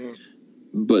do that. Yeah.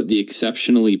 But the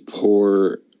exceptionally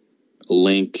poor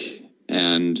link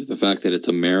and the fact that it's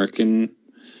American,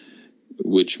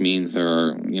 which means there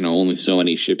are, only so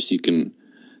many ships you can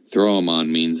throw him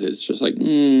on, means it's just like,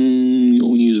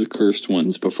 you'll use the cursed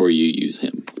ones before you use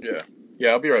him.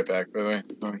 Yeah, I'll be right back, by the way.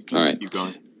 All right. Keep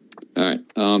going. All right.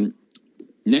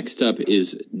 Next up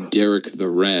is Derek the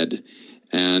Red,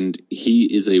 and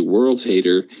he is a World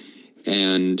Hater,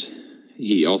 and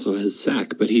he also has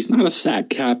SAC, but he's not a SAC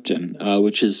captain,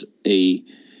 which is a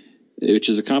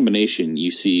combination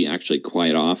you see actually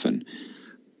quite often.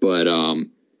 But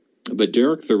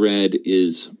Derek the Red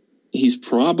he's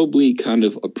probably kind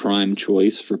of a prime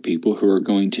choice for people who are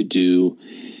going to do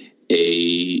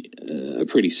a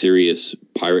pretty serious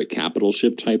pirate capital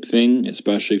ship type thing,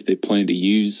 especially if they plan to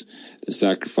use the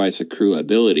Sacrifice a Crew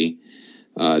ability,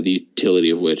 the utility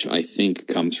of which I think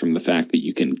comes from the fact that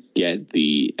you can get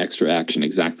the extra action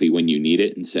exactly when you need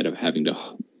it instead of having to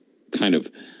kind of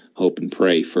hope and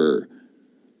pray for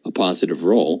a positive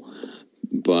roll.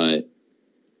 But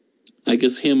I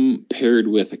guess him paired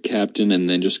with a captain and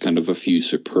then just kind of a few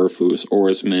superfluous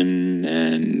oarsmen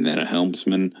and then a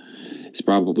helmsman is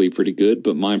probably pretty good.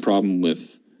 But my problem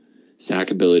with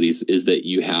SAC abilities is that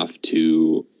you have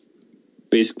to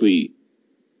basically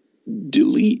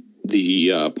delete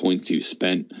the points you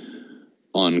spent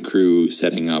on crew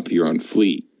setting up your own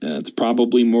fleet. It's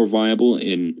probably more viable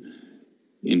in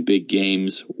big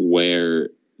games where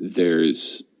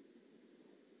the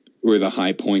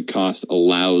high point cost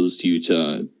allows you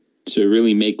to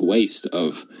really make waste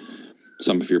of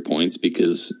some of your points,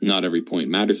 because not every point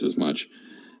matters as much.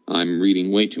 I'm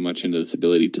reading way too much into this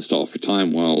ability to stall for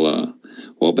time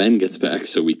while Ben gets back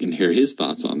so we can hear his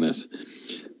thoughts on this.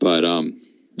 But I'm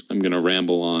going to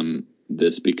ramble on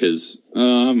this because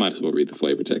I might as well read the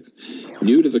flavor text.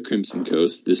 New to the Crimson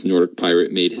Coast, this Nordic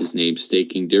pirate made his name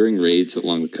staking during raids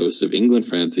along the coasts of England,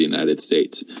 France, and the United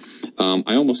States.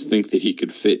 I almost think that he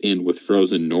could fit in with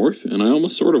Frozen North, and I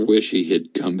almost sort of wish he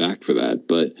had come back for that,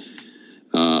 but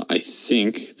I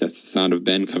think that's the sound of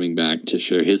Ben coming back to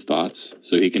share his thoughts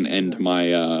so he can end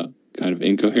my kind of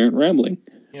incoherent rambling.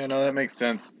 Yeah, no, that makes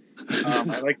sense.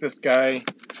 I like this guy.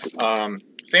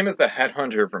 Same as the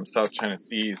Headhunter from South China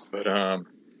Seas, but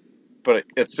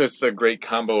it's just a great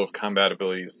combo of combat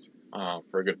abilities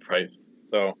for a good price.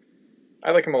 So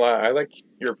I like him a lot. I like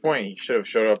your point. He should have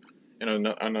showed up in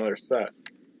another set.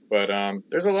 But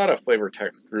there's a lot of flavor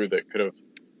text crew that could have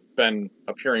been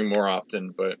appearing more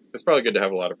often, but it's probably good to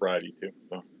have a lot of variety too.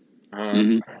 So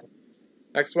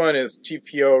Next one is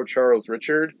GPO Charles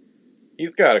Richard.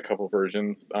 He's got a couple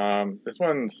versions. This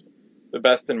one's the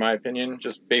best in my opinion.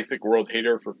 Just basic World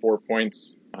Hater for 4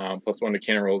 points, +1 to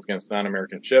cannon rolls against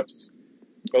non-American ships.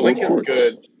 But Link is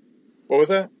good. What was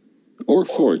that? Or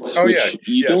forts, which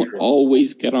you don't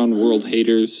always get on World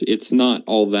Haters. It's not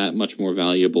all that much more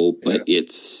valuable, but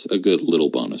it's a good little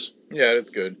bonus. Yeah, it's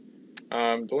good.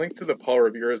 The Link to the Paul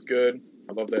Revere is good.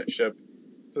 I love that ship.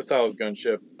 It's a solid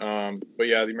gunship. But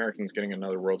yeah, the Americans getting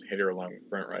another World Hater along with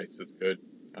Brent Rice is good.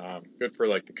 Good for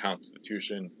like the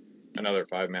Constitution and other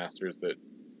 5 masters that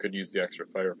could use the extra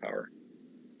firepower.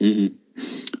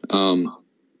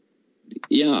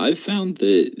 Yeah, I've found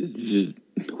that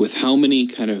with how many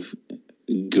kind of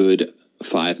good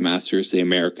 5 masters the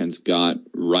Americans got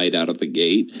right out of the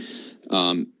gate,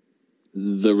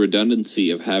 the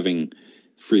redundancy of having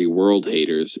free World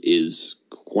Haters is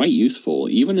quite useful,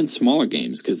 even in smaller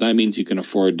games, because that means you can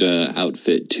afford to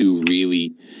outfit 2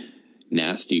 really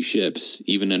nasty ships,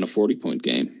 even in a 40-point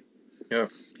game. Yeah.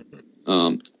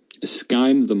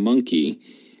 Skyme the Monkey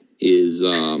is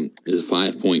a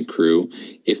 5-point crew.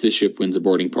 If this ship wins a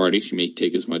boarding party, she may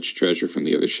take as much treasure from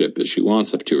the other ship as she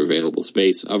wants up to available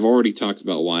space. I've already talked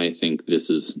about why I think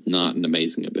this is not an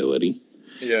amazing ability.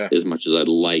 Yeah. As much as I'd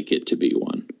like it to be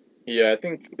one. Yeah, I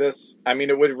think this,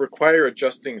 it would require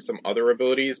adjusting some other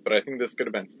abilities, but I think this could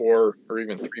have been 4 or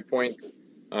even 3 points.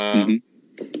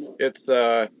 It's,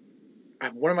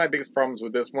 one of my biggest problems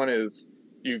with this one is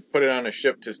you put it on a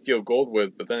ship to steal gold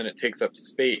with, but then it takes up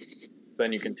space.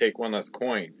 Then you can take 1 less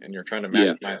coin, and you're trying to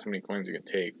maximize how many coins you can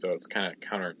take, so it's kind of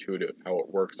counterintuitive how it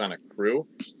works on a crew.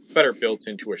 It's better built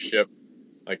into a ship,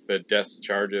 like the Death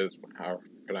Charges, how I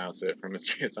pronounce it, from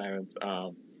Mysterious Islands.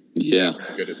 It's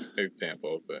a good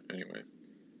example, but anyway.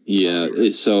 Yeah,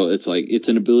 so it's like, it's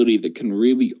an ability that can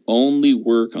really only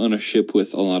work on a ship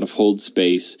with a lot of hold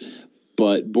space,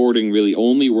 but boarding really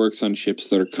only works on ships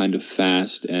that are kind of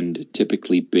fast and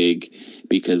typically big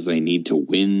because they need to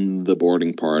win the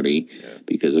boarding party. Yeah.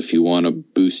 Because if you want to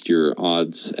boost your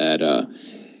odds at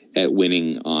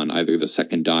winning on either the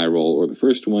second die roll or the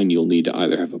first one, you'll need to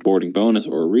either have a boarding bonus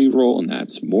or a reroll, and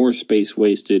that's more space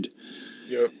wasted.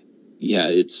 Yep. Yeah,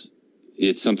 it's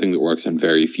something that works on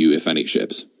very few, if any,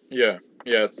 ships. Yeah,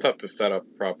 it's tough to set up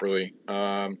properly.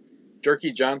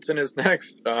 Jerky Johnson is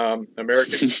next.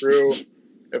 American crew.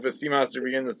 If a sea monster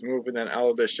begins to move within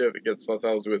L of this ship, it gets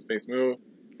 +L to its base move.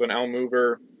 So an L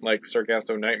mover, like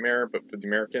Sargasso Nightmare, but for the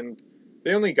Americans.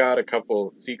 they only got a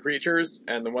couple sea creatures,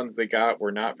 and the ones they got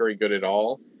were not very good at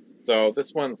all. So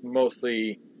this one's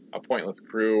mostly a pointless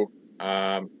crew.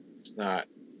 It's not,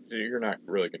 you're not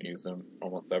really going to use them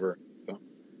almost ever. So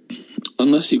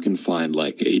Unless you can find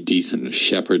like a decent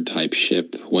shepherd type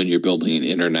ship when you're building an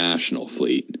international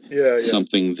fleet. yeah.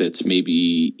 Something that's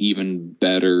maybe even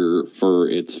better for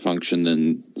its function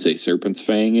than, say, Serpent's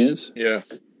Fang is. Yeah.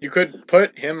 You could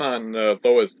put him on the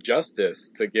Lois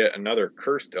Justice to get another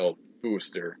Cursed Elf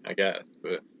booster, I guess.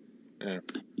 But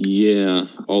yeah,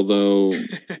 although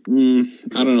I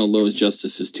don't know, Lois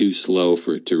Justice is too slow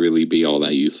for it to really be all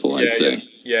that useful. I'd say.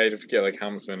 Yeah, you'd have to get like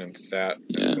Helmsman and Sat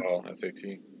as well,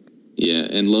 SAT. Yeah,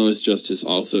 and Lois Justice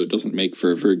also doesn't make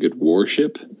for a very good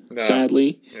warship,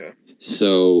 sadly. Yeah.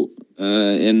 So,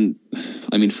 and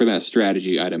I mean, for that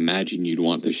strategy, I'd imagine you'd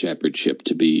want the Shepherd ship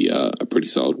to be a pretty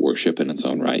solid warship in its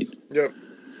own right. Yep.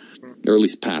 Or at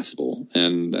least passable,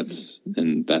 and that's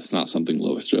not something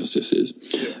Lois Justice is.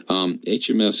 Yeah.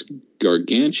 HMS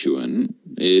Gargantuan.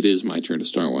 It is my turn to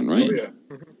start one, right? Oh yeah.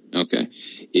 Okay,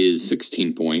 is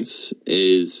 16 points.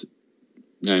 Is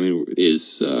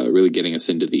really getting us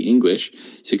into the English.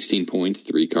 16 points,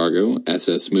 3 cargo,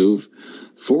 SS move,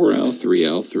 4L,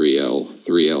 3L, 3L,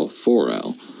 3L,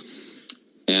 4L.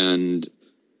 And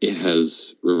it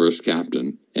has reverse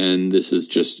captain. And this is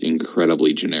just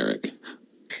incredibly generic.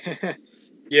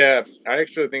 Yeah, I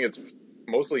actually think it's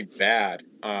mostly bad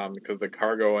because the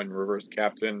cargo and reverse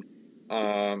captain.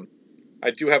 I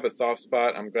do have a soft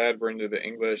spot. I'm glad we're into the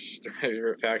English. They're my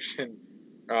favorite faction.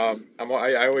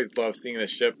 I always love seeing this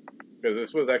ship because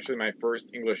this was actually my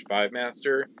first English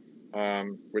 5-master,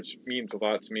 which means a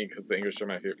lot to me because the English are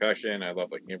my favorite faction. I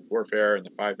love like naval warfare, and the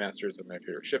 5-masters are my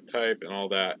favorite ship type and all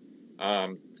that.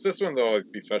 So this one will always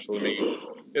be special to me.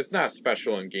 It's not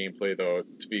special in gameplay though,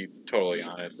 to be totally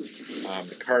honest.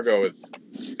 The cargo is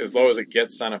as low as it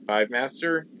gets on a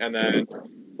 5-master, and then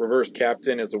reverse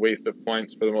captain is a waste of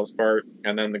points for the most part,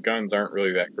 and then the guns aren't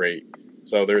really that great.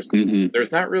 So there's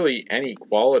not really any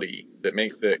quality that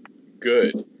makes it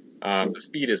good. The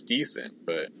speed is decent,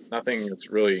 but nothing that's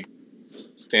really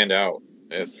stand out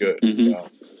as good. So,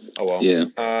 oh well. Yeah.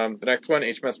 The next one,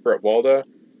 HMS Brett Walda.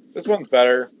 This one's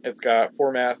better. It's got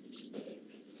 4 masts,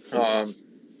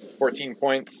 14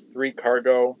 points, 3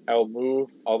 cargo, L move.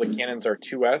 All the cannons are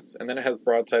 2S, and then it has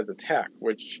broadsides attack,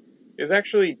 which is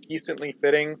actually decently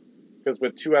fitting because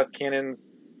with 2S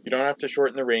cannons, you don't have to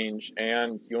shorten the range,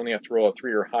 and you only have to roll a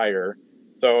 3 or higher.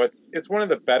 So it's one of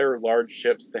the better large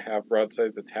ships to have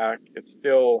broadsides attack. It's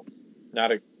still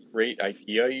not a great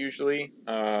idea usually,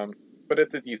 but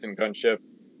it's a decent gunship,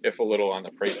 if a little on the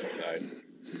pricey side.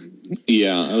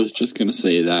 Yeah, I was just going to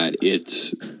say that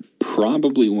it's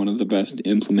probably one of the best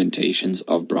implementations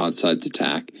of broadsides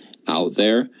attack out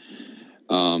there.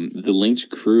 The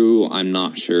linked crew, I'm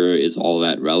not sure is all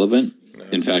that relevant. No.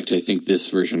 In fact, I think this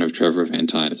version of Trevor Van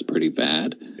Tine is pretty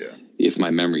bad, if my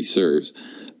memory serves.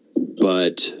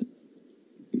 But,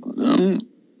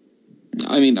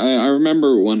 I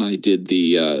remember when I did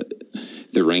the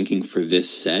ranking for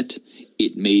this set,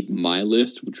 it made my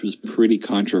list, which was pretty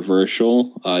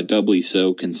controversial, doubly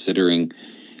so considering,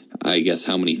 I guess,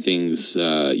 how many things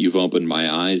you've opened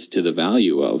my eyes to the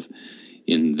value of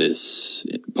in this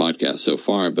podcast so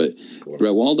far. But cool.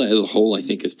 Brett Walda as a whole, I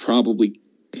think, is probably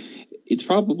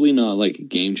not like a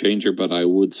game changer, but I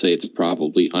would say it's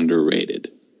probably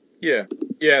underrated. Yeah.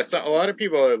 So a lot of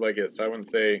people are like it, so I wouldn't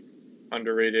say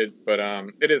underrated, but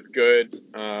it is good.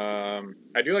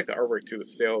 I do like the artwork too. The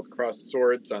sails, crossed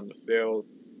swords on the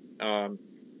sails.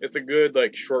 It's a good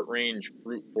like short range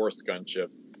brute force gunship.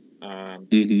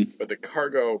 But the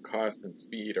cargo cost and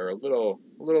speed are a little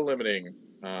limiting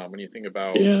when you think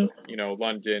about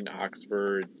London,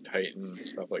 Oxford, Titan,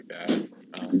 stuff like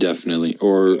that. Definitely,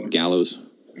 or Gallows.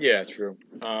 Yeah, true.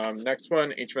 Next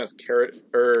one, HMS Carrot.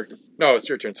 No, it's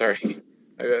your turn. Sorry.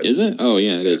 Is it? Oh,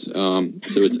 yeah, it is. So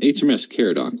it's HMS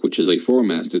Caradoc, which is a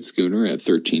 4-masted schooner at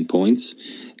 13 points.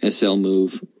 SL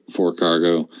move, 4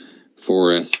 cargo,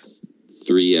 4S,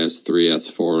 3S,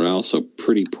 3S, 4L. So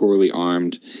pretty poorly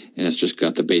armed, and it's just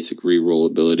got the basic reroll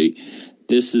ability.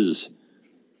 This is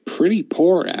pretty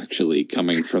poor, actually,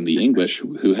 coming from the English,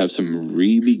 who have some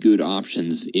really good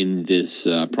options in this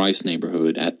price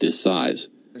neighborhood at this size.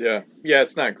 Yeah,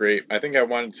 it's not great. I think I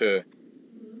wanted to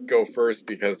go first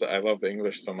because I love the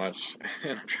English so much,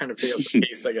 and I'm trying to pick up the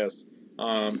pace, I guess.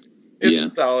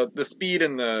 It's solid. The speed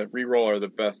and the reroll are the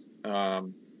best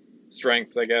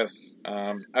strengths, I guess.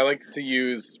 I like to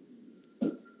use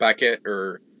Beckett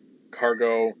or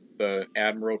Cargo, the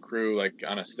Admiral crew, like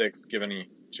on a 6, give any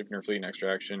ship in your fleet an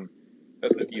extra action.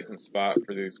 That's a decent spot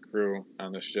for this crew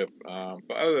on the ship.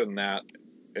 But other than that,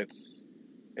 it's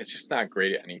it's just not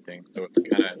great at anything. So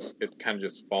it kind of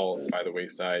just falls by the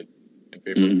wayside in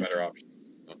favor of better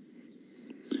options.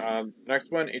 So.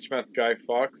 Next one, HMS Guy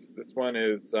Fawkes. This one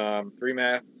is 3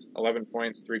 masts, 11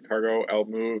 points, 3 cargo, L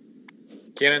move.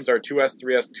 Cannons are 2S,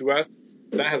 3S, 2S.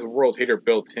 That has a World Hater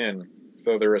built in,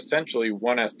 so they're essentially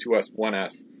 1S, 2S,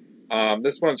 1S.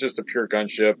 This one's just a pure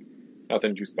gunship,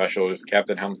 nothing too special, just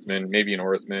captain, helmsman, maybe an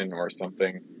oarsman or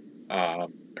something,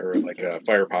 or like a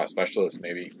firepot specialist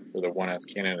maybe for the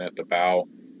 1S cannon at the bow.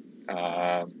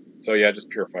 So yeah, just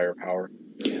pure firepower.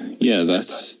 Yeah,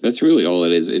 that's really all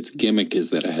it is. Its gimmick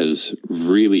is that it has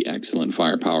really excellent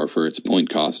firepower for its point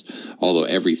cost, although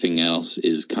everything else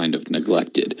is kind of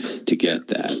neglected to get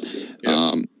that.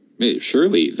 Yeah.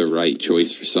 Surely the right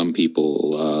choice for some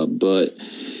people, but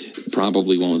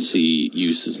probably won't see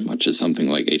use as much as something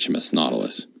like HMS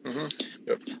Nautilus. Mm-hmm.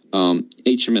 Yep.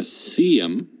 HMS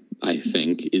Siam, I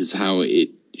think, is how it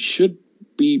should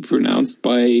be pronounced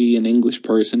by an English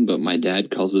person, but my dad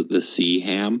calls it the Sea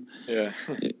Ham. Yeah.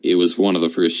 It was one of the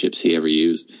first ships he ever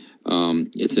used.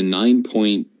 It's a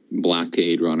 9-point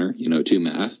blockade runner, 2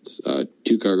 masts,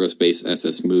 2 cargo space,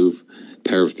 SS move,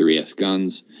 pair of 3S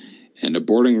guns, and a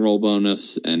boarding roll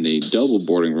bonus and a double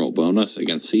boarding roll bonus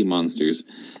against sea monsters.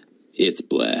 It's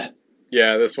bleh.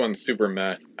 Yeah, this one's super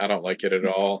meh. I don't like it at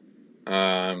all.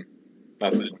 Nothing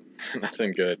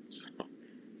good. So,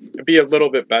 it'd be a little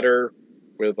bit better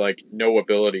with like no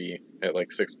ability at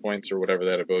like 6 points or whatever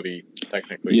that ability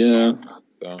technically costs.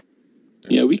 So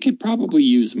yeah, we could probably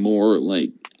use more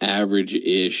like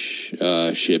average-ish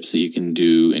ships that you can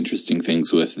do interesting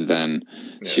things with than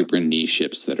super niche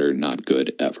ships that are not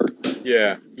good ever.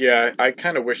 Yeah. I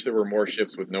kind of wish there were more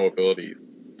ships with no abilities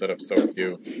instead of so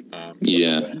few. I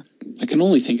can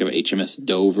only think of HMS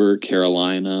Dover,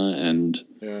 Carolina, and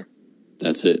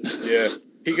that's it. Yeah,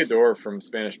 Picador from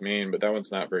Spanish Main, but that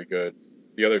one's not very good.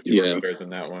 The other two are better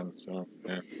than that one. So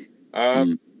yeah.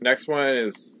 Next one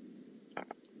is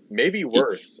maybe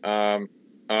worse.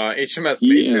 HMS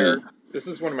Mayfair. This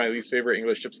is one of my least favorite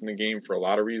English ships in the game for a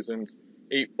lot of reasons.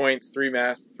 8 points, 3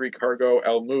 masts, 3 cargo,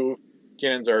 L move.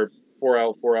 Cannons are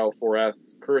 4L, 4L,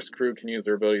 4S. Cursed crew can use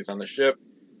their abilities on the ship.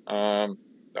 The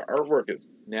artwork is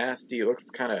nasty. It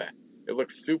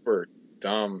looks super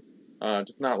dumb.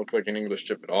 Does not look like an English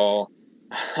ship at all.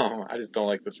 I just don't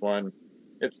like this one.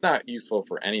 It's not useful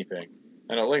for anything.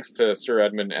 And it links to Sir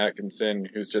Edmund Atkinson,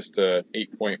 who's just a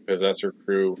 8-point possessor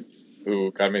crew, who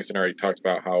God Mason already talked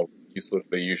about how useless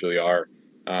they usually are.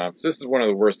 So this is one of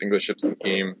the worst English ships in the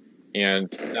game,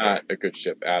 and not a good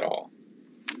ship at all.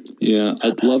 Yeah,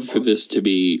 I'd love for this to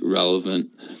be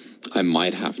relevant. I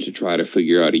might have to try to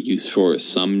figure out a use for it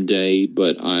someday,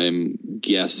 but I'm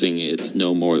guessing it's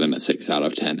no more than a 6 out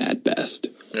of 10 at best.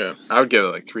 Yeah, I would give it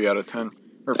like 3 out of 10.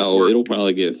 Or 4. It'll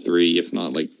probably get 3, if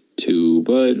not like 2,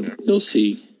 but we'll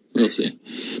see. We'll see.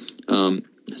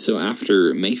 So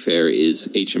after Mayfair is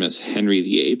HMS Henry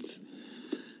VIII.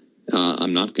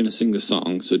 I'm not going to sing the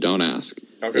song, so don't ask.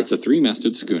 Okay. It's a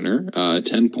 3-masted schooner,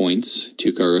 10 points,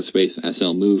 2 cargo space,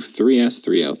 SL move, 3S,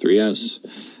 3L, 3S.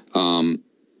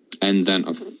 And then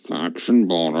a faction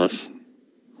bonus.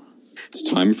 It's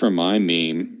time for my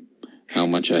meme. How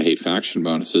much I hate faction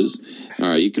bonuses. All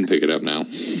right, you can pick it up now.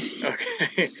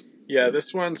 Okay. Yeah,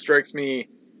 this one strikes me.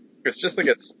 It's just like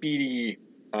a speedy,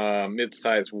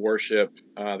 mid-sized warship.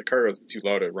 The cargo is too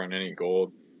low to run any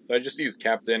gold. So I just use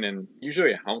captain and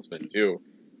usually a helmsman too.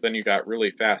 Then you got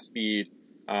really fast speed.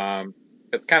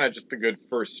 It's kind of just a good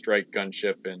first strike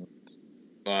gunship in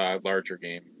larger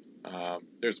games.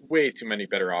 There's way too many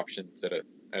better options at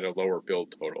a lower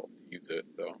build total to use it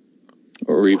though.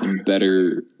 Or even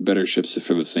better ships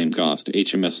for the same cost.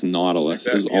 HMS Nautilus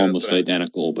is almost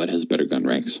identical, but has better gun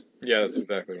ranks. Yeah, that's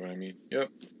exactly what I mean. Yep.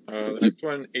 The next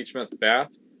one, HMS Bath.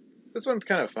 This one's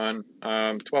kind of fun.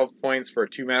 12 points for a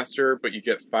 2-master, but you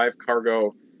get 5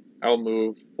 cargo, L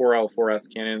move, 4L,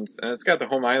 4S cannons, and it's got the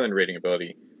home island raiding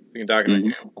ability. So you can dock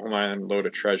on a home island, load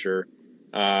of treasure.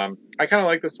 I kind of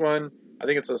like this one. I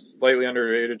think it's a slightly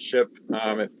underrated ship.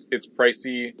 It's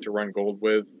pricey to run gold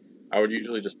with. I would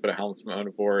usually just put a helmsman on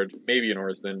board, maybe an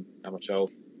oarsman, not much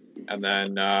else, and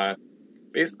then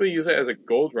basically use it as a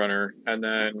gold runner. And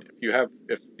then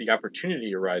if the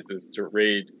opportunity arises to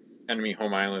raid enemy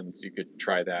home islands, you could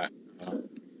try that.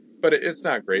 But it's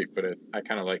not great, but I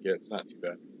kind of like it. It's not too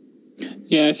bad.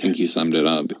 Yeah, I think you summed it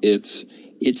up. It's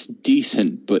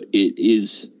decent, but it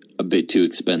is a bit too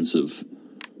expensive.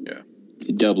 Yeah.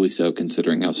 Doubly so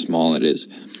considering how small it is.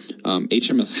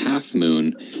 HMS Half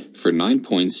Moon, for 9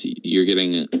 points, you're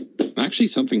getting actually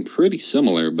something pretty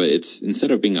similar, but it's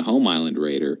instead of being a home island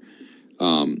raider,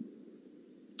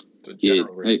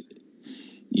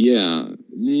 Yeah,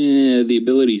 the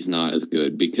ability's not as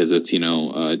good because it's,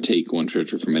 take one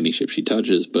treasure from any ship she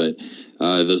touches, but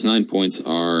those 9 points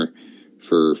are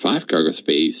for 5 cargo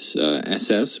space,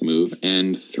 SS move,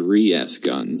 and 3 S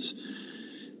guns.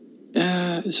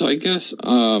 So I guess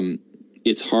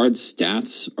its hard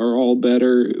stats are all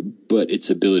better, but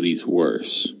its ability's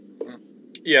worse.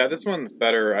 Yeah, this one's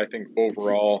better, I think,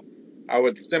 overall. I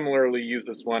would similarly use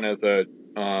this one as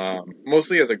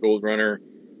mostly as a gold runner.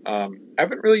 I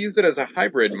haven't really used it as a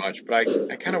hybrid much, but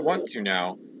I kind of want to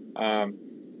now.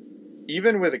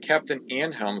 Even with a captain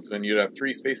and helmsman, you'd have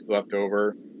 3 spaces left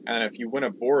over, and if you win a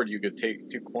board, you could take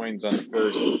 2 coins on the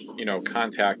first,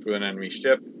 contact with an enemy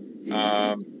ship.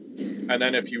 And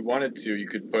then if you wanted to, you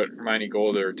could put Hermione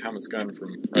Gold or Thomas Gunn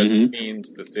from Resident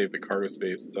Fiends to save the cargo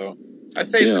space. So I'd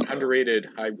say it's an underrated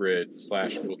hybrid /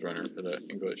 gold runner for the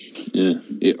English.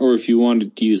 Yeah, or if you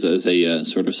wanted to use it as a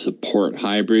sort of support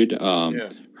hybrid,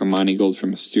 Hermione Gold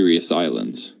from Mysterious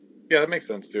Islands. Yeah, that makes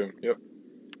sense too. Yep.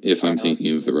 If I'm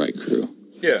thinking of the right crew.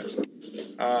 Yeah.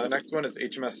 The next one is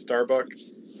HMS Starbuck.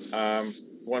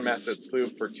 1 masthead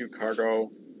sloop for 2 cargo.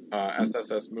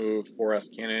 SSS move, 4S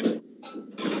cannon.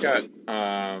 It's got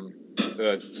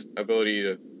the ability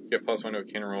to get +1 to a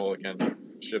cannon roll against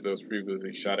ship that was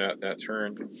previously shot at that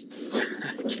turn.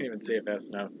 I can't even say it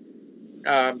fast enough.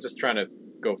 I'm just trying to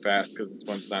go fast because this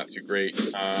one's not too great.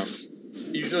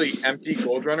 Usually empty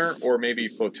gold runner or maybe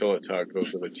flotilla tug.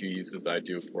 Those are the 2 uses I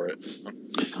do for it.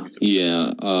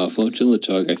 Yeah, flotilla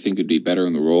tug I think would be better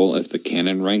in the role if the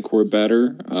cannon rank were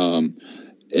better.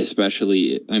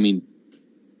 Especially, I mean,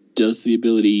 does the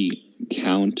ability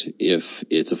count if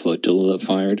it's a flotilla that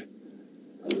fired?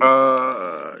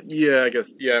 Yeah, I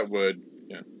guess, yeah, it would.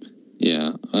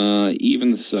 Yeah.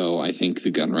 Even so, I think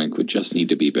the gun rank would just need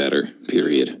to be better,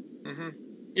 period. Mm-hmm.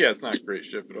 Yeah, it's not a great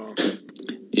ship at all.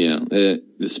 Yeah,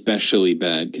 especially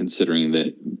bad considering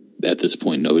that at this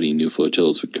point nobody knew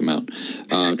flotillas would come out.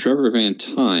 Trevor Van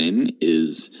Tyne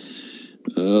is...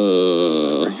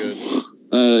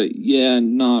 yeah,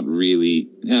 not really.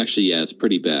 Actually, yeah, it's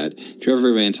pretty bad.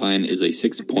 Trevor Van Tyne is a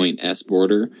 6-point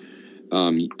S-boarder.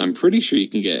 I'm pretty sure you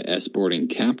can get S-boarding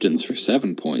captains for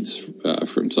 7 points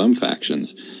from some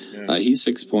factions. Yeah. He's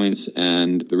 6 points,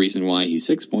 and the reason why he's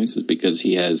 6 points is because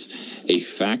he has a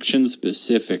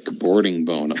faction-specific boarding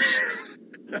bonus.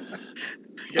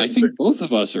 I think both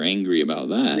of us are angry about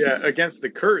that. Yeah, against the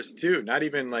Curse, too. Not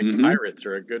even, pirates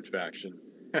are a good faction.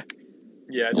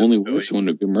 Yeah, only worse one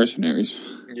would be mercenaries.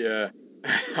 Yeah.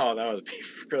 Oh, that would be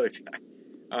really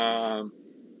bad.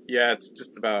 Yeah, it's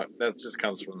just that just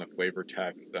comes from the flavor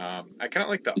text. I kind of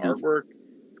like the artwork.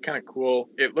 It's kind of cool.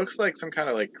 It looks like some kind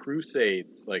of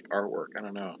Crusades artwork. I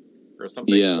don't know. Or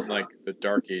something from the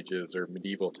Dark Ages or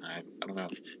medieval times. I don't know.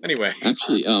 Anyway.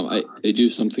 Actually, I do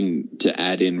something to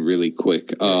add in really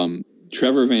quick.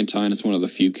 Trevor Van Tyne is one of the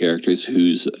few characters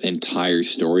whose entire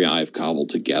story I've cobbled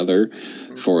together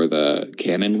for the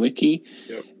canon wiki.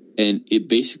 Yep. And it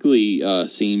basically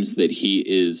seems that he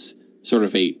is sort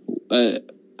of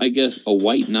I guess, a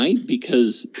white knight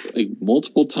because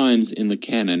multiple times in the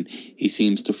canon, he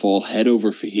seems to fall head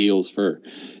over heels for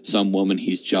some woman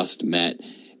he's just met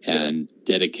and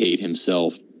dedicate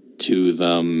himself to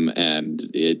them. And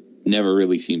it never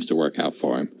really seems to work out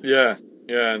for him. Yeah.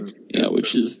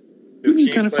 Which is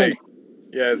kind of fun.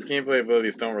 Yeah, his gameplay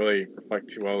abilities don't really reflect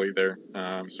too well either.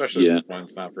 Especially this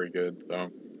one's not very good. So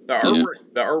the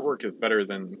artwork is better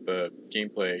than the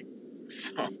gameplay.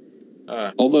 So.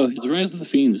 Although his Rise of the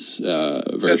Fiends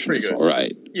version is all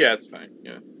right. Yeah, it's fine.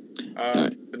 Yeah.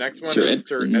 The next one is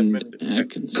Sir Edmund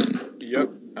Atkinson. Yep.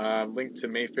 Linked to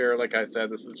Mayfair. Like I said,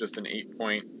 this is just an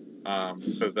 8-point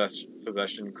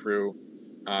possession crew.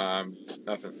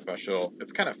 Nothing special.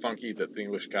 It's kind of funky that the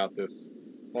English got this.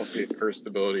 Mostly a cursed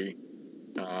ability.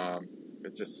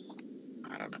 It's just,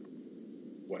 I don't know.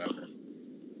 Whatever.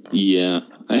 Yeah.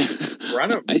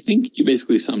 I think you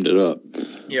basically summed it up.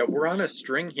 Yeah, we're on a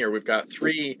string here. We've got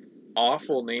 3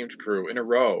 awful named crew in a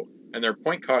row, and their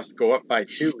point costs go up by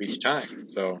 2 each time.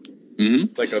 So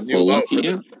it's like a new low.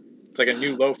 It's like a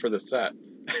new low for the set.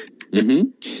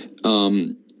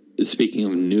 Speaking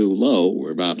of new low,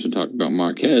 we're about to talk about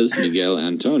Marquez Miguel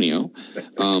Antonio,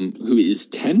 who is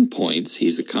 10 points.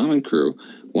 He's a common crew.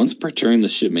 Once per turn, the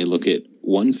ship may look at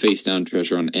 1 face-down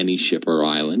treasure on any ship or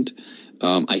island.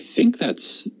 I think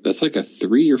that's like a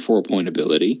 3 or 4 point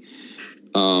ability.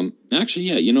 Actually,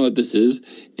 yeah, you know what this is?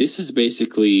 This is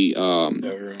basically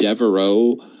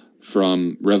Devereaux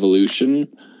from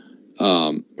Revolution,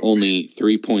 only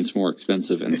 3 points more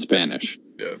expensive in Spanish.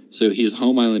 Yeah. So he's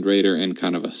home island raider and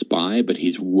kind of a spy, but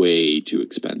he's way too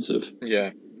expensive.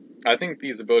 Yeah. I think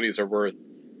these abilities are worth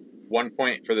 1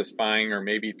 point for the spying, or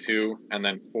maybe 2, and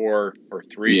then 4 or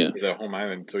 3 for the home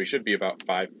island. So he should be about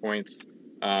 5 points.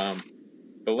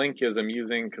 The link is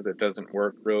amusing because it doesn't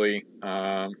work really.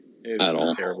 It's at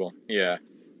all. Terrible. Yeah.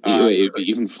 It'd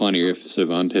be even funnier if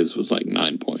Cervantes was like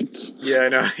 9 points. Yeah, I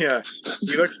know. Yeah,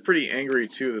 he looks pretty angry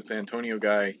too. This Antonio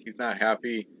guy, he's not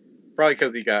happy. Probably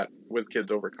because he got WizKids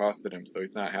overcosted him, so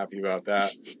he's not happy about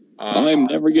that. I'm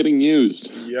never getting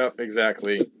used. Yep,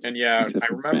 exactly. And yeah, Except I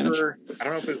in remember. Spanish. I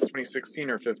don't know if it was 2016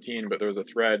 or 15, but there was a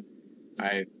thread.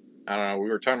 I don't know. We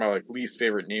were talking about like least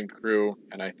favorite named crew,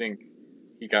 and I think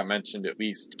he got mentioned at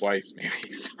least twice,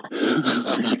 maybe. So.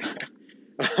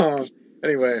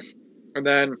 Anyway, and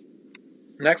then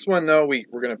next one though,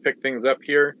 we're gonna pick things up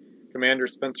here. Commander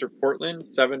Spencer Portland,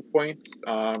 7 points.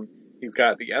 He's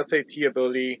got the SAT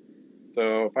ability,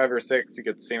 so 5 or 6, you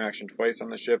get the same action twice on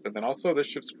the ship, and then also the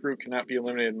ship's crew cannot be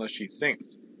eliminated unless she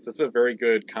sinks. So it's a very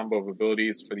good combo of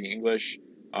abilities for the English.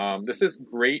 This is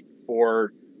great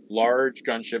for large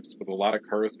gunships with a lot of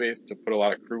cargo space to put a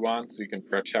lot of crew on, so you can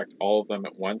protect all of them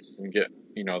at once and get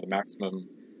the maximum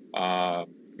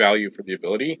value for the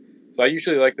ability. So I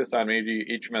usually like this on maybe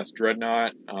HMS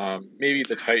Dreadnought, maybe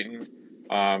the Titan.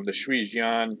 The Shui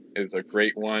Jian is a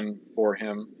great one for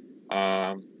him.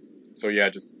 So yeah,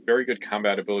 just very good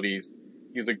combat abilities.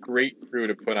 He's a great crew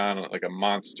to put on like a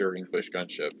monster English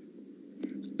gunship.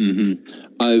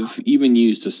 I've even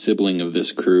used a sibling of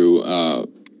this crew.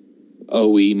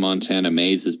 OE Montana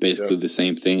Maze is basically the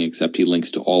same thing, except he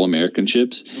links to all American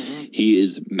ships. He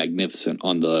is magnificent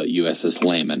on the USS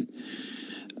Layman.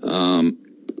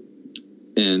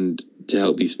 And to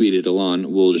help me speed it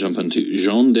along, we'll jump into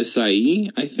Jean de Sailly,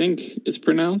 I think it's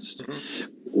pronounced.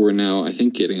 We're now, I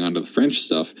think, getting onto the French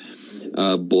stuff.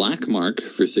 Black Mark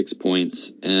for 6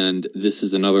 points, and this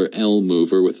is another L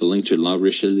mover with the link to La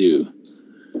Richelieu.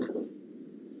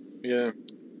 Yeah.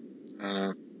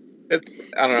 I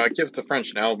don't know, it gives the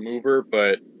French an L mover,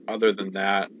 but other than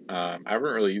that, I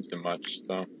haven't really used him much,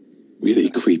 so. Really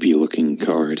creepy looking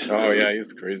card. Oh yeah,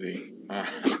 he's crazy.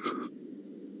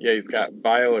 Yeah, he's got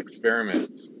vile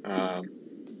experiments.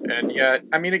 And yeah,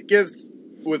 I mean,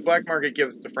 with Black Mark, it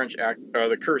gives the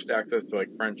the cursed access to like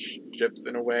French ships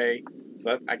in a way.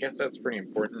 So I guess that's pretty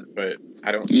important, but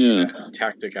I don't see that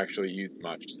tactic actually used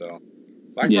much, so.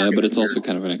 But it's also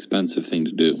kind of an expensive thing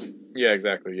to do. Yeah,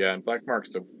 exactly. Yeah, and Black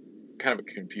Mark's kind of a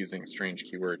confusing, strange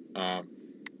keyword.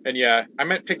 And yeah, I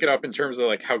might pick it up in terms of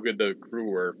like how good the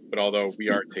crew were, but although we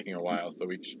are taking a while, so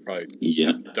we should probably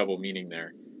double meaning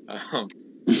there.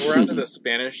 So we're on to the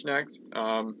Spanish next.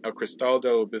 El Cristal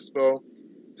del Obispo,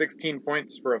 16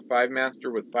 points for a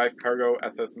 5-master with 5 cargo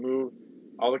SS move.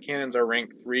 All the cannons are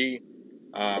rank 3.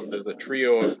 There's a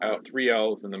trio of 3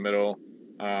 L's in the middle.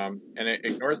 And it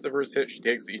ignores the first hit she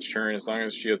takes each turn as long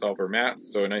as she has all of her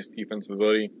mats, so a nice defensive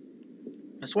ability.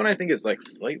 This one I think is like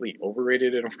slightly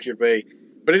overrated in a weird way,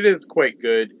 but it is quite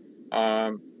good.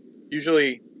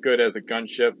 Usually good as a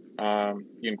gunship. The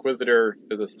Inquisitor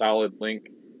is a solid link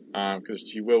because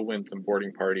she will win some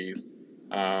boarding parties.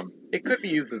 It could be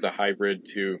used as a hybrid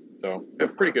too, so a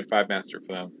pretty good 5-master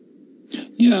for them.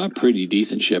 Yeah, a pretty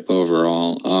decent ship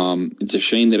overall. It's a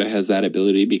shame that it has that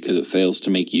ability because it fails to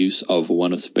make use of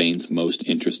one of Spain's most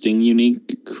interesting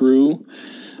unique crew.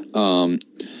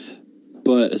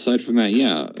 But aside from that,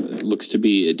 yeah, it looks to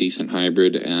be a decent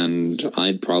hybrid, and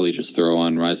I'd probably just throw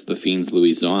on Rise of the Fiends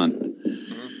Louison.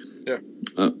 Yeah.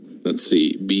 Let's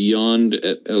see. Beyond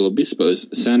El Obispo is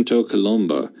Santo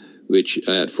Colomba, which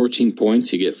at 14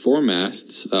 points, you get 4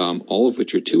 masts, all of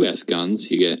which are 2S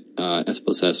guns. You get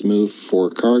S+S move,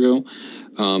 4 cargo,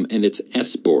 and it's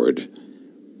S-board.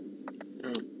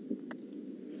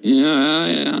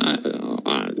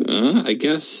 I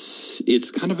guess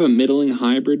it's kind of a middling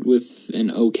hybrid with an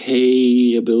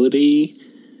okay ability.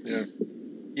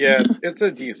 Yeah, it's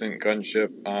a decent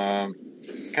gunship.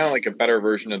 It's kind of like a better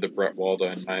version of the Brett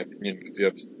Walda, in my opinion, because you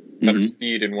have better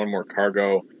speed and 1 more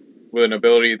cargo with an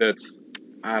ability that's,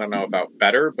 I don't know about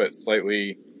better, but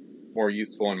slightly more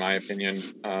useful in my opinion.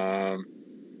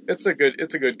 It's a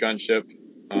good gunship.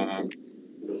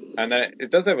 And then it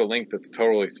does have a link that's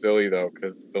totally silly though,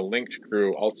 because the linked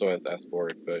crew also has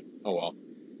S-board, but oh well.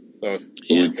 So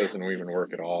the link doesn't even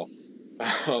work at all.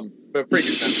 But pretty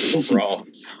good gunship overall.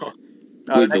 So,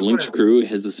 wait, the linked crew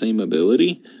has the same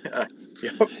ability?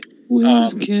 Yep.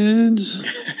 WizKids.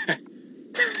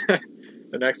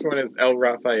 The next one is El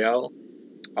Rafael.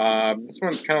 This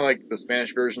one's kind of like the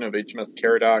Spanish version of HMS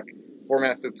Caradoc.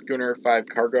 4-masted schooner, 5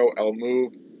 cargo, L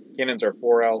move. Cannons are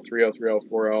 4L, 3L, 3L,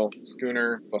 4L.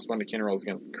 Schooner, +1 to cannon rolls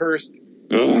against the cursed.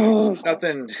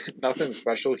 Nothing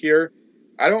special here.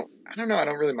 I don't know. I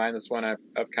don't really mind this one.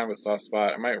 I've kind of a soft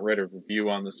spot. I might write a review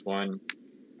on this one.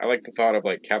 I like the thought of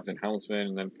like Captain Helmsman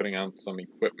and then putting on some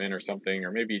equipment or something,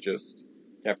 or maybe just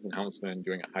Captain Helmsman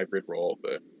doing a hybrid role,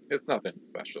 but it's nothing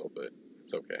special, but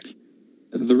it's okay.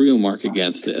 The real mark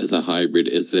against it as a hybrid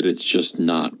is that it's just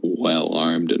not well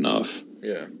armed enough.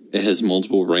 Yeah. It has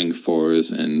multiple rank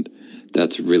 4s, and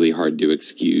that's really hard to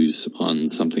excuse on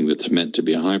something that's meant to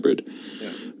be a hybrid.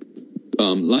 Yeah.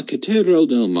 La Catedral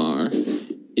del Mar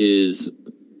is,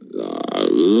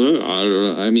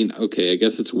 I mean, okay, I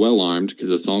guess it's well armed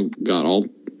because it's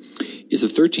it's a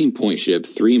 13-point ship,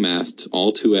 3 masts,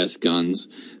 all 2S guns,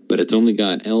 but it's only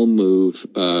got L move,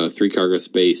 3 cargo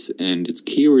space, and its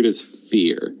keyword is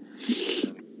fear.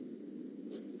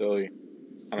 Silly.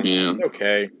 I don't know. It's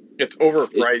okay. It's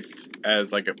overpriced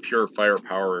as like a pure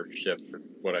firepower ship, is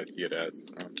what I see it as.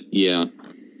 So. Yeah.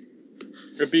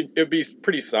 It'd be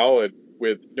pretty solid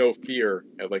with no fear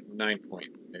at like 9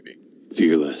 points, maybe.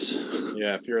 Fearless.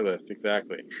 Yeah, fearless,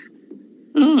 exactly.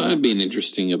 Oh, that'd be an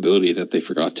interesting ability that they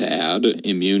forgot to add.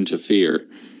 Immune to fear.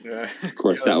 Yeah. Of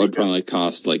course, that would probably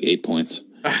cost like 8 points.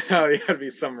 Oh, yeah, it'd be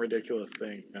some ridiculous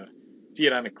thing. See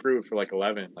it on a crew for like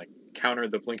 11, like counter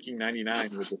the blinking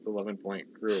 99 with this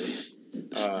 11-point crew.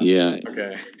 Yeah.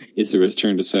 Okay. It's the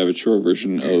Return to Savage Shore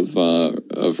version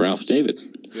of Ralph David.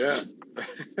 Yeah.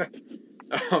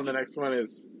 The next one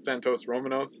is Santos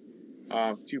Romanos.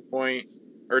 2 point,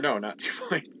 or no, not 2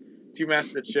 points.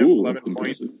 2-masted ship, 11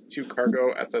 points, 2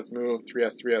 cargo, SS move,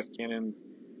 3S cannons.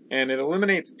 And it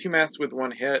eliminates 2 masts with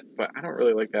 1 hit, but I don't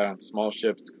really like that on small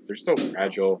ships because they're so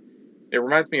fragile. It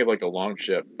reminds me of like a long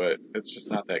ship, but it's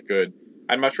just not that good.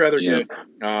 I'd much rather get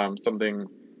something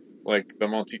like the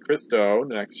Monte Cristo,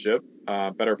 the next ship.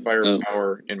 Better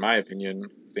firepower, in my opinion,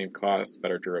 same cost,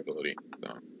 better durability.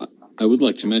 So. I would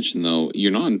like to mention, though,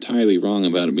 you're not entirely wrong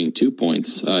about it being 2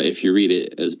 points if you read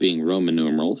it as being Roman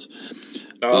numerals.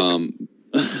 Oh,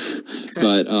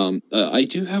 but I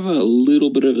do have a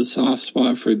little bit of a soft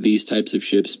spot for these types of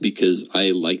ships because I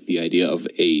like the idea of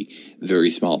a very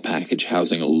small package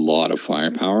housing a lot of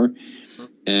firepower.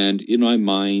 And, I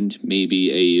mind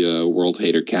maybe a World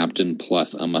Hater captain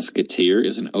plus a musketeer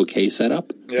is an okay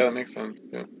setup. Yeah, that makes sense.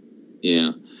 Yeah.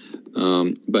 Yeah.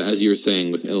 But as you were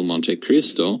saying with El Monte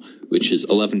Cristo, which is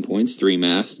 11 points, 3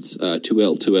 masts,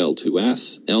 2L, 2L,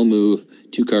 2S, L move,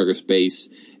 2 cargo space,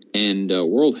 and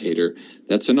World Hater,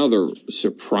 that's another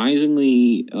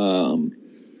surprisingly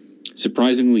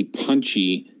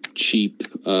punchy, cheap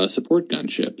support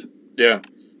gunship. Yeah.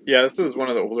 Yeah, this is one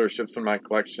of the older ships in my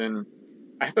collection.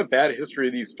 I have a bad history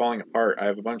of these falling apart. I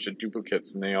have a bunch of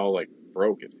duplicates and they all like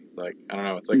broke. It's like, I don't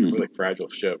know, it's like a really fragile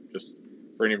ship. Just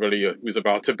for anybody who's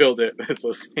about to build it that's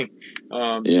listening.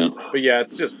 But yeah,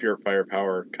 it's just pure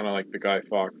firepower, kind of like the Guy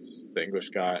Fawkes the English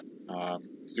got.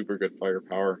 Super good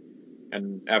firepower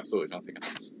and absolutely nothing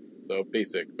else. So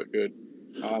basic, but good.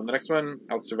 The next one,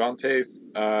 El Cervantes,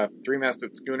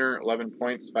 3-masted schooner, 11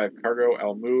 points, 5 cargo,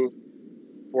 L move,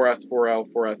 4S, 4L,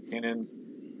 4S cannons,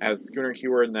 has schooner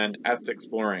keyword and then S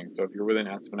exploring. So if you're within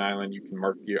S of an island, you can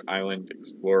mark the island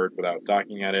explored without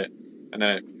docking at it. And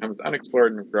then it becomes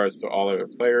unexplored in regards to all other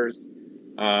players.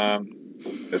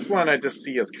 This one I just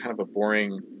see as kind of a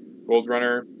boring gold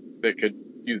runner that could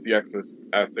use the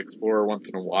S Explorer once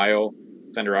in a while,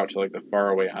 send her out to like the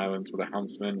faraway islands with a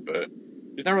helmsman, but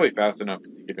she's not really fast enough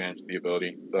to take advantage of the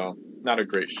ability, so not a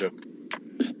great ship.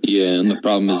 Yeah, and the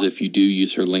problem is if you do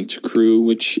use her linked crew,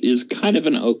 which is kind of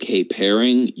an okay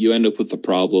pairing, you end up with the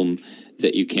problem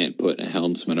that you can't put a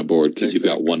helmsman aboard because you've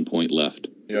got 1 point left.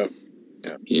 Yep.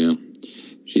 Yeah.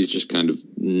 She's just kind of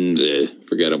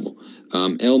forgettable.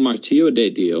 El Martillo de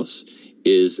Dios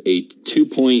is a 2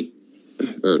 point,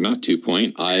 or not 2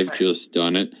 point, I've just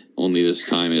done it, only this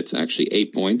time it's actually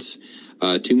 8 points.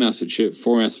 2-masted ship,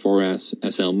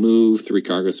 4S, SL move, 3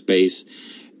 cargo space,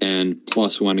 and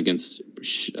 +1 against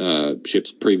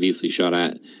ships previously shot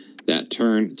at that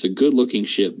turn. It's a good-looking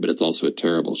ship, but it's also a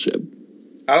terrible ship.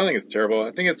 I don't think it's terrible.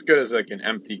 I think it's good as like an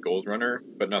empty gold runner,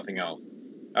 but nothing else.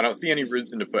 I don't see any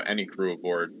reason to put any crew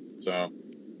aboard, so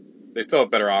they still have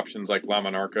better options like La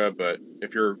Monarca, but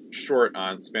if you're short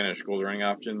on Spanish gold running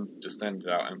options, just send it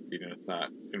out emptied and it's not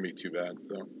going to be too bad.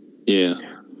 So yeah.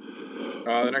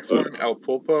 The next one, El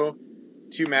Pulpo,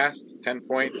 2 masts, 10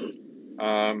 points,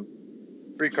 3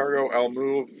 cargo, L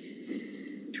move,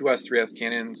 2S, 3S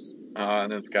cannons,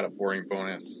 and then it's got a boring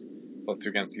bonus, +2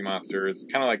 against sea monsters,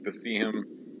 kind of like the See Him,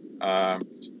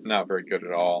 just not very good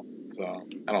at all. So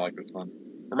I don't like this one.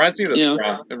 Reminds me of the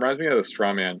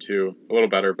Strawman too. A little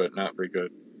better, but not very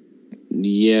good.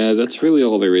 Yeah, that's really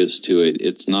all there is to it.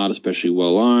 It's not especially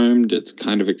well armed. It's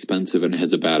kind of expensive and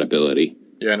has a bad ability.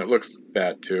 Yeah, and it looks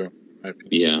bad too.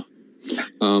 Yeah.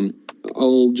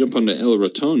 I'll jump onto El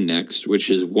Raton next, which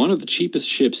is one of the cheapest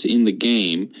ships in the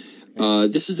game.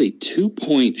 This is a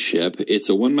 2-point ship. It's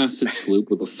a one-masted sloop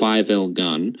with a 5L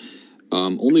gun.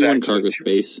 Only one cargo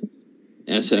space.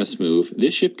 SS move.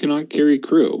 This ship cannot carry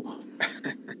crew.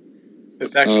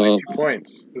 It's actually 2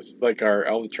 points. This is like our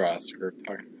Albatross we were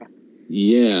talking about.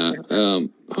 Yeah.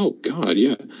 Oh God.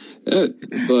 Yeah.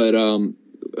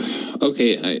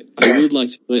 Okay. I would like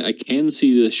to say I can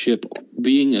see this ship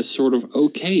being a sort of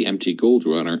okay empty gold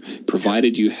runner,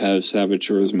 provided you have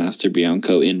Savature's Master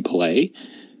Bianco in play,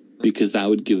 because that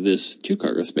would give this 2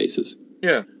 cargo spaces.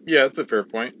 Yeah, that's a fair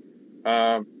point.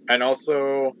 And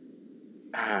also,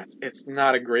 it's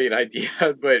not a great idea,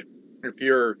 but if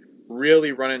you're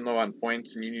really running low on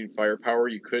points and you need firepower,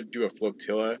 you could do a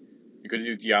flotilla. You could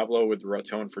do Diablo with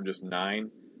Raton for just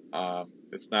 9.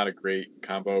 It's not a great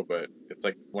combo, but it's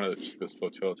like one of the cheapest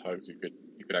flotilla tugs you could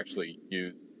actually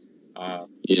use. At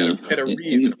a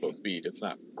reasonable speed. It's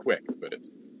not quick, but it's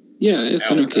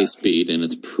an okay speed, and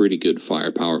it's pretty good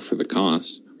firepower for the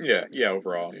cost. Yeah,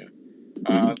 overall,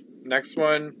 yeah. Next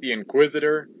one, the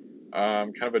Inquisitor.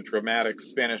 Kind of a dramatic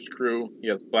Spanish crew. He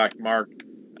has Black Mark,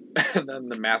 and then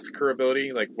the Massacre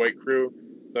ability, like White Crew.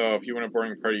 So if you win a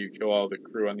boarding party, you kill all the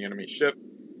crew on the enemy ship.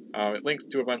 It links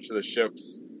to a bunch of the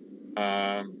ships.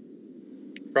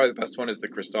 Probably the best one is the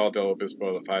Cristal del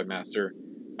Obispo, the 5-master.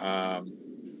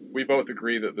 We both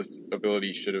agree that this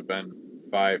ability should have been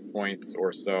 5 points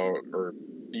or so, or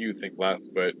you think less,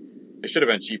 but it should have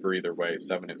been cheaper either way.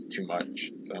 7 is too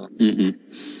much. So.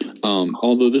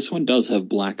 Although this one does have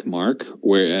Black Mark,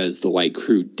 whereas the White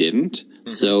Crew didn't.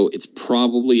 So it's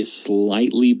probably a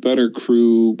slightly better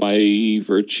crew by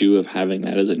virtue of having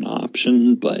that as an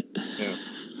option, but...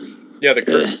 Yeah, the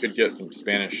Curse could get some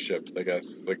Spanish ships, I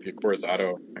guess, like the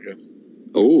Acorazado, I guess.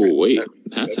 Oh, wait,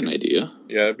 that's an idea.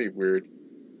 Yeah, that'd be weird.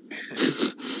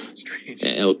 Strange.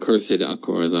 El Curse de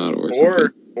Acorazado or something.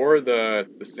 Or the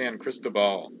San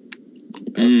Cristobal.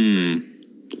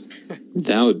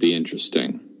 That would be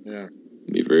interesting. Yeah.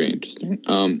 It'd be very interesting.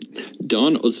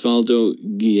 Don Osvaldo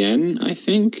Guillen, I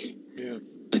think. Yeah.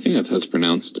 I think that's how it's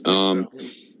pronounced.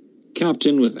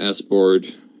 Captain with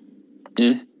S-board.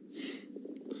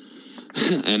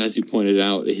 And as you pointed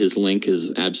out, his link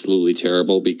is absolutely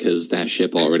terrible because that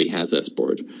ship already has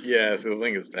S-board. Yeah, so the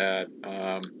link is bad.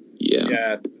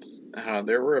 Yeah,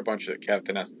 there were a bunch of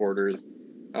Captain S-boarders.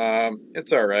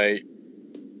 It's alright.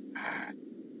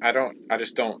 I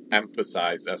just don't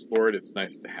emphasize S-board. It's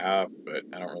nice to have, but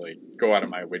I don't really go out of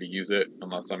my way to use it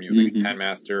unless I'm using a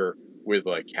 10-master with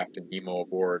like Captain Nemo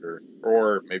aboard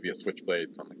or maybe a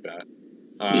Switchblade, something like that.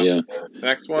 The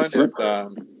next one is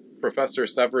Professor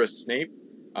Severus Snape.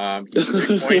 He's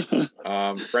 3 points.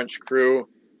 French crew,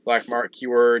 Black Mark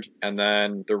keyword, and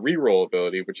then the reroll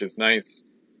ability, which is nice.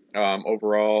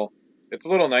 Overall, it's a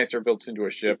little nicer built into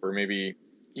a ship, or maybe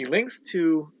he links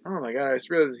to. Oh my god! I just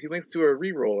realized he links to a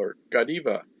reroller,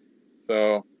 Godiva.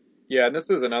 So yeah, and this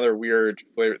is another weird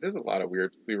flavor. There's a lot of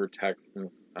weird flavor text in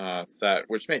this set,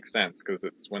 which makes sense because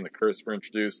it's when the curse were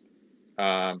introduced.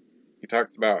 He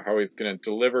talks about how he's going to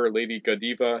deliver Lady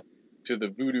Godiva to the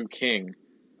Voodoo King.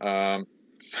 But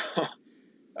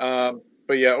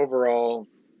yeah, overall,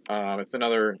 it's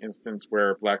another instance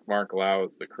where Black Mark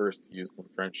allows the curse to use some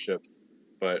French ships.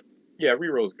 But yeah,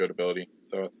 reroll is good ability.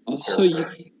 So it's also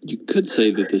you could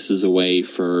say that this is a way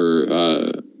for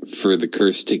the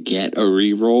curse to get a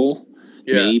reroll.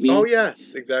 Yeah. Maybe. Oh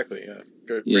yes, exactly. Yeah.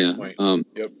 Great point.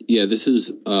 Yeah, this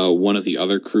is one of the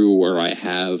other crew where I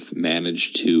have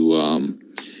managed to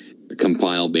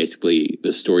compile basically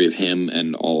the story of him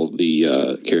and all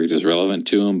the characters relevant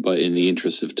to him, but in the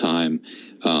interest of time,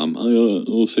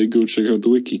 I'll say go check out the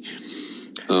wiki.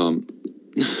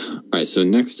 Alright, so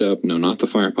next up, no, not the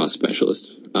Firepaw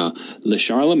Specialist, Le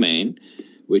Charlemagne,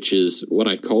 which is what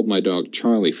I called my dog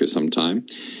Charlie for some time.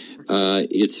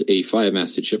 It's a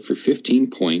 5-masted ship for 15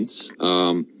 points,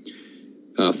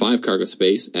 5 cargo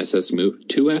space, SS move,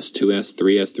 2S, 2S,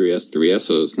 3S, 3S, 3S,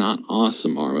 so it's not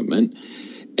awesome armament.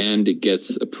 And it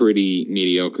gets a pretty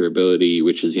mediocre ability,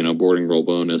 which is, boarding roll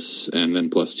bonus, and then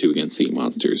 +2 against sea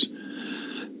monsters.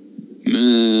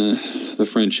 The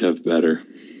French have better.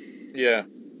 Yeah,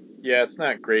 it's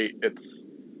not great. It's,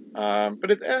 but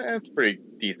it's pretty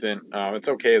decent. It's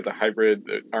okay as a hybrid.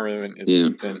 The armament is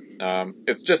decent.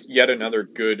 It's just yet another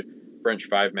good French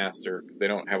 5-master. They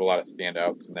don't have a lot of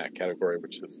standouts in that category,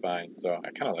 which is fine. So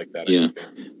I kind of like that. Yeah.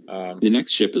 The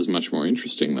next ship is much more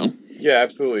interesting, though. Yeah,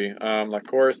 absolutely. La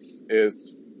Course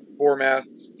is 4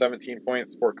 masts, 17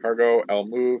 points, 4 cargo, L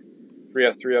move,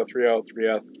 3S, 3L, 3L,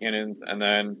 3S cannons, and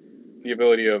then the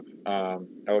ability of El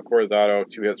Acorazado,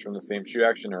 2 hits from the same shoot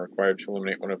action are required to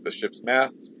eliminate one of the ship's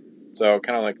masts. So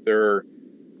kind of like their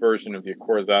version of the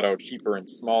Acorazado, cheaper and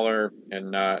smaller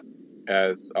and not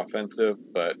as offensive,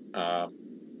 but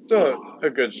still a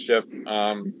good ship.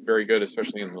 Very good,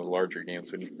 especially in the larger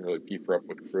games when you can really beef her up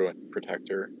with crew and protect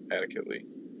her adequately.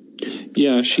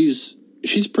 Yeah, she's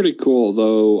pretty cool,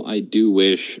 though I do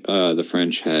wish the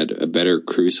French had a better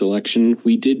crew selection.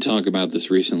 We did talk about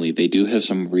this recently. They do have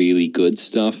some really good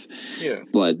stuff,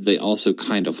 but they also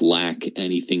kind of lack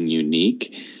anything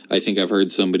unique. I think I've heard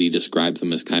somebody describe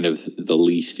them as kind of the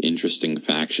least interesting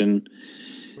faction.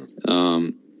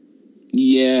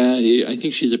 Yeah, I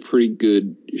think she's a pretty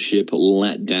good ship,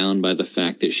 let down by the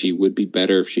fact that she would be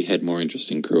better if she had more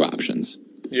interesting crew options.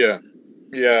 Yeah.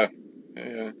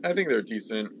 I think they're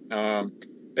decent.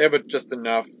 They have just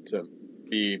enough to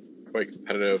be quite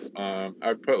competitive. I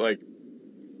would put like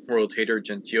Rotator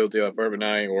Gentile de la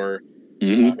Bourbonnais or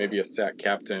maybe a SAT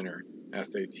Captain or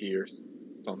SAT or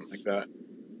something like that.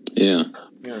 Yeah.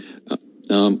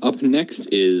 Up next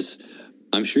is,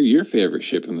 I'm sure your favorite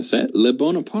ship in the set, Le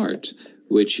Bonaparte,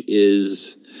 which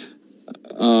is,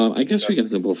 I guess we can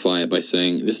simplify it by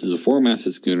saying this is a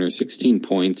 4-masted schooner, 16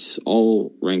 points,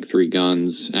 all rank 3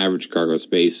 guns, average cargo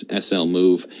space, SL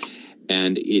move,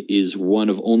 and it is one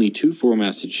of only 2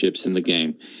 4-masted ships in the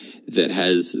game that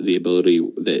has the ability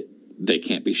that they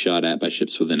can't be shot at by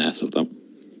ships with an S of them.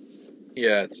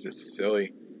 Yeah, it's just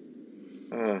silly.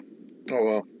 Oh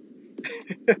well.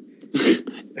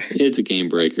 It's a game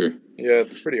breaker. Yeah,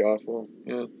 it's pretty awful.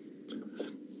 Yeah.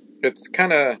 It's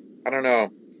kind of, I don't know.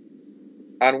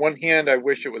 On one hand, I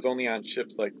wish it was only on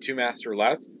ships like 2 masts or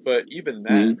less, but even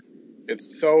then, it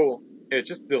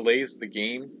just delays the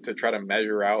game to try to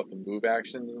measure out the move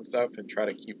actions and stuff and try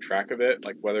to keep track of it,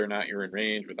 like whether or not you're in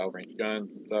range with outranked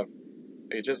guns and stuff.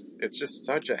 It's just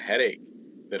such a headache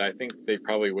that I think they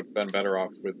probably would have been better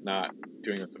off with not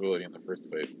doing this ability in the first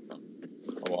place. So,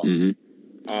 oh well.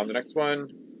 The next one,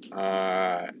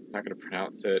 not going to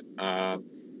pronounce it.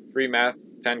 3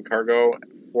 masts, 10 cargo,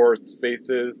 4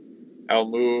 spaces, L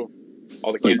move.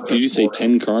 All the Wait, did you say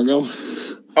 10 cargo?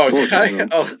 Oh,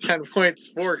 cargo. 10 points,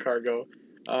 4 cargo.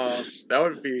 That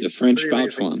would be the French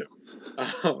bout one.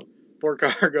 4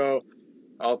 cargo.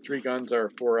 All 3 guns are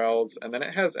 4Ls, and then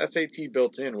it has SAT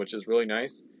built in, which is really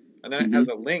nice. And then it has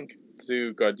a link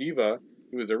to Godiva,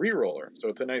 who is a reroller, so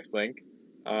it's a nice link.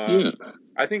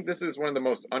 I think this is one of the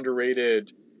most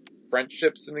underrated French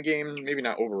ships in the game. Maybe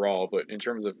not overall, but in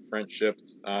terms of French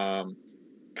ships,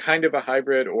 kind of a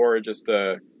hybrid or just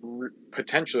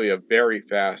potentially a very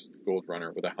fast gold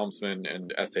runner with a helmsman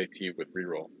and SAT with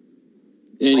reroll.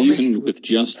 And even with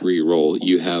just reroll,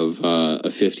 you have a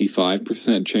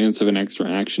 55% chance of an extra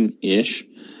action-ish.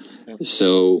 Yeah.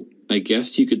 So I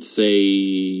guess you could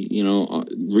say,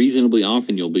 reasonably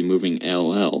often you'll be moving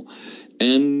LL.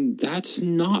 And that's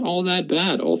not all that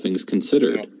bad, all things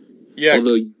considered. Yeah.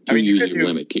 Although you use your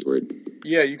limit keyword.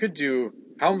 Yeah, you could do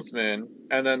helmsman,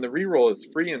 and then the reroll is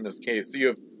free in this case. So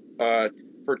you have,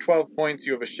 for 12 points,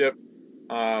 you have a ship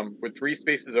with 3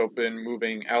 spaces open,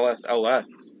 moving LS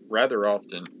rather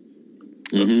often.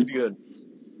 So it's pretty good.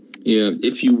 Yeah,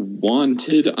 if you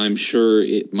wanted, I'm sure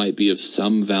it might be of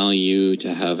some value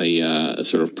to have a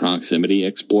sort of proximity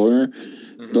explorer,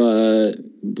 but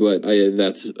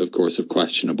that's, of course, of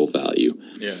questionable value.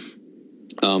 Yeah.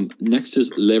 Next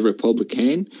is Le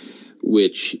Républicain,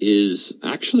 which is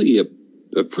actually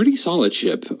a pretty solid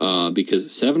ship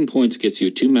because 7 points gets you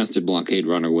a 2-masted blockade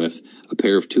runner with a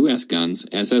pair of 2S guns,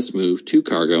 SS move, 2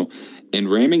 cargo, and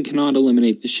ramming cannot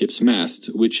eliminate the ship's mast,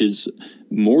 which is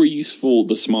more useful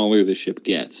the smaller the ship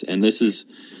gets. And this is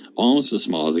almost as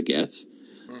small as it gets.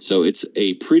 So it's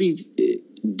a pretty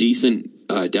decent,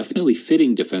 definitely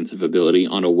fitting defensive ability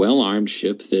on a well-armed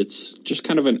ship that's just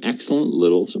kind of an excellent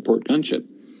little support gunship.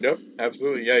 Yep,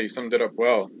 absolutely. Yeah, you summed it up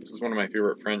well. This is one of my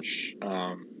favorite French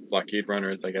blockade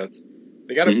runners, I guess.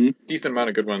 They got a decent amount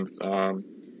of good ones.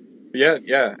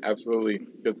 Yeah, absolutely.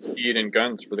 Good speed and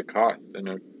guns for the cost and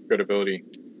a good ability.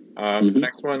 The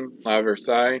next one, La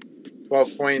Versailles,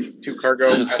 12 points, 2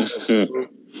 cargo,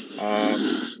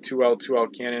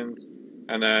 2L cannons,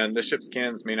 and then the ship's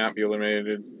cannons may not be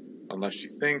eliminated unless she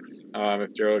sinks.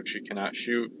 If derelict, she cannot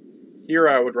shoot. Here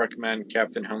I would recommend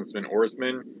Captain, Helmsman,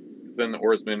 Oarsman. Then the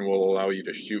Oarsman will allow you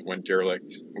to shoot when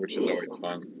derelict, which is always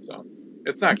fun. So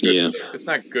it's not good. Yeah. It's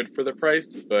not good for the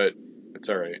price, but it's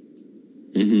all right.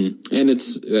 And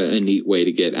it's a neat way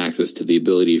to get access to the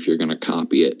ability if you're going to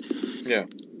copy it. Yeah.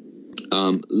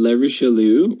 Le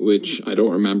Richelieu, which I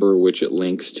don't remember which it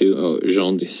links to. Oh,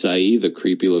 Jean de Sailly, the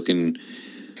creepy looking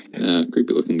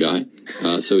guy.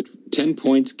 So 10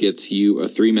 points gets you a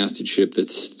 3-masted ship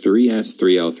that's 3S,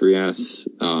 3L, 3S,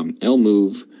 L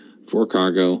move, 4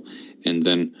 cargo, and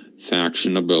then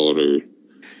faction ability.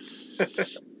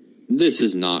 This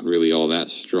is not really all that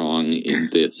strong in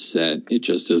this set. It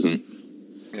just isn't.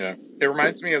 Yeah. It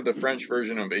reminds me of the French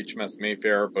version of HMS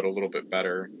Mayfair, but a little bit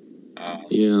better.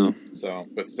 Yeah. So,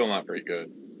 but still not very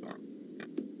good. So, yeah.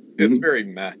 It's very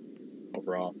meh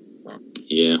overall. So.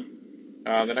 Yeah.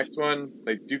 The next one,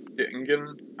 like Duke de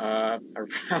Ingen, I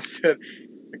pronounced it.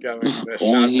 I got my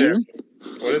shot there.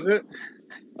 What is it?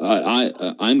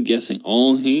 I'm guessing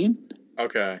Allheen.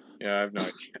 Okay. Yeah, I have no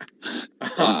idea.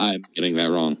 I'm getting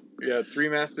that wrong. Yeah,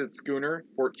 3-masted schooner,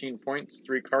 14 points,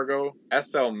 3 cargo,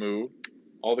 SL move.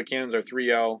 All the cannons are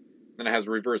 3L. Then it has a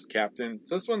reverse captain.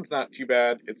 So this one's not too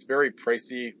bad. It's very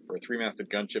pricey for a 3-masted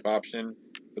gunship option,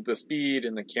 but the speed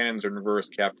and the cannons and reverse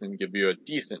captain give you a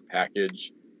decent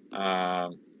package. A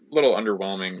little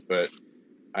underwhelming, but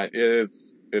it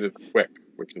is quick,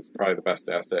 which is probably the best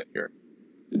asset here.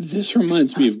 This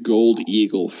reminds me of Gold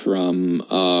Eagle from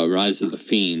Rise of the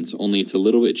Fiends, only it's a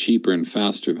little bit cheaper and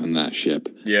faster than that ship.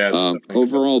 Yeah.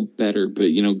 Overall better, but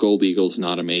Gold Eagle's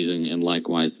not amazing, and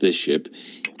likewise this ship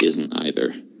isn't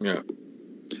either. Yeah.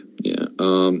 Yeah.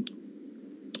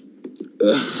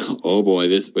 Oh boy,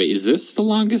 is this the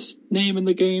longest name in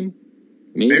the game?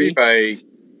 Maybe by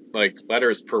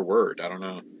letters per word. I don't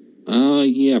know.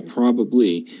 Yeah,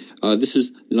 probably. This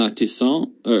is La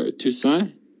Toussaint,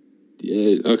 Toussaint.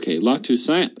 Okay, La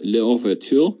Toussaint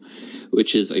L'Ouverture,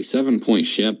 which is a 7-point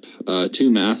ship, 2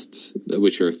 masts,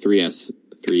 which are 3S,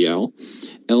 3L,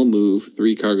 L move,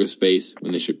 3 cargo space.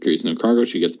 When the ship carries no cargo,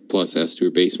 she gets plus S to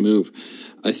her base move.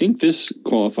 I think this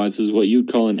qualifies as what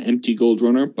you'd call an empty gold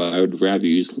runner, but I would rather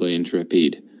use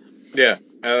L'Intrépide. Yeah,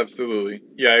 absolutely.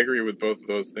 Yeah, I agree with both of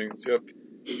those things. Yep.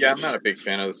 Yeah, I'm not a big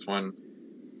fan of this one.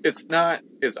 It's not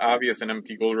as obvious an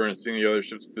empty gold runner as seeing the other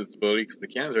ship's visibility because the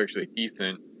cannons are actually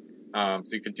decent. So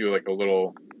you could do like a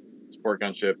little support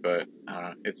gunship, but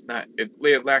it's not.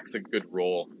 It lacks a good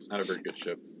role. It's not a very good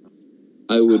ship.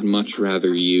 I would much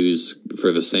rather use,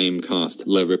 for the same cost,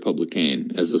 Le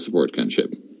Républicain as a support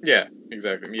gunship. Yeah,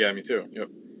 exactly. Yeah, me too. Yep.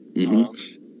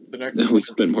 The next we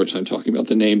spend more time talking about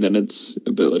the name than its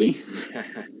ability.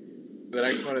 The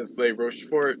next one is Le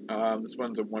Rochefort. This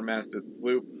one's a 1-masted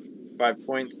sloop, 5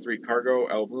 points, 3 cargo,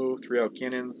 L move, 3 L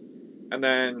cannons. And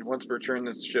then, once per turn,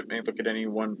 this ship may look at any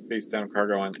 1 face-down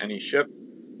cargo on any ship,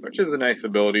 which is a nice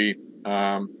ability.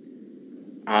 I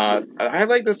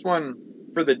like this one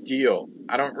for the deal.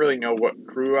 I don't really know what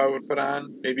crew I would put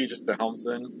on. Maybe just a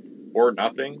helmsman or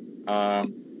nothing.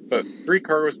 But 3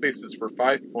 cargo spaces for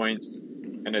 5 points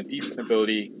and a decent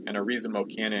ability and a reasonable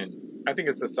cannon. I think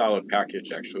it's a solid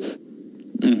package, actually.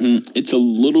 It's a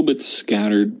little bit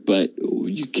scattered, but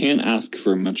you can't ask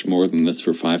for much more than this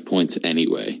for 5 points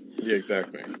anyway. Yeah,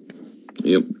 exactly.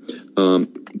 Yep.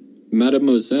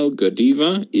 Mademoiselle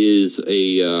Godiva is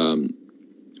a...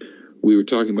 we were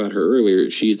talking about her earlier.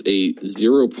 She's a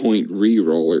 0-point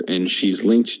re-roller, and she's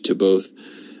linked to both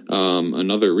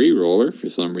another re-roller for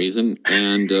some reason,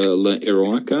 and La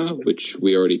Heroica, which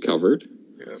we already covered.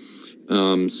 Yeah.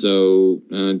 So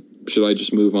should I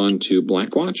just move on to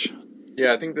Blackwatch?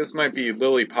 Yeah, I think this might be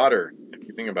Lily Potter, if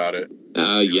you think about it.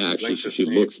 Yeah, actually, she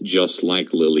looks just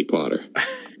like Lily Potter.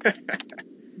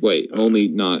 Wait, only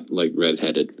not like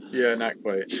redheaded. Yeah, not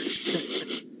quite.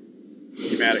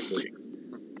 Thematically.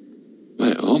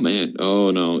 Oh man,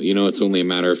 oh no, it's only a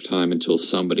matter of time until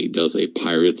somebody does a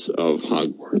Pirates of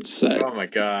Hogwarts set. Oh my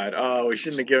god, oh, we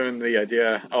shouldn't have given the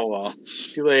idea. Oh well,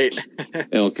 too late.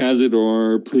 El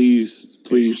Cazador, please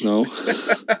no.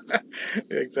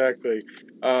 Exactly.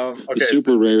 Okay, the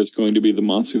super rare is going to be the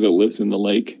monster that lives in the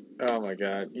lake. Oh my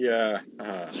god, yeah.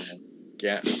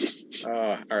 Yeah.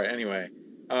 Alright, anyway.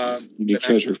 New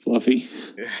treasure Fluffy.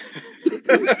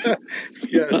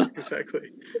 Yes,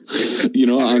 exactly.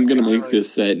 I'm going to make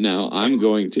this set now. I'm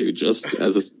going to just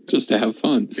to have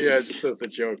fun. Yeah, just as a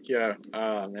joke. Yeah.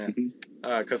 Oh man.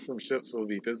 Custom ships will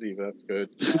be busy, but that's good.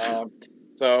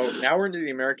 So now we're into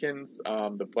the Americans.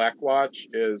 The Blackwatch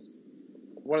is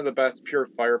one of the best pure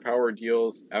firepower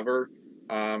deals ever.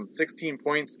 16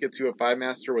 points gets you a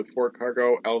 5-master with 4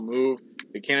 cargo, L move.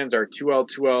 The cannons are 2L,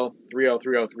 2L, 3L,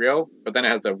 3L, 3L, but then it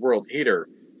has a world hater.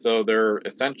 So they're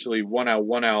essentially 1L,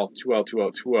 1L, 2L,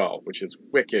 2L, 2L, which is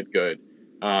wicked good.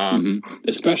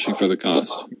 Especially for the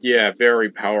cost. Yeah, very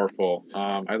powerful.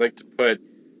 I like to put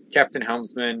Captain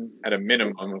Helmsman at a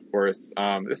minimum, of course.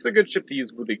 This is a good ship to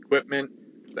use with equipment,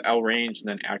 the L range, and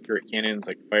then accurate cannons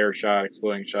like fire shot,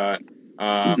 exploding shot.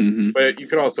 But you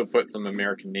could also put some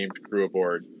American named crew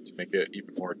aboard to make it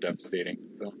even more devastating.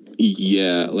 So.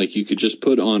 Yeah, like you could just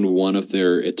put on one of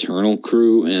their Eternal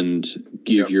crew and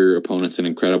give your opponents an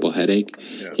incredible headache.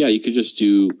 Yeah, you could just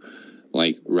do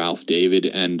like Ralph David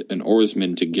and an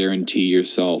oarsman to guarantee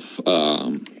yourself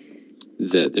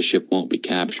that the ship won't be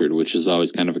captured, which is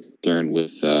always kind of a concern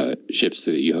with ships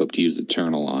that you hope to use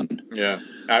Eternal on. Yeah.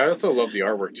 I also love the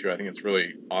artwork too. I think it's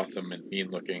really awesome and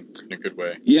mean looking in a good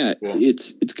way. Yeah, cool.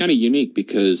 It's kind of unique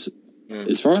because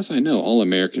as far as I know, all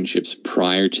American ships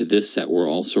prior to this set were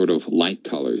all sort of light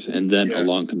colors, and then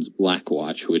along comes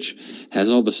Blackwatch, which has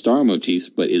all the star motifs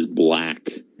but is black.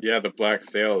 Yeah, the black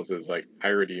sails is like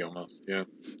piratey almost. Yeah.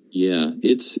 Yeah,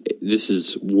 this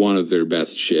is one of their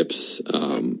best ships.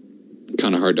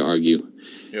 Kind of hard to argue.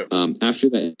 Yep. After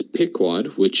that,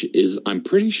 Pickwad, which is, I'm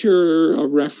pretty sure, a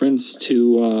reference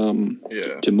to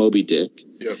Moby Dick.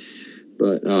 Yep.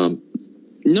 But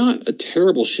not a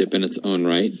terrible ship in its own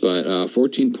right, but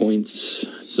 14 points,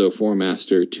 so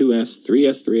 4-master, 2S,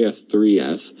 3S, 3S,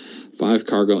 3S, 5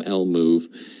 cargo L move,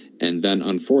 and then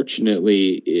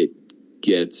unfortunately it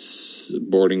gets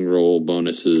boarding roll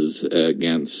bonuses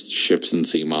against ships and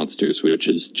sea monsters, which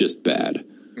is just bad.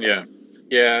 Yeah.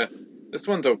 Yeah. This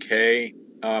one's okay.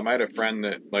 I had a friend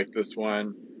that liked this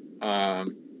one.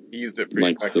 He used it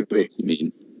pretty effectively. The book, you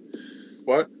mean?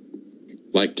 What?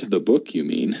 Like the book, you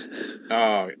mean?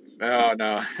 Oh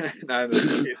no, not in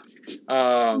this case.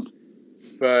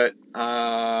 But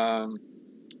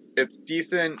it's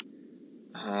decent.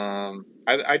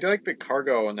 I do like the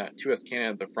cargo and that 2S cannon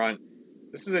at the front.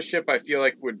 This is a ship I feel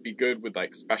like would be good with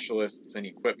like specialists and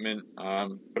equipment.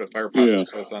 Put a firepower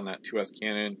specialist on that 2S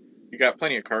cannon. You got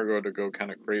plenty of cargo to go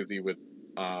kind of crazy with,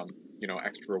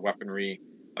 extra weaponry,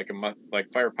 like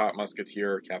Firepot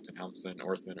Musketeer, Captain Helmsman,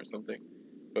 Oarsman, or something.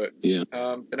 But the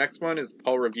next one is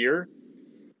Paul Revere.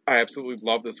 I absolutely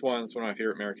love this one. It's one of my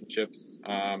favorite American ships.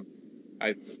 I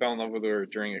fell in love with her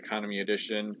during Economy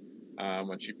Edition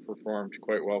when she performed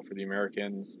quite well for the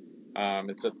Americans.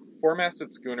 It's a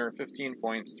 4-masted schooner, 15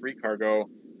 points, 3 cargo,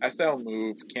 SL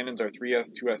move. Cannons are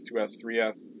 3S, 2S, 2S,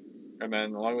 3S. And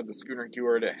then along with the schooner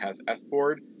keyword, it has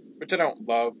S-board, which I don't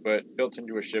love, but built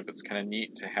into a ship, it's kind of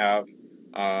neat to have.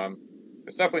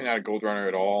 It's definitely not a Gold Runner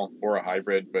at all, or a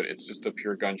hybrid, but it's just a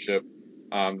pure gunship.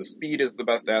 The speed is the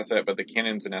best asset, but the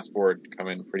cannons and S-board come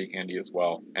in pretty handy as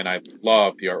well. And I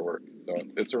love the artwork, so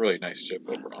it's a really nice ship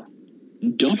overall.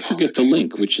 Don't forget the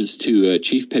link, which is to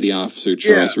Chief Petty Officer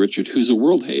Charles Richard, who's a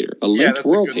world hater. A linked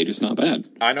world hater is not bad.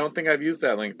 I don't think I've used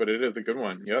that link, but it is a good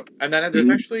one. Yep. And then there's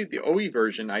actually the OE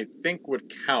version I think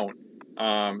would count.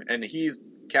 And he's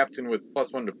captain with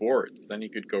 +1 to board, so then you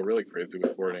could go really crazy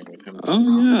with boarding with him.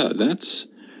 Oh, yeah, that's...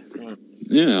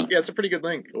 Yeah, it's a pretty good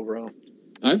link overall.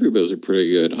 I think those are pretty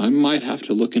good. I might have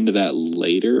to look into that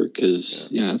later,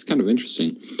 because, it's kind of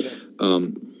interesting. Yeah.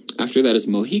 After that is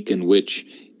Mohican, which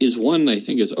is one I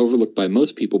think is overlooked by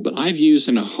most people, but I've used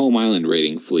in a home island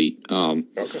raiding fleet. Mohican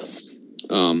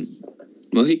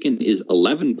is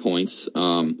 11 points,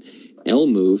 L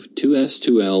move, 2S,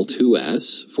 2L,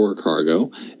 2S for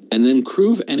cargo, and then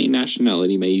crew of any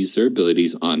nationality may use their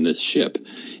abilities on this ship.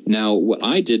 Now, what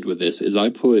I did with this is I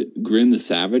put Grim the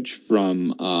Savage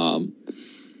from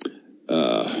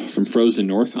Frozen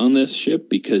North on this ship,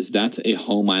 because that's a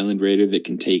home island raider that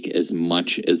can take as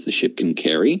much as the ship can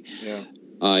carry. Yeah.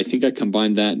 I think I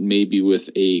combined that maybe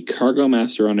with a cargo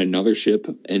master on another ship,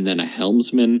 and then a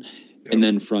helmsman, and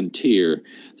then Frontier.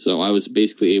 So I was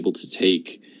basically able to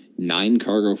take 9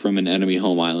 cargo from an enemy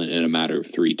home island in a matter of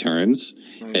 3 turns,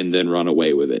 and then run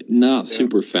away with it. Not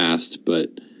super fast,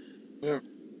 but... Yeah.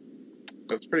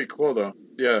 That's pretty cool, though.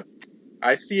 Yeah.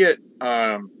 I see it...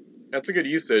 that's a good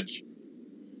usage.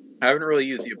 I haven't really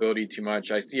used the ability too much.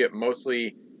 I see it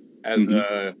mostly as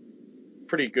a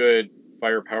pretty good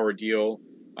firepower deal.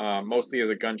 Mostly as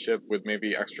a gunship with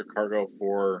maybe extra cargo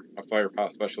for a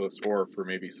firepot specialist or for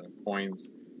maybe some coins.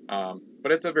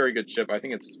 But it's a very good ship. I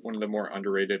think it's one of the more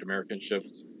underrated American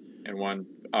ships, and one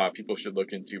people should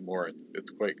look into more.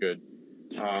 It's quite good.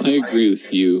 I agree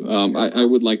with you. I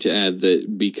would like to add that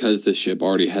because this ship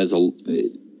already has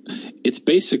it's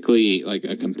basically like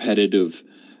a competitive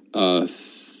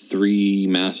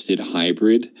 3-masted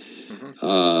hybrid.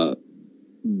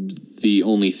 The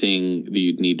only thing that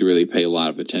you'd need to really pay a lot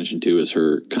of attention to is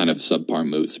her kind of subpar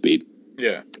move speed.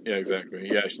 Yeah, exactly.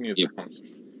 Yeah, she needs the pumps.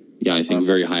 Yeah, I think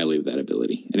very highly of that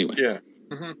ability. Anyway. Yeah.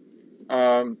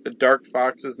 The Dark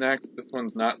Fox is next. This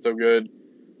one's not so good.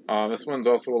 This one's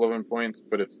also 11 points,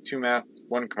 but it's 2 masts,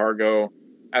 1 cargo,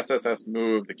 SSS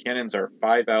move. The cannons are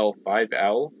 5L,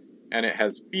 5L, and it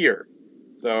has fear.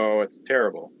 So it's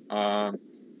terrible. I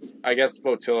guess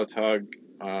Flotilla Tug,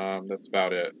 that's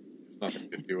about it. There's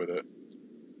nothing to do with it.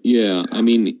 Yeah, I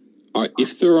mean,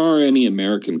 if there are any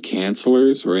American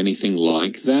cancelers or anything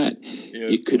like that,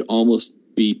 it could almost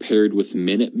be paired with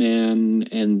Minuteman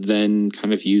and then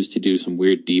kind of used to do some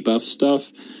weird debuff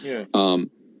stuff. Yeah.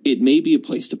 It may be a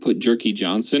place to put Jerky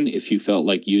Johnson if you felt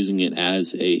like using it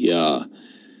as a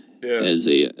as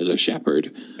a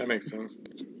shepherd. That makes sense.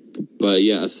 But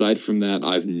yeah, aside from that,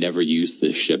 I've never used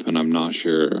this ship, and I'm not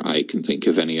sure I can think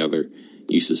of any other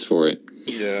uses for it.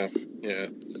 Yeah,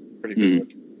 pretty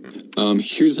good.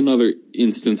 Here's another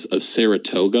instance of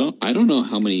Saratoga. I don't know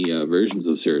how many versions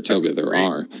of Saratoga there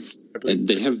are, and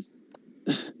they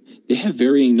have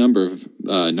varying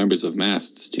numbers of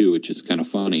masts too, which is kind of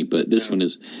funny. But this one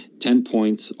is 10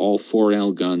 points, all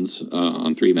 4L guns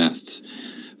on 3 masts.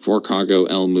 4 cargo,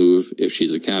 L move. If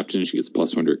she's a captain, she gets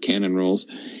 +1 to her cannon rolls.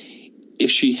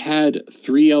 If she had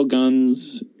 3 L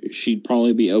guns, she'd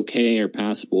probably be okay or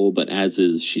passable, but as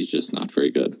is, she's just not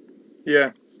very good.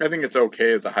 Yeah, I think it's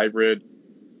okay as a hybrid,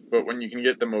 but when you can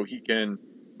get the Mohican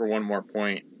for 1 more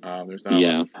point, there's not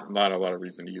a lot of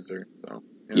reason to use her. So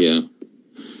yeah.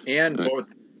 And both,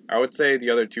 I would say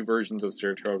the other 2 versions of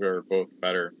Saratoga are both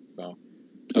better. So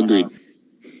agreed.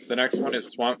 The next one is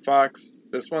Swamp Fox.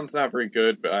 This one's not very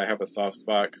good, but I have a soft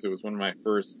spot because it was one of my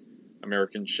first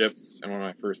American ships and one of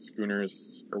my first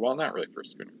schooners, or well, not really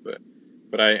first schooner,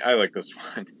 but I like this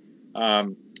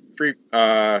one.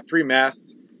 3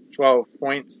 masts, 12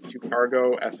 points, 2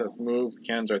 cargo, SS move.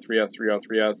 Cannons are 3S, 3L,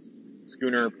 3S.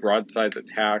 Schooner, broadsides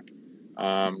attack.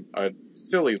 A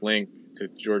silly link to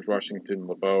George Washington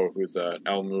LeBeau, who's an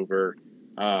L mover.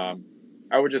 I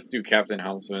would just do Captain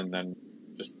Helmsman and then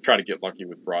just try to get lucky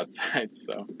with broadsides.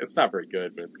 So it's not very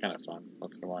good, but it's kind of fun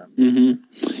once in a while.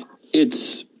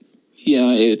 It's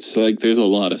like there's a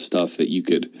lot of stuff that you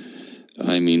could.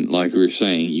 I mean, like we were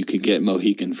saying, you could get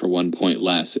Mohican for 1 point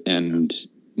less, and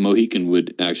Mohican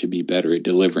would actually be better at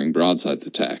delivering broadsides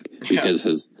attack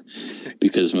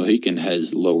because Mohican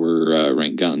has lower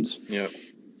rank guns. Yep.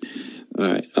 All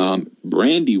right.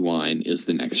 Brandywine is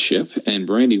the next ship, and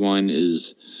Brandywine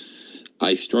is.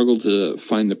 I struggle to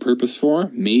find the purpose for.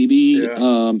 Maybe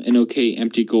an okay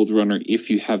empty gold runner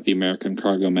if you have the American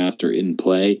Cargo Master in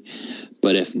play,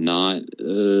 but if not,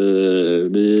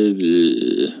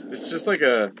 it's just like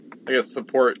a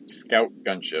support scout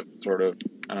gunship, sort of.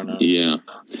 I don't know. Yeah,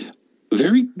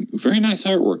 very very nice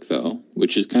artwork though,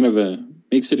 which is kind of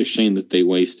makes it a shame that they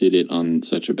wasted it on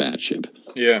such a bad ship.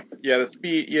 Yeah. The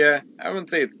speed. Yeah, I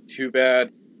wouldn't say it's too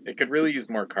bad. It could really use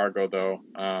more cargo though.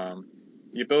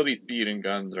 The ability, speed, and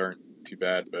guns aren't too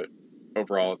bad, but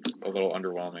overall it's a little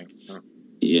underwhelming.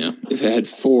 Yeah, if it had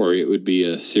 4, it would be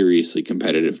a seriously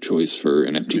competitive choice for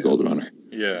an empty gold runner.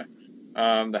 Yeah.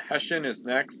 The Hessian is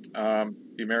next. The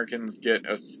Americans get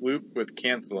a sloop with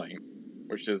canceling,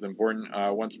 which is important.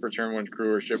 Once per turn, one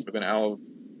crew or ship with an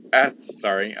S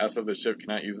of the ship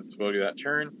cannot use its ability that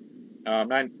turn.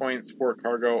 9 points, 4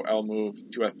 cargo, L move,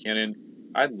 2S cannon.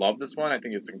 I love this one. I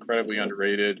think it's incredibly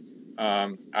underrated.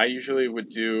 I usually would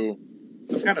do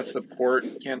some kind of support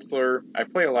canceller. I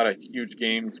play a lot of huge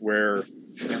games where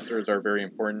cancelers are very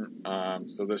important,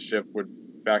 so this ship would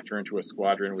factor into a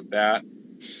squadron with that.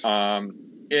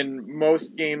 In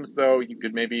most games, though, you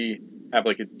could maybe have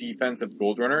like a defensive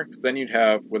gold runner, because then you'd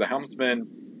have, with a helmsman,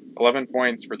 11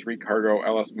 points for 3 cargo,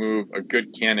 LS move, a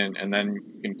good cannon, and then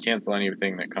you can cancel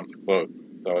anything that comes close.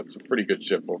 So it's a pretty good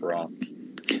ship overall.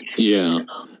 Yeah.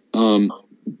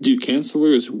 Do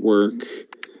cancelers work?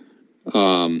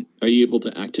 Are you able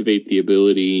to activate the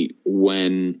ability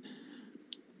when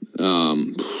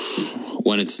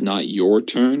it's not your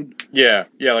turn? Yeah,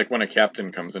 like when a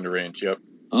captain comes into range. Yep.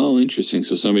 Oh, interesting.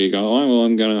 So somebody go, oh, well,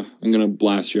 I'm gonna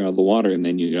blast you out of the water, and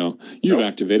then you go, you've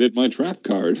activated my trap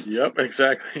card. Yep,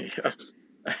 exactly.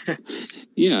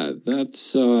 Yeah,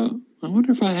 that's. I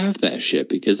wonder if I have that ship,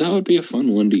 because that would be a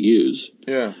fun one to use.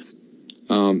 Yeah.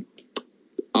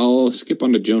 I'll skip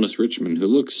on to Jonas Richmond, who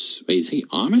looks... Is he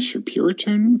Amish or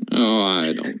Puritan? Oh,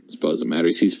 I don't suppose it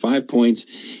matters. He's 5 points.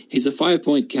 He's a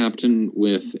 5-point captain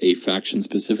with a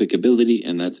faction-specific ability,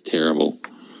 and that's terrible.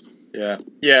 Yeah,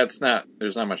 it's not...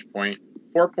 There's not much point.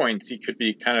 4 points, he could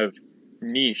be kind of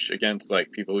niche against,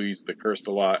 like, people who use the cursed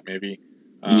a lot, maybe.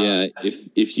 Yeah,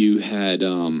 if you had...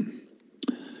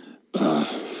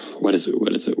 What is it?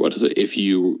 If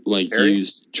you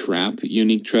used trap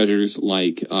unique treasures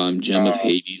like Gem of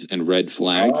Hades and Red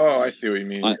Flag. Oh, I see what you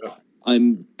mean.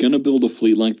 I'm gonna build a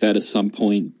fleet like that at some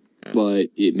point,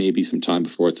 but it may be some time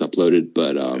before it's uploaded.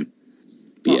 But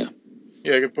yeah.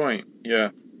 Yeah, good point. Yeah,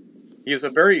 he's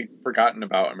a very forgotten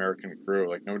about American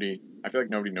crew. Like I feel like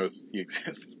nobody knows he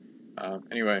exists.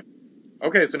 Anyway,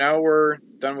 okay, so now we're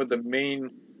done with the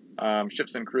main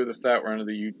ships and crew of the set. We're under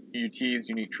the UTs,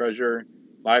 unique treasure.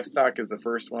 Livestock is the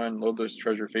first one. Load this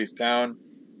treasure face down.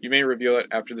 You may reveal it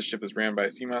after the ship is rammed by a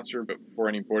sea monster, but before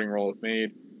any boarding roll is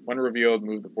made. When revealed,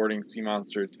 move the boarding sea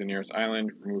monster to the nearest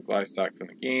island, remove livestock from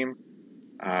the game.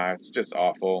 It's just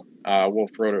awful.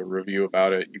 Wolf wrote a review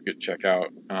about it. You could check out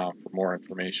for more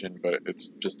information, but it's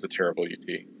just a terrible UT.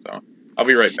 So I'll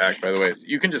be right back, by the way. So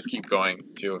you can just keep going,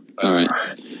 too. All right.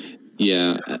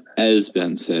 Yeah, as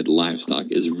Ben said,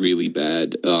 livestock is really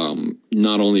bad.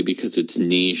 Not only because it's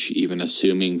niche, even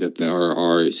assuming that there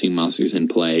are sea monsters in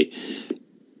play,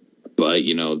 but,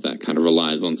 that kind of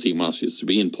relies on sea monsters to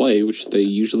be in play, which they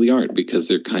usually aren't because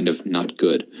they're kind of not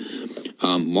good.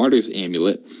 Martyr's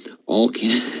Amulet,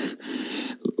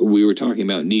 we were talking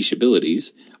about niche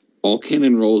abilities. All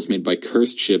cannon rolls made by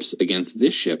cursed ships against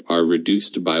this ship are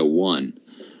reduced by 1.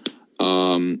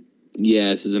 Yeah,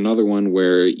 this is another one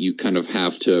where you kind of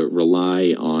have to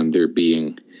rely on there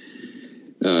being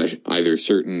either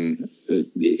certain...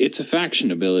 it's a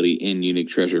faction ability in Unique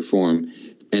Treasure form,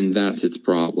 and that's its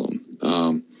problem.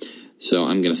 So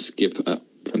I'm going to skip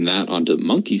from that onto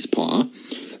Monkey's Paw.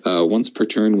 Once per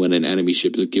turn, when an enemy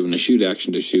ship is given a shoot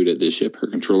action to shoot at this ship, her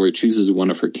controller chooses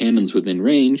one of her cannons within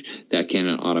range. That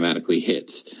cannon automatically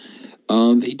hits.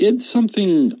 They did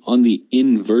something on the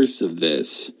inverse of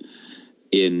this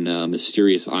in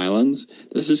Mysterious Islands.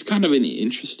 This is kind of an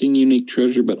interesting Unique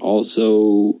Treasure, but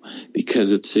also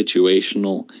because it's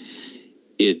situational,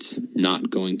 it's not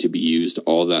going to be used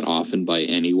all that often by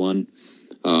anyone.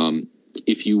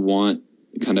 If you want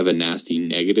kind of a nasty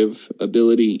negative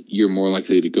ability, you're more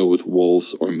likely to go with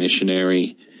Wolves or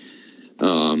Missionary.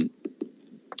 There's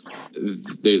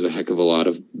a heck of a lot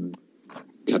of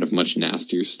kind of much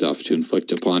nastier stuff to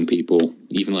inflict upon people,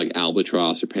 even like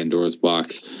Albatross or Pandora's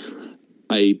Box.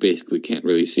 I basically can't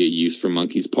really see a use for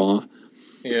Monkey's Paw.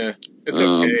 Yeah, it's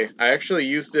okay. I actually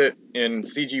used it in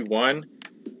CG1,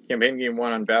 Campaign Game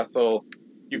 1 on Vassal.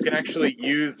 You can actually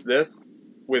use this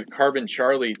with Carbon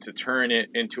Charlie to turn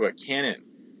it into a cannon,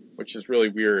 which is really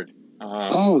weird.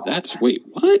 Wait, what?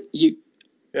 What?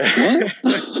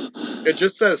 It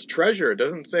just says treasure. It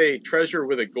doesn't say treasure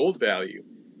with a gold value.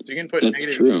 So you can put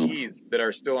negative keys that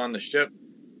are still on the ship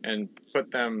and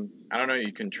put them, I don't know,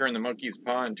 you can turn the Monkey's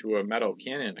Paw into a metal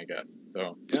cannon, I guess.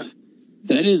 So, yeah.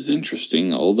 That is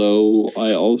interesting, although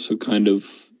I also kind of...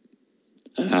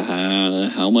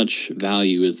 how much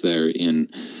value is there in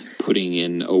putting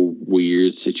in a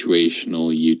weird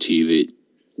situational UT that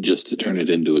just to turn it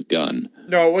into a gun?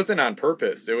 No, it wasn't on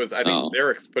purpose. It was, I think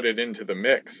Xerix put it into the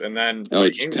mix, and then...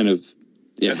 it just kind of...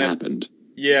 It happened.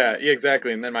 Yeah,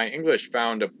 exactly. And then my English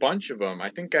found a bunch of them. I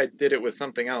think I did it with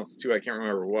something else, too. I can't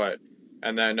remember what.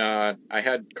 And then I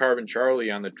had Carbon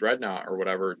Charlie on the Dreadnought or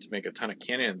whatever to make a ton of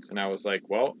cannons, and I was like,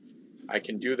 well, I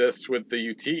can do this with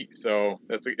the UT, so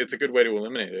it's a good way to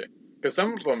eliminate it. Because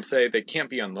some of them say they can't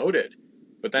be unloaded,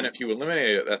 but then if you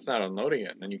eliminate it, that's not unloading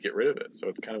it, and then you get rid of it. So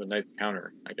it's kind of a nice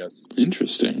counter, I guess.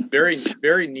 Interesting. Very,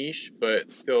 very niche,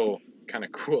 but still kind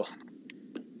of cool.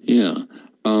 Yeah.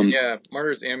 Yeah,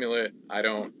 Martyr's Amulet, I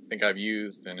don't think I've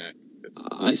used, and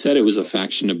I said it was a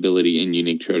faction ability in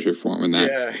Unique Treasure form, and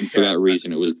for that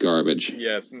reason, it was garbage.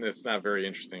 Yes, and it's not very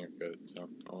interesting or good. So,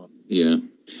 yeah.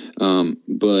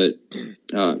 But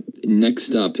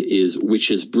next up is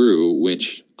Witch's Brew,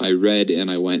 which I read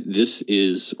and I went, this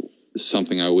is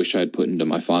something I wish I'd put into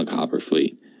my Foghopper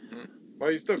fleet.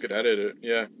 Well, you still could edit it,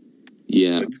 yeah.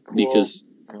 Yeah, it's cool. Because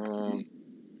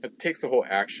it takes the whole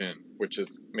action, which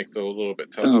makes it a little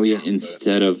bit tougher. Oh yeah,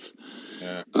 instead of.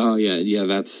 Yeah. Oh yeah.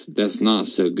 That's not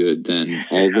so good then.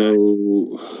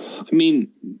 Although, I mean,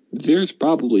 there's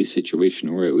probably a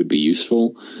situation where it would be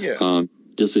useful. Yeah.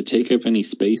 Does it take up any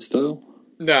space though?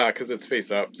 Nah, because it's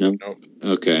face up. So nope.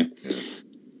 Okay.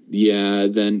 Yeah,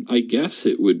 then I guess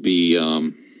it would be.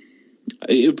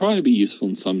 It would probably be useful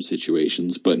in some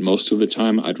situations, but most of the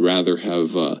time I'd rather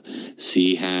have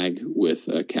Sea Hag with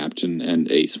a captain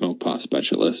and a smoke pot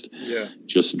specialist. Yeah.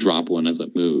 Just drop one as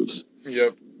it moves.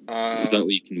 Yep. Because that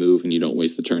way you can move and you don't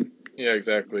waste the turn. Yeah,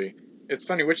 exactly. It's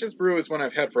funny, Witch's Brew is one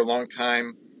I've had for a long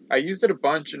time. I used it a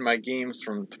bunch in my games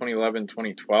from 2011,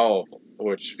 2012,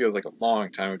 which feels like a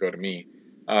long time ago to me.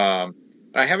 I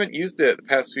haven't used it the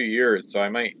past few years, so I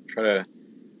might try to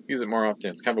use it more often.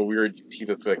 It's kind of a weird UT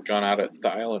that's like gone out of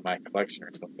style in my collection or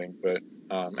something. But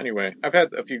anyway, I've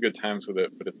had a few good times with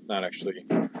it, but it's not actually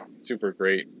super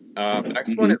great. The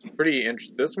next one is pretty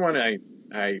interesting. This one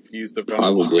I've used a bunch.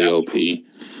 Probably OP.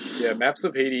 Yeah, Maps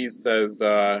of Hades says,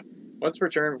 once per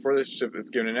turn before the ship is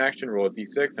given an action, roll a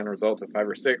d6 and a result of 5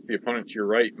 or 6. The opponent to your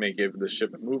right may give the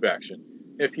ship a move action.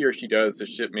 If he or she does, the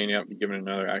ship may not be given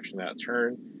another action that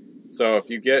turn. So if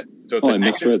you get... I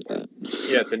misread that.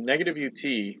 Yeah, it's a negative UT,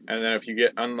 and then if you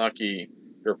get unlucky,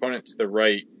 your opponent to the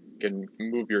right can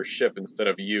move your ship instead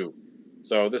of you.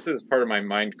 So this is part of my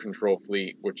mind control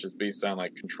fleet, which is based on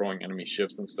like controlling enemy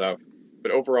ships and stuff.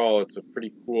 But overall, it's a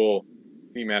pretty cool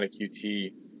thematic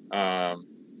UT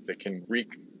that can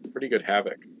wreak pretty good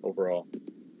havoc overall.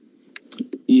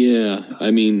 Yeah,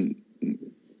 I mean,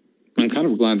 I'm kind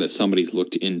of glad that somebody's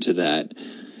looked into that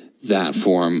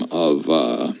form of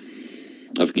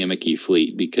gimmicky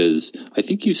fleet, because I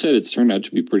think you said it's turned out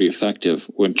to be pretty effective,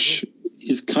 which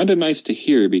is kind of nice to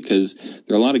hear, because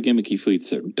there are a lot of gimmicky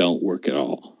fleets that don't work at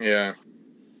all. Yeah.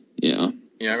 Yeah.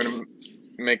 Yeah, I'm going to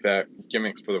make that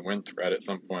gimmicks for the win thread at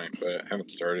some point, but I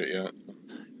haven't started it yet. So.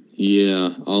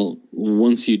 Yeah,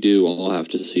 once you do, I'll have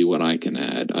to see what I can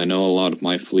add. I know a lot of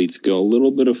my fleets go a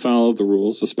little bit afoul of the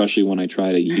rules, especially when I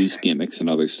try to use gimmicks and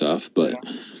other stuff, but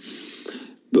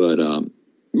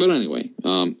anyway,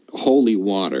 Holy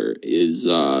Water is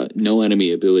no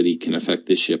enemy ability can affect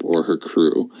this ship or her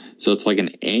crew. So it's like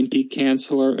an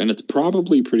anti-canceller, and it's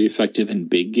probably pretty effective in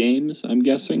big games, I'm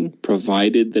guessing,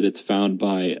 provided that it's found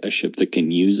by a ship that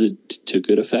can use it to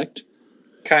good effect.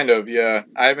 Kind of, yeah.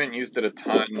 I haven't used it a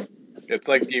ton. It's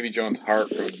like Davy Jones' Heart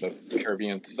from the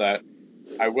Caribbean set.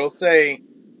 I will say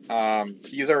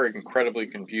these are incredibly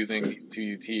confusing, these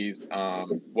two UTs.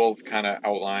 Wolf kind of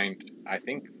outlined, I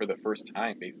think, for the first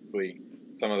time, basically,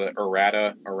 some of the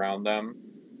errata around them.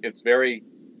 It's very,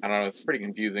 I don't know, it's pretty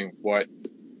confusing what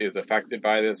is affected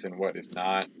by this and what is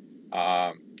not.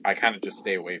 I kind of just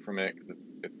stay away from it because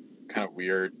it's kind of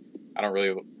weird. I don't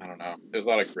know. There's a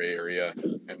lot of gray area,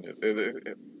 and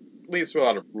it leads to a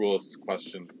lot of rules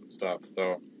questions and stuff.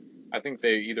 So I think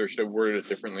they either should have worded it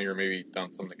differently or maybe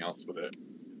done something else with it.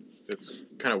 It's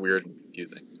kind of weird and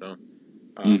confusing. So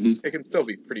it can still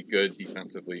be pretty good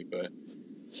defensively, but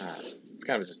it's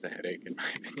kind of just a headache in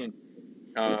my opinion.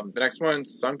 The next one,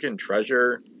 Sunken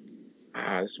Treasure.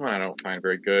 This one I don't find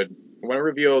very good. When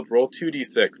revealed, roll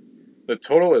 2d6. The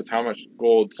total is how much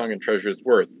gold Sunken Treasure is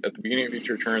worth. At the beginning of each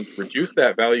turn, reduce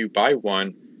that value by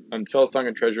 1 until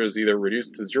Sunken Treasure is either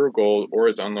reduced to 0 gold or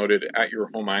is unloaded at your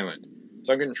home island.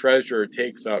 Sunken Treasure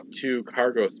takes up 2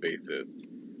 cargo spaces.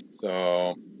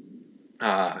 So,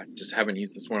 just haven't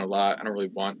used this one a lot. I don't really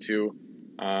want to.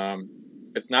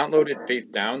 It's not loaded face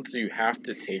down, so you have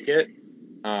to take it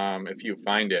if you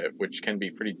find it, which can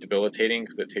be pretty debilitating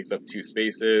because it takes up 2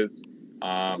 spaces.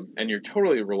 And you're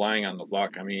totally relying on the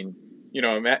luck. I mean,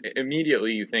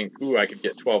 immediately you think, ooh, I could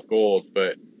get 12 gold,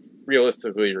 but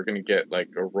realistically you're going to get like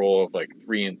a roll of like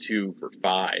 3 and 2 for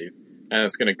 5, and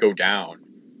it's going to go down.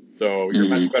 So you're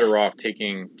much better off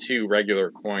taking 2 regular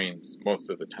coins most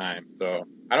of the time. So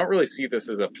I don't really see this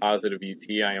as a positive UT.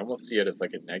 I almost see it as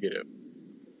like a negative.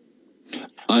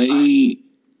 I'd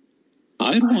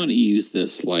want to use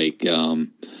this like,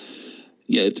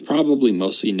 it's probably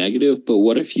mostly negative, but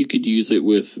what if you could use it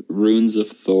with Runes of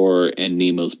Thor and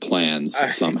Nemo's Plans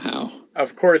somehow?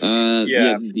 Of course,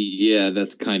 yeah,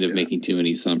 that's kind of making too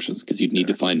many assumptions, because you'd need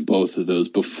to find both of those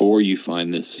before you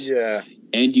find this. Yeah.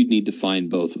 And you'd need to find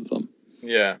both of them.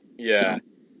 Yeah. So,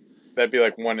 that'd be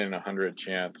like 1 in 100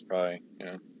 chance, probably.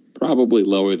 Yeah. Probably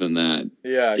lower than that.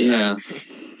 Yeah. Exactly.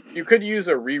 You could use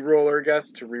a reroller, I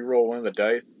guess, to reroll one of the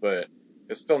dice, but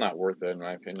it's still not worth it, in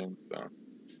my opinion. So.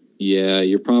 Yeah,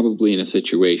 you're probably in a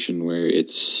situation where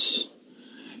it's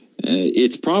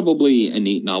probably a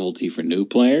neat novelty for new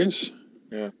players.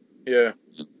 Yeah.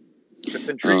 It's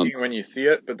intriguing when you see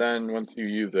it, but then once you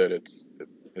use it, it's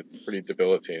pretty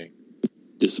debilitating.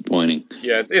 Disappointing.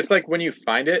 Yeah, it's like when you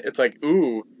find it, it's like,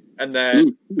 ooh, and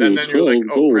then you're like,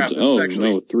 oh gold. crap, this is actually...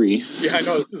 no, 3. Yeah, I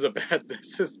know, this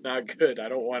is not good. I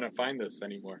don't want to find this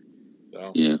anymore.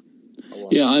 So. Yeah. Oh, well.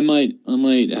 Yeah, I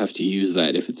might have to use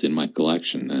that if it's in my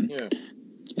collection then. Yeah.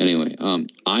 Anyway,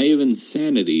 Eye of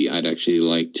Insanity I'd actually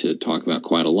like to talk about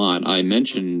quite a lot. I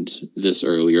mentioned this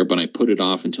earlier, but I put it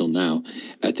off until now.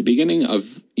 At the beginning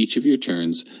of each of your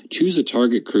turns, choose a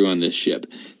target crew on this ship.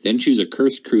 Then choose a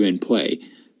cursed crew in play.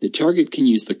 The target can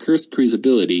use the cursed crew's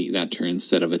ability that turn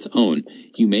instead of its own.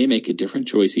 You may make a different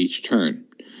choice each turn.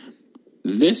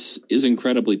 This is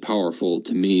incredibly powerful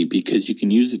to me because you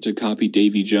can use it to copy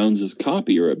Davy Jones's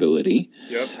copier ability.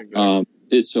 Yep,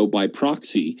 exactly. So by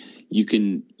proxy, you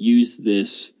can use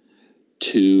this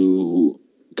to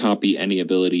copy any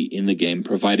ability in the game,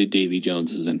 provided Davy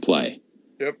Jones is in play.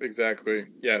 Yep, exactly.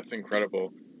 Yeah, it's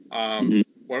incredible. One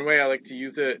way I like to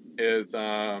use it is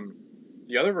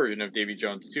the other version of Davy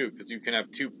Jones too, because you can have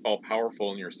 2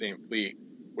 all-powerful in your same fleet,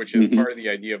 which is part of the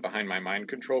idea behind my mind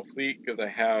control fleet, because I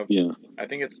have, I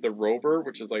think it's the Rover,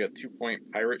 which is like a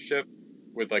 2-point pirate ship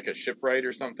with like a shipwright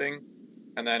or something.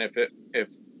 And then if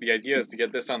the idea is to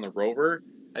get this on the Rover,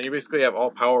 and you basically have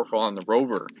all-powerful on the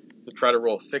Rover to try to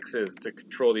roll 6s to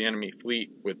control the enemy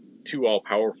fleet with 2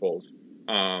 all-powerfuls.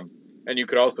 And you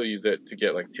could also use it to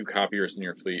get like 2 copiers in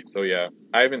your fleet. So yeah,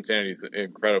 Eye of Insanity is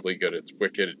incredibly good. It's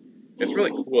wicked. It's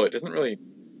really cool.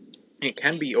 It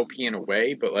can be OP in a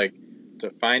way, but like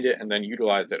to find it and then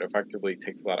utilize it effectively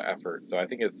takes a lot of effort. So I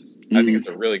think it's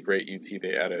a really great UT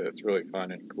they added. It's really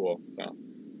fun and cool. So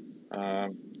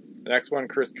the next one,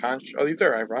 Curse Conch. Oh, these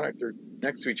are ironic. They're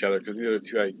next to each other because these are the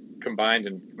 2 I combined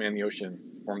in Command the Ocean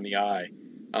to form the Eye.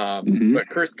 But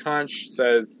Curse Conch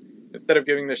says, instead of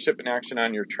giving the ship an action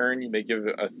on your turn, you may give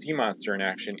a sea monster an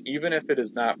action, even if it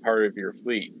is not part of your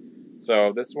fleet.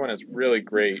 So this one is really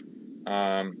great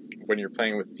when you're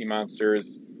playing with sea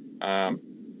monsters,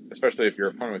 especially if your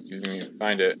opponent was using it to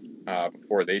find it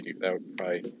before they do. That would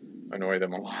probably annoy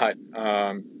them a lot.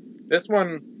 This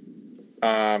one,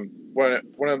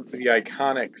 one of the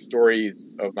iconic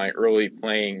stories of my early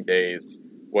playing days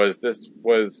was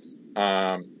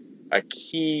a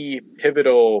key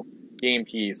pivotal game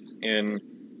piece in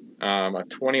a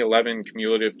 2011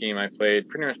 cumulative game I played,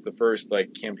 pretty much the first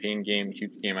like campaign game,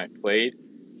 huge game I played,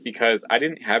 because I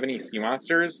didn't have any sea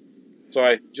monsters, so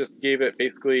I just gave it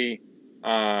basically,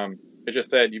 it just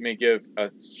said you may give a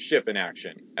ship an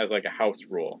action as like a house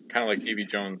rule, kind of like Davy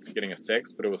Jones getting a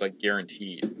 6, but it was like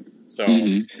guaranteed. So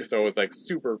so it was like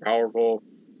super powerful,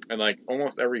 and like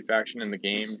almost every faction in the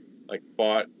game like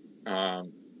fought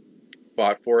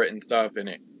for it and stuff,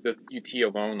 and this UT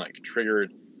alone like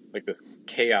triggered like this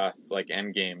chaos like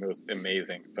end game. It was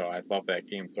amazing. So I love that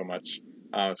game so much.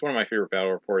 It's one of my favorite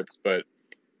battle reports, but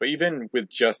even with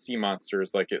just sea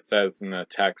monsters, like it says in the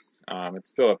text, it's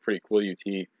still a pretty cool UT,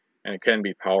 and it can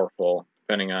be powerful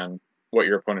depending on what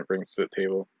your opponent brings to the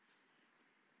table.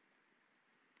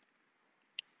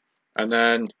 And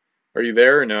then, are you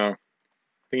there or no? I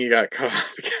think you got cut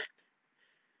off again.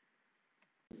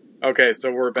 Okay,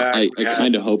 so we're back. I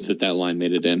kind of hope that line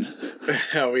made it in.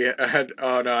 Oh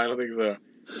no, I don't think so.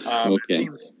 Okay.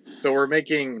 So we're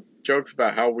making jokes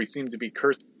about how we seem to be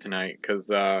cursed tonight because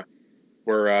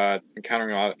we're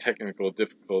encountering a lot of technical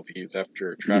difficulties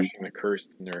after trashing the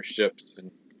cursed in their ships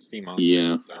and sea monsters.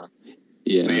 Yeah. So.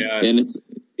 Yeah.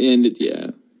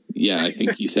 Yeah, I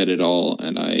think you said it all,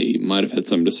 and I might have had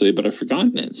something to say, but I've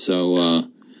forgotten it. So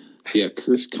yeah,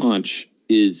 Curse Conch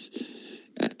is,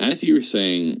 as you were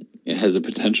saying, it has a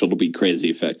potential to be crazy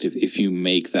effective if you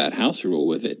make that house rule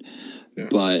with it. Yeah.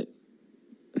 But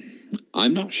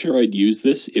I'm not sure I'd use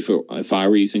this if I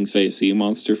were using, say, a sea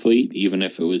monster fleet, even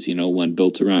if it was, one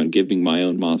built around giving my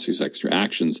own monsters extra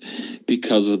actions,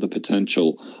 because of the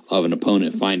potential of an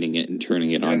opponent finding it and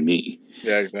turning it on me.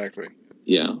 Yeah, exactly.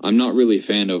 Yeah, I'm not really a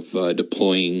fan of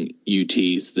deploying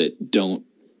UTs that don't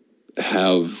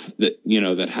have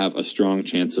that have a strong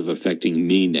chance of affecting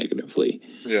me negatively.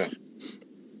 Yeah.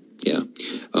 Yeah.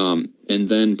 And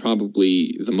then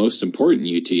probably the most important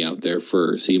UT out there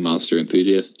for sea monster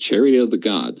enthusiasts, Chariot of the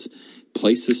Gods.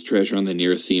 Place this treasure on the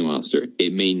nearest sea monster.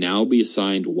 It may now be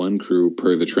assigned 1 crew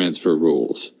per the transfer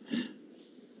rules,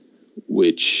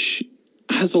 which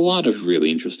has a lot of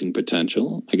really interesting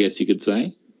potential, I guess you could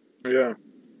say. Yeah.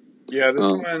 Yeah,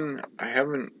 this one,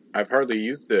 I've hardly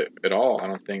used it at all, I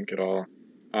don't think at all.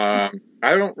 I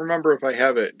don't remember if I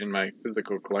have it in my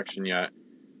physical collection yet.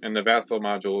 And the Vassal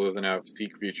module doesn't have sea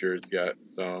creatures yet,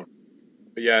 so.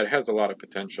 But yeah, it has a lot of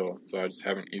potential, so I just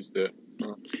haven't used it.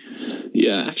 So.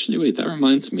 Yeah, actually, wait, that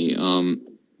reminds me.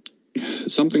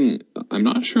 Something I'm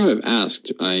not sure I've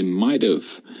asked. I might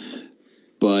have.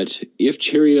 But if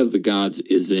Chariot of the Gods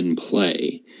is in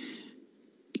play,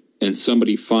 and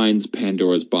somebody finds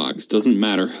Pandora's box, doesn't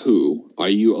matter who, are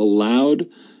you allowed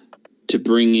to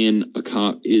bring in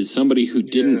is somebody who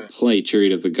didn't play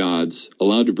Chariot of the Gods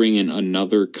allowed to bring in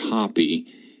another copy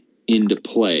into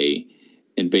play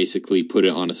and basically put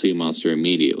it on a sea monster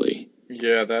immediately?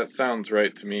 Yeah, that sounds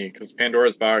right to me, because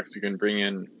Pandora's box, you can bring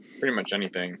in pretty much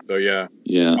anything. So yeah.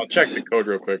 I'll check the code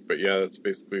real quick, but yeah, that's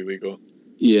basically legal.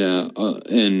 Yeah,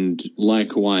 and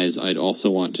likewise, I'd also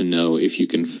want to know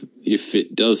if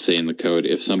it does say in the code,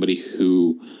 if somebody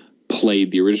who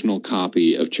played the original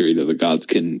copy of Chariot of the Gods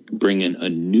can bring in a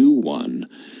new one.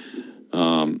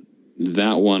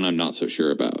 That one I'm not so sure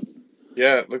about.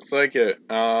 Yeah, it looks like it.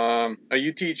 A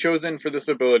UT chosen for this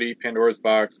ability, Pandora's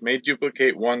Box, may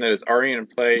duplicate one that is already in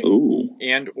play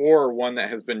and or one that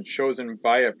has been chosen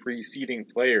by a preceding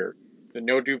player. The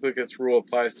no duplicates rule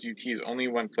applies to UTs only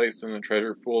when placed in the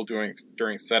treasure pool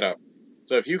during setup.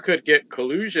 So if you could get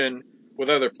collusion with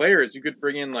other players, you could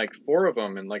bring in like 4 of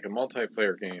them in like a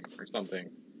multiplayer game or something.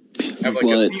 Have like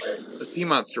a sea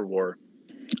monster war.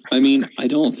 I mean, I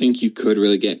don't think you could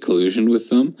really get collusion with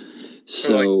them.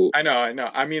 So I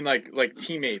know. I mean, like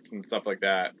teammates and stuff like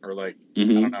that, or like I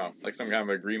don't know, like some kind of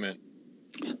agreement.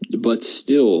 But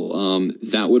still,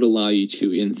 that would allow you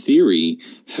to, in theory,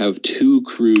 have 2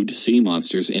 crewed sea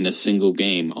monsters in a single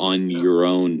game on your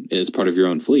own, as part of your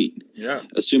own fleet. Yeah.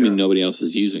 Assuming nobody else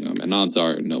is using them, and odds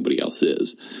are nobody else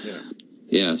is. Yeah.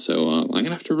 Yeah, so I'm going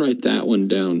to have to write that one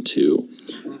down, too.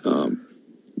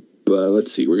 But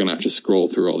let's see, we're going to have to scroll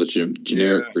through all the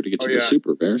generic to get to the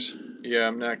super rares. Yeah,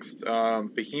 I'm next.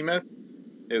 Behemoth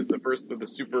is the first of the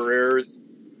super rares.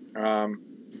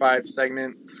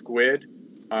 5-segment squid.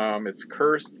 It's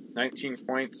cursed, 19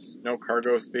 points, no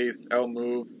cargo space, L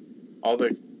move. All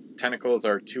the tentacles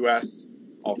are 2S,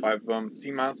 all 5 of them.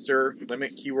 Sea monster,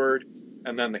 limit keyword,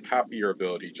 and then the copier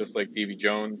ability, just like Davy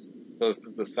Jones. So this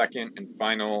is the second and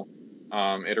final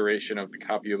iteration of the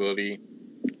copy ability.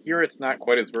 Here it's not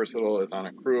quite as versatile as on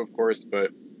a crew, of course,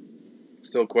 but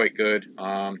still quite good.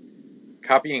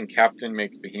 Copying Captain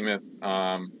makes Behemoth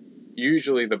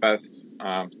usually the best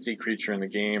sea creature in the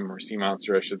game, or sea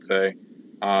monster, I should say.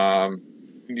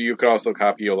 You could also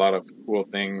copy a lot of cool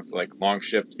things like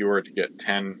Longship keyword to get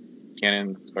 10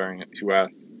 cannons firing at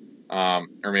 2S,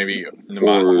 or maybe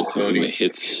Namazu's something that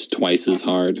hits twice as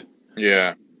hard.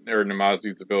 Yeah, or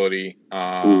Namazu's ability.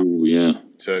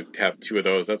 To have 2 of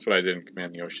those. That's what I did in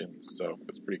Command the Oceans, so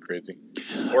it's pretty crazy.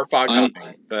 Or Fog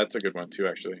Hopping. That's a good one too,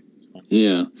 actually.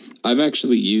 Yeah, I've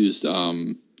actually used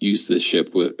this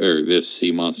ship this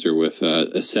sea monster with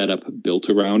a setup built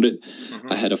around it.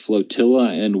 I had a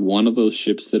flotilla and one of those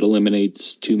ships that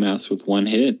eliminates 2 masts with 1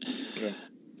 hit. Yeah.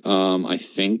 I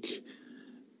think,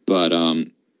 but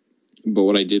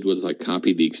what I did was I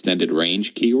copied the extended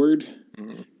range keyword.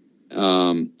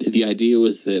 The idea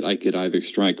was that I could either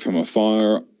strike from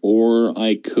afar, or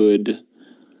I could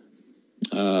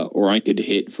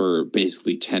hit for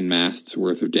basically 10 masts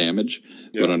worth of damage.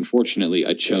 Yeah. But unfortunately,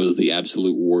 I chose the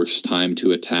absolute worst time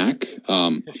to attack.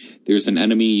 There's an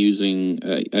enemy using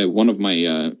one of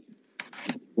my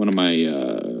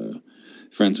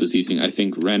friends was using, I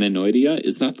think, Renanoidia.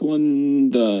 Is that the one,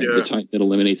 the type that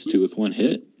eliminates 2 with 1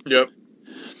 hit? Yep.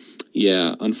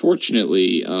 Yeah.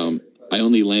 Unfortunately, I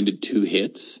only landed 2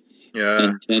 hits. Yeah.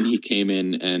 And then he came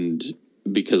in and,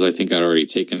 because I think I'd already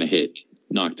taken a hit,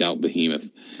 knocked out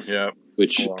Behemoth. Yeah.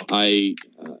 Which I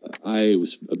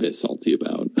was a bit salty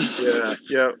about. Yeah.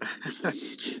 Yep.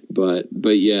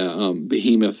 But yeah,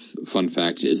 Behemoth, fun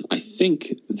fact, is I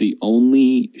think the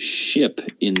only ship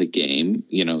in the game,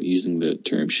 using the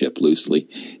term ship loosely,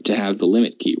 to have the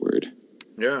limit keyword.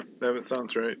 Yeah, that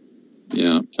sounds right.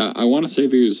 Yeah, I want to say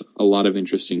there's a lot of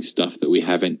interesting stuff that we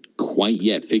haven't quite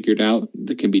yet figured out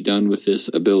that can be done with this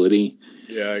ability.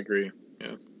 Yeah, I agree.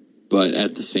 Yeah. But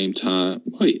at the same time,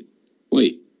 wait.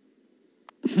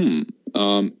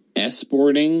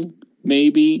 Escorting,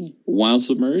 maybe, while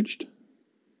submerged?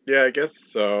 Yeah, I guess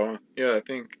so. Yeah, I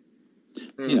think.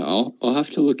 Yeah, I'll have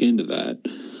to look into that.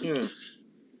 Yeah.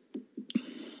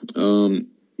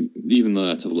 Even though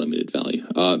that's of limited value.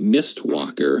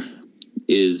 Mistwalker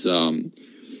is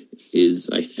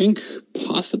I think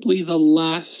possibly the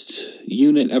last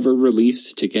unit ever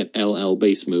released to get LL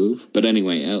base move. But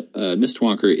anyway,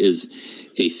 Mistwalker is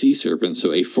a sea serpent,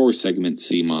 so a 4-segment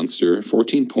sea monster,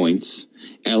 14 points,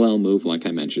 LL move like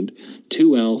I mentioned,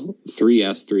 2L,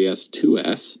 3S, 3S,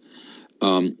 2S,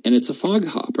 and it's a fog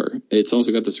hopper. It's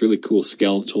also got this really cool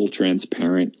skeletal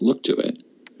transparent look to it.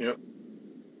 Yep.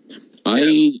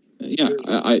 I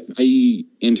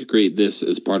integrate this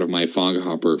as part of my fog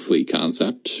hopper fleet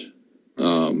concept.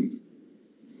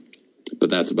 But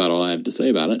that's about all I have to say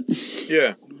about it.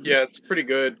 Yeah, it's pretty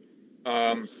good.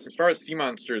 As far as sea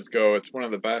monsters go, it's one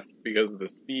of the best because of the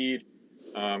speed,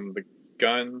 the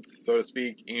guns, so to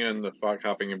speak, and the fog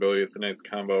hopping ability. It's a nice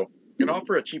combo. And all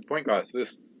for a cheap point cost.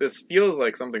 This feels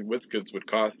like something WizKids would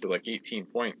cost at like 18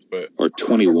 points, or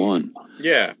 21.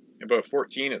 Yeah, but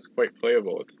 14 is quite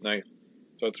playable. It's nice.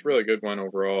 So it's a really good one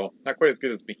overall. Not quite as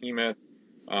good as Behemoth.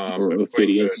 Or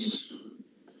Ophidius.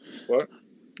 What?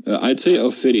 I'd say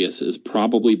Ophidius is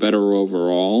probably better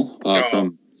overall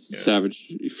from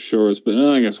Savage Shores, but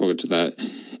I guess we'll get to that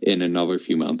in another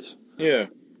few months. Yeah.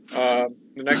 The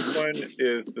next one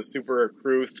is the Super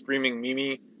Crew Screaming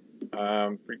Mimi.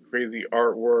 Pretty crazy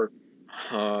artwork.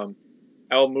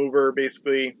 L Mover,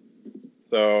 basically.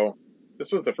 So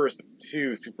this was the first of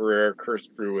 2 super rare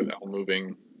cursed crew with L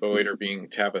moving, the later being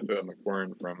Tabitha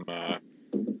McQuarn from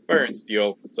Fire and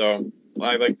Steel. So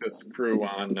I like this crew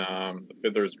on the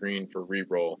Fiddler's Green for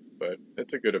reroll, but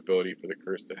it's a good ability for the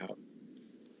curse to have.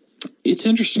 It's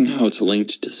interesting how it's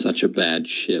linked to such a bad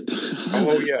ship.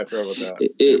 Oh, yeah, I forgot about that.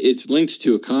 It's linked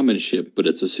to a common ship, but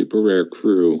it's a super rare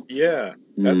crew. Yeah,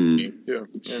 that's neat, too.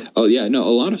 Yeah. Oh, yeah, no, a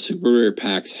lot of super rare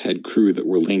packs had crew that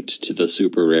were linked to the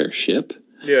super rare ship.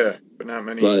 Yeah, but not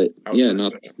many. But yeah,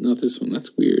 outside not this one.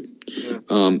 That's weird.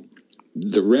 Yeah.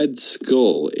 The Red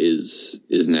Skull is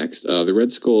next. The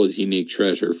Red Skull is unique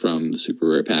treasure from the Super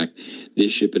Rare Pack.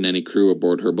 This ship and any crew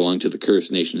aboard her belong to the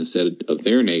Cursed Nation instead of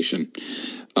their nation.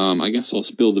 I guess I'll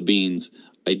spill the beans.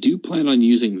 I do plan on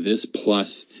using this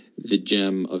plus the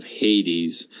Gem of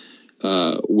Hades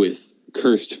with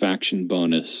Cursed Faction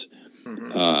bonus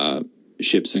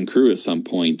ships and crew at some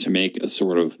point to make a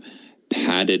sort of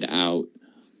padded out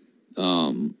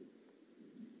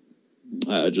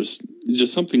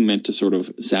just something meant to sort of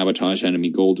sabotage enemy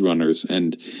gold runners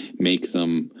and make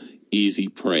them easy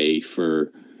prey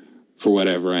for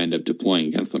whatever I end up deploying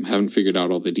against them. Haven't figured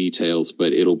out all the details,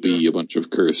 but it'll be a bunch of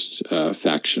cursed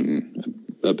faction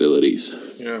abilities.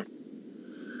 Yeah.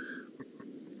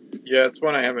 Yeah, it's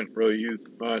one I haven't really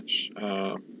used much,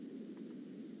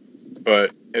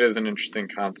 but it is an interesting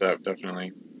concept,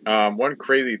 definitely. One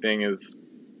crazy thing is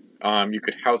you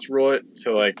could house rule it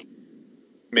to, like,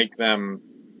 make them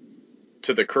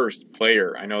to the cursed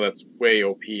player. I know that's way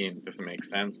OP and doesn't make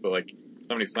sense, but, like,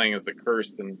 somebody's playing as the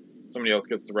cursed and somebody else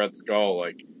gets the Red Skull,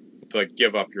 like, to, like,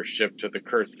 give up your ship to the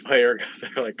cursed player because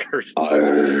they're, like, cursed.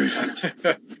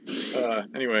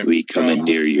 Anyway. We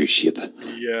commandeer your ship.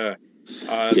 Yeah.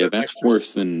 That's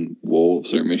worse than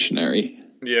wolves or missionary.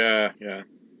 Yeah.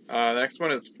 The next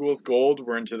one is Fool's Gold.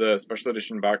 We're into the special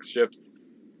edition box ships.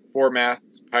 4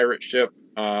 masts, pirate ship,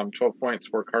 12 points,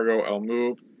 4 cargo, L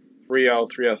move, 3L,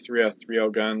 3S, 3S,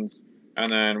 3L guns, and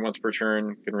then once per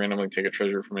turn, can randomly take a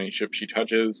treasure from any ship she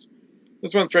touches.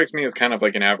 This one strikes me as kind of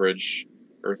like an average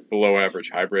or below average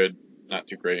hybrid. Not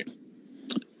too great.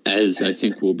 As I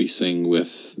think we'll be seeing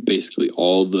with basically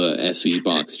all the SE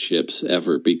box ships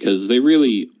ever, because they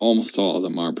really, almost all of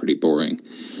them are pretty boring.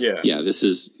 Yeah,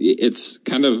 it's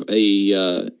kind of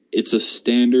it's a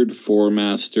standard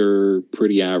 4-master,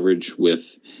 pretty average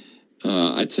with,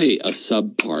 I'd say, a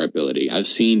subpar ability. I've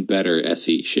seen better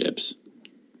SE ships.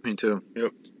 Me too,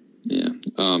 yep. Yeah.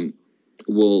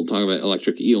 We'll talk about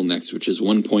Electric Eel next, which is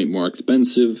 1 point more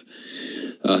expensive.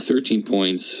 13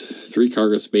 points, 3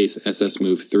 cargo space, SS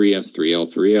move, 3S,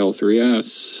 3L, 3L,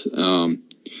 3S.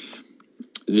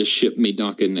 This ship may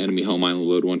dock at an enemy home island,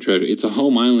 load 1 treasure. It's a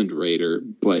home island raider,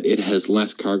 but it has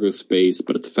less cargo space,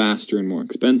 but it's faster and more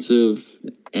expensive.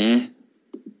 Yeah.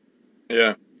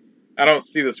 I don't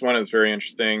see this one as very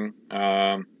interesting.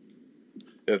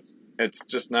 It's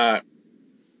just not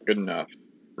good enough,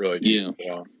 really. Yeah.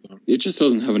 It just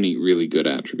doesn't have any really good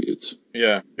attributes.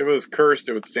 Yeah. If it was cursed,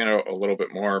 it would stand out a little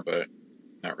bit more, but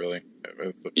not really.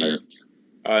 It's the pirates.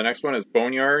 Next one is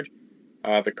Boneyard.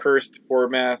 The cursed 4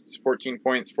 masts, 14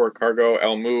 points, 4 cargo,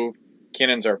 L move.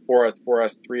 Cannons are 4S,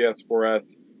 4S, 3S,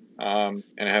 4S, and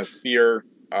it has fear.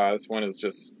 This one is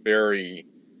just very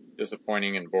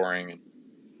disappointing and boring and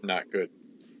not good.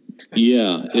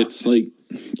 Yeah, it's like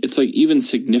even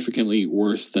significantly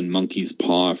worse than Monkey's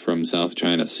Paw from South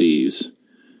China Seas.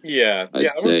 Yeah,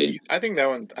 I'd say. I think that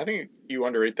one. I think you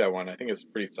underrate that one. I think it's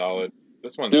pretty solid.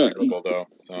 This one's terrible though.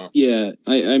 So yeah,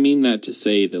 I mean that to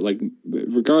say that, like,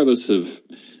 regardless of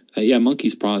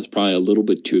Monkey's Paw is probably a little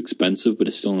bit too expensive, but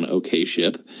it's still an okay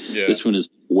ship. Yeah. This one is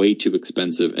way too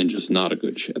expensive and just not a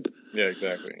good ship. Yeah,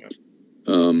 exactly.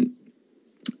 Yeah.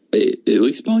 At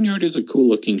least Boneyard is a cool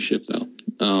looking ship though.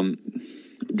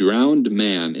 Drowned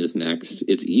Man is next.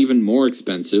 It's even more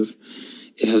expensive.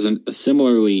 It has a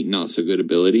similarly not so good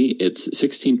ability. It's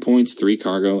 16 points, 3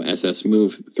 cargo, SS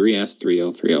move, 3S,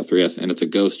 3L, 3L, 3S, and it's a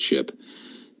ghost ship.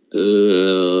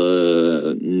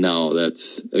 No,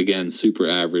 that's, again, super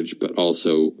average, but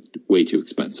also way too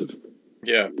expensive.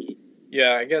 Yeah,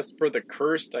 I guess for the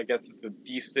cursed, I guess it's a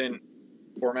decent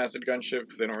 4-masted gunship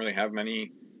because they don't really have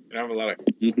many. They don't have a lot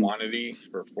of quantity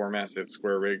for 4-masted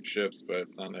square rigged ships, but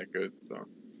it's not that good. So,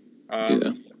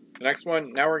 The next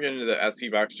one, now we're getting to the SE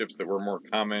box ships that were more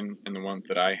common and the ones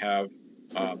that I have.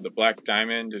 The Black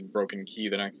Diamond and Broken Key,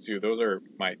 the next two, those are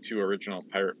my 2 original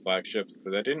pirate flagships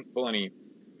because I didn't pull any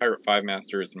Pirate 5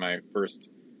 Masters in my first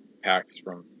packs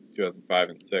from 2005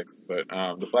 and 6. But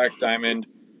the Black Diamond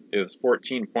is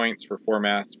 14 points for 4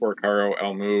 masts, 4 cargo,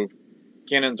 L move.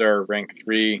 Cannons are rank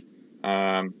 3.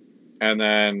 And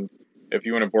then if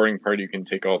you win a boarding party, you can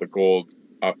take all the gold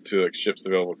up to like ships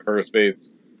available cargo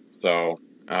space. So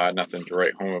nothing to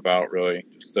write home about really.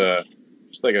 Just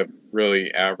like a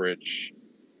really average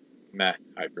meh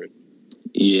hybrid.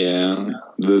 Yeah,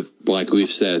 like we've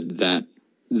said, that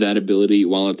ability,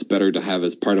 while it's better to have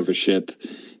as part of a ship,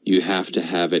 you have to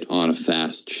have it on a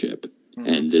fast ship,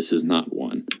 and this is not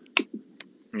one.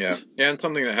 Yeah, and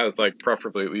something that has like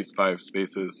preferably at least 5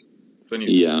 spaces. So then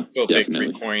you still take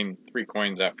definitely. 3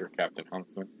 coins after Captain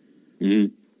Huntsman.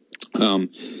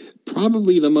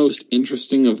 Probably the most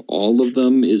interesting of all of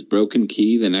them is Broken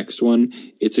Key, the next one.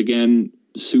 It's, again,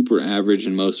 super average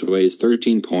in most ways.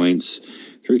 13 points,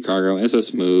 3 cargo,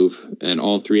 SS move, and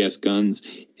all 3S guns.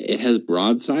 It has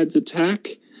broadsides attack.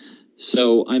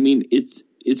 So, I mean,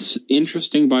 it's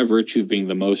interesting by virtue of being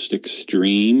the most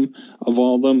extreme of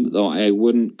all of them, though I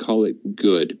wouldn't call it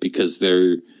good, because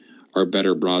there are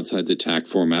better broadsides attack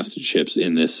 4-masted ships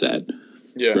in this set.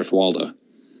 Yeah. Bretwalda.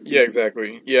 Yeah,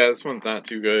 exactly. Yeah, this one's not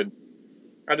too good.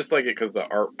 I just like it because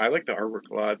I like the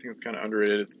artwork a lot. I think it's kind of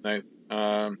underrated. It's nice.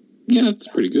 Yeah, it's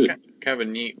pretty good. Kind of a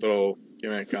neat little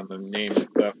gimmick on the name and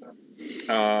stuff.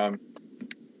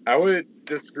 I would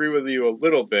disagree with you a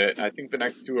little bit. I think the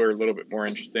next two are a little bit more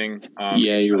interesting.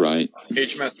 Yeah, you're right.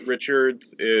 HMS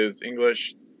Richards is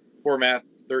English, 4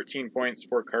 masts, 13 points,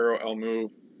 4 cargo, L move,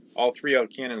 all 3 L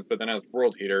cannons, but then has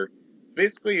World Hater.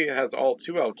 Basically, it has all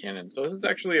 2 L cannons. So this is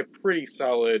actually a pretty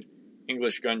solid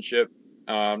English gunship.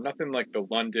 Nothing like the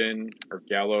London or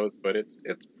Gallows, but it's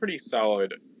pretty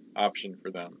solid option for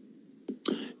them.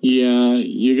 Yeah,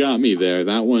 you got me there.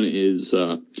 That one is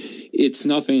it's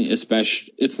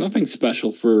nothing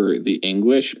special for the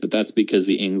English, but that's because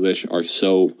the English are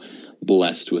so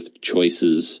blessed with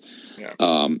choices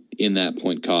in that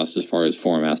point cost as far as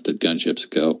 4-masted gunships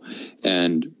go.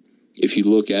 And if you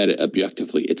look at it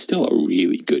objectively, it's still a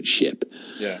really good ship.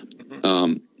 Yeah.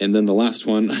 And then the last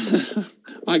one,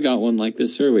 I got one like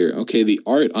this earlier. Okay, the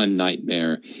art on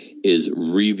Nightmare is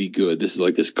really good. This is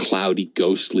like this cloudy,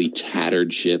 ghostly,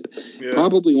 tattered ship. Yeah.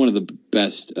 Probably one of the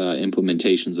best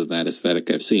implementations of that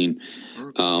aesthetic I've seen.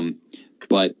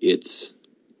 But it's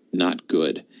not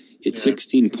good. It's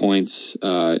 16 points,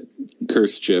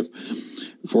 cursed ship,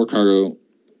 4 cargo,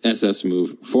 SS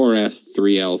move, 4S,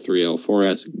 3L, 3L,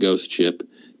 4S, ghost ship,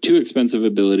 2 expensive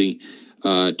ability,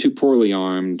 2 poorly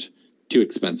armed, 2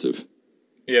 expensive.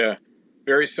 Yeah,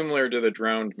 very similar to the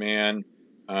Drowned Man,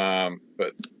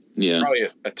 but probably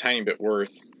a tiny bit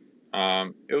worse. At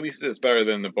least it's better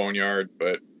than the Boneyard,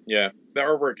 but yeah, the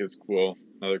artwork is cool.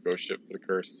 Another ghost ship for the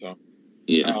curse. So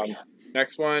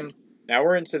next one. Now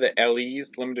we're into the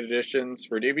LEs, limited editions.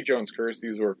 For Davy Jones Curse,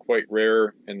 these were quite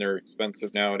rare and they're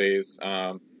expensive nowadays.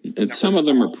 And some of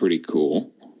them are pretty cool.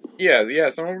 Yeah,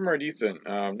 some of them are decent.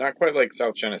 Not quite like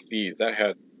South China Seas. That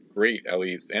had great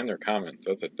LEs, and they're common,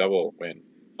 so it's a double win.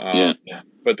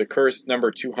 But the Curse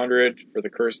number 200 for the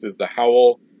Curse is the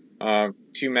Howl,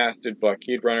 2-masted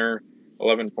blockade runner,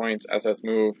 11 points, SS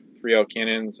move, 3L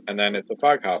cannons, and then it's a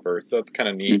fog hopper, so it's kind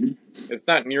of neat. Mm-hmm. It's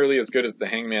not nearly as good as the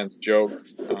Hangman's Joke,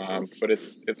 but it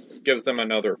gives them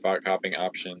another fog hopping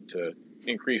option to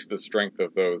increase the strength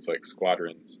of those like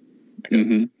squadrons.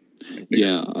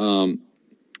 Yeah.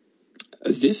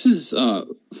 This is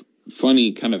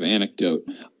funny kind of anecdote.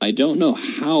 I don't know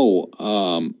how.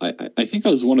 I think I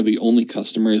was one of the only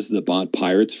customers that bought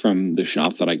Pirates from the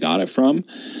shop that I got it from.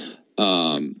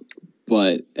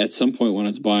 But at some point when I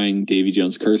was buying Davy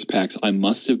Jones Curse packs, I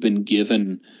must have been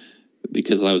given,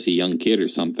 because I was a young kid or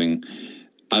something,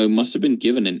 I must have been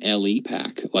given an LE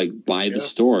pack, like by the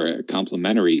store,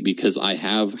 complimentary, because I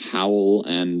have Howl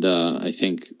and I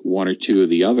think 1 or 2 of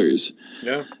the others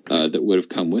that would have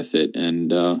come with it.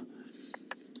 And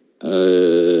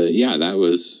that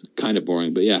was kind of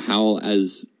boring. But yeah, Howl,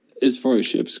 as far as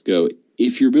ships go,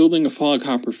 if you're building a fog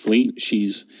hopper fleet,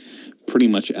 she's pretty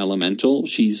much elemental.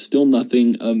 She's still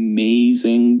nothing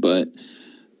amazing, but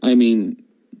I mean,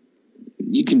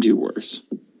 you can do worse.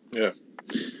 Yeah.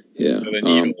 The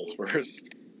needle's worse.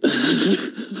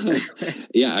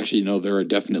 Yeah, actually, no, there are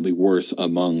definitely worse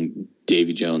among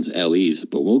Davy Jones LEs,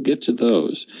 but we'll get to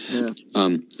those.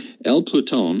 El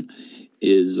Pluton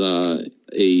is a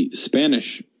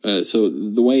Spanish. So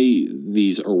the way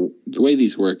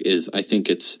these work is, I think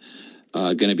it's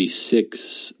going to be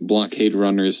 6 blockade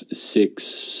runners,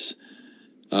 6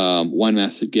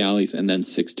 1-masted galleys, and then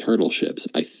 6 turtle ships.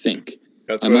 I think.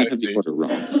 That's I might have the order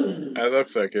wrong. That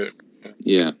looks like it.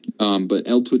 Yeah. But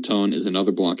El Pluton is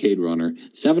another blockade runner.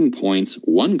 7 points,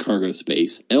 1 cargo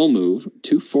space, L move,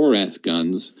 2 4S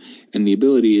guns, and the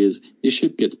ability is this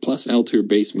ship gets plus L to her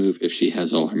base move if she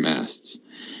has all her masts.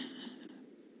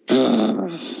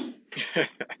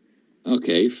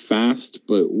 Okay, fast,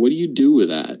 but what do you do with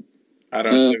that? I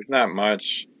don't know. There's not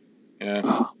much. Yeah.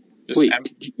 Just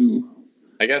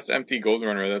I guess empty Gold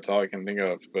Runner, that's all I can think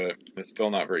of, but it's still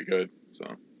not very good.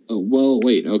 So. Well,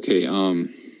 wait, okay. I'm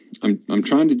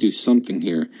trying to do something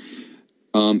here.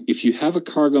 If you have a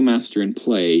cargo master in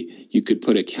play, you could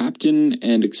put a captain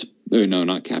and a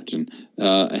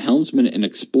helmsman and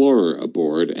explorer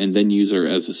aboard, and then use her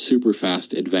as a super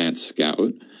fast advanced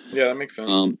scout. Yeah, that makes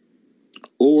sense.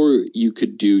 Or you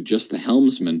could do just the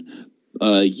helmsman,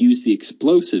 use the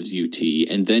explosives UT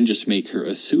and then just make her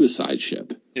a suicide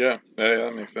ship. Yeah,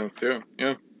 that makes sense too.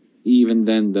 Yeah. Even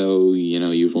then, though,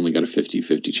 you've only got a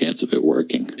 50-50 chance of it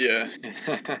working. Yeah.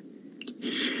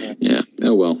 Yeah.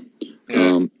 Oh, well.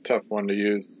 Yeah, tough one to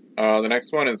use. The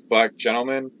next one is Black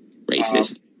Gentleman.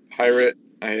 Racist. Pirate.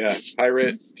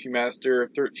 Pirate, 2 master,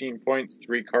 13 points,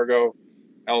 3 cargo,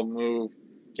 L move.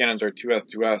 Cannons are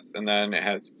 2S, 2S, and then it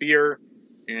has Fear,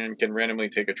 and can randomly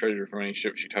take a treasure from any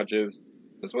ship she touches.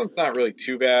 This one's not really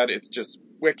too bad. It's just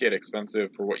wicked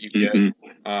expensive for what you get.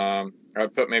 I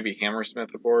would put maybe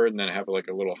Hammersmith aboard and then have like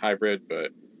a little hybrid,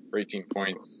 but for 18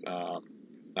 points, not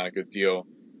a good deal.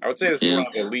 I would say this is one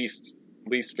of the least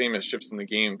famous ships in the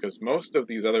game, because most of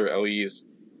these other LEs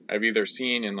I've either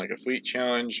seen in like a fleet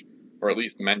challenge or at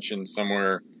least mentioned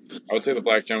somewhere. I would say the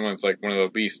Black Gentleman's like one of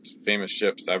the least famous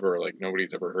ships ever. Like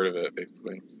nobody's ever heard of it,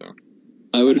 basically. So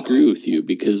I would agree with you,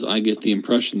 because I get the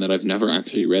impression that I've never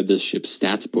actually read this ship's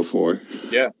stats before.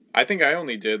 Yeah, I think I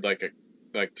only did like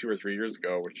 2 or 3 years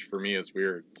ago, which for me is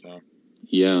weird. So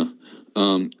yeah.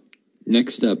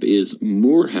 Next up is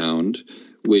Moorhound,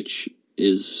 which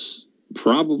is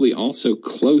probably also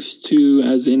close to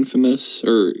as infamous,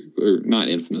 or not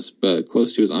infamous, but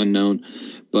close to as unknown.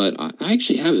 But I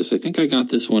actually have this. I think I got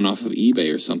this one off of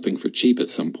eBay or something for cheap at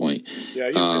some point. Yeah, I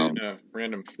used it in a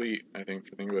random fleet, I think,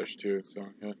 for English too. So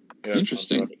yeah,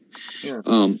 interesting. Yeah.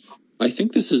 I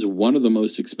think this is one of the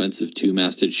most expensive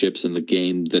 2-masted ships in the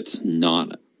game that's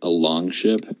not a long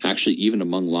ship, actually even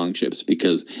among long ships,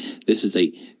 because this is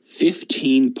a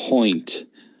 15-point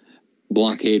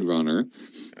blockade runner.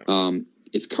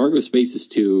 Its cargo space is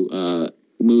to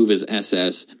move as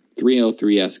SS,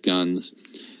 3L3S guns,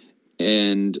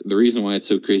 and the reason why it's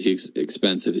so crazy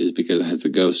expensive is because it has the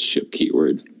ghost ship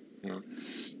keyword. Yeah.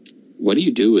 What do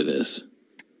you do with this?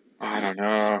 I don't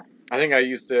know. I think I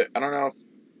used it. I don't know if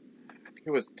it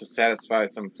was to satisfy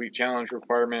some fleet challenge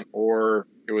requirement, or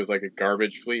it was like a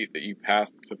garbage fleet that you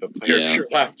passed to the player to your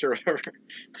left or whatever.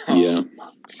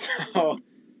 So,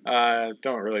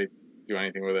 don't really do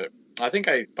anything with it. I think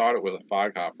I thought it was a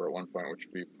fog hopper at one point, which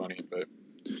would be funny, but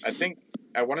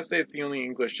I want to say it's the only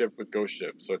English ship with ghost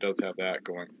ship, so it does have that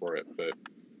going for it, but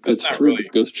that's not true. Really,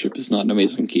 ghost ship is not an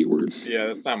amazing keyword. Yeah,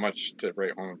 that's not much to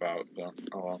write home about, so,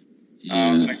 oh well.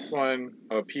 Yeah. Next one,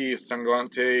 P.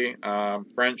 Sanglante,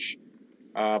 French,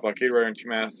 blockade runner, 2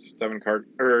 mass,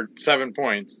 7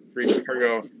 points, 3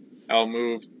 cargo, L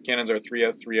move, cannons are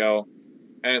 3S, 3L,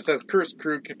 and it says cursed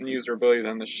crew can use their abilities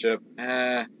on this ship.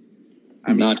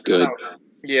 Not good.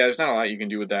 Yeah, there's not a lot you can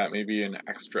do with that. Maybe an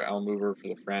extra L mover for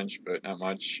the French, but not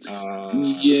much.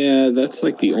 Yeah, that's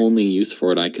like the only use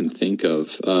for it I can think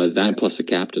of. That plus a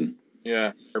captain.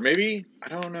 Yeah, or maybe, I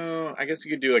don't know, I guess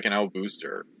you could do like an L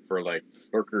booster for like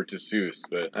Lurker to Seuss,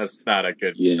 but that's not a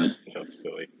good, that's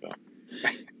silly stuff.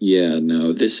 Yeah,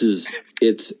 no,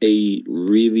 it's a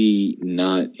really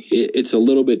not, it's a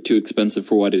little bit too expensive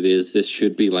for what it is. This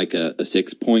should be like a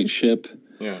 6-point ship.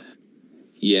 Yeah.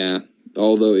 Yeah,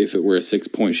 although if it were a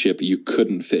 6-point ship, you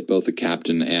couldn't fit both a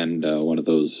captain and one of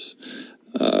those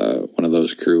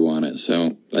crew on it.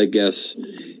 So I guess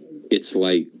it's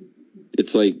like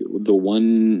the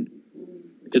one,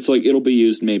 it's like it'll be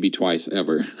used maybe twice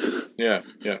ever. Yeah.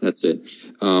 That's it.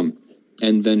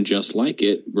 And then just like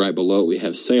it, right below it, we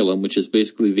have Salem, which is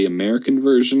basically the American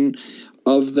version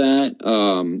of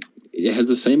that. It has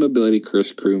the same ability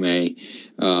Cursed Crew may,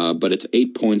 but it's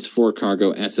 8 points, 4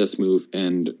 cargo, SS move,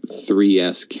 and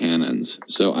 3S cannons.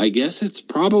 So I guess it's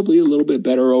probably a little bit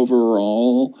better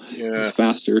overall. Yeah. It's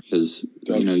faster, has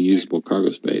usable cargo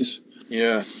space.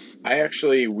 Yeah. I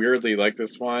actually weirdly like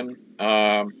this one.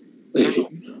 I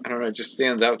don't know, it just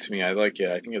stands out to me. I like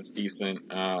it. I think it's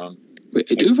decent. Wait,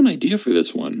 I do have an idea for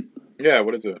this one. Yeah,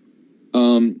 what is it?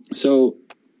 So,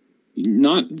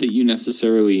 not that you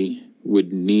necessarily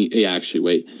would need... Yeah, actually,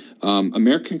 wait.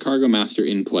 American Cargo Master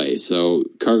in play, so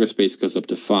cargo space goes up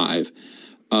to 5.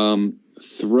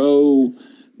 Throw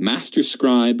Master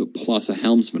Scribe plus a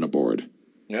Helmsman aboard.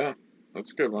 Yeah,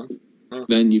 that's a good one. Yeah.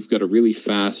 Then you've got a really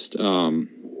fast Gold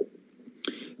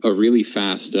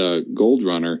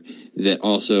Runner that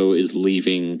also is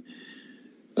leaving...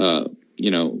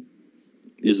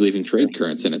 is leaving trade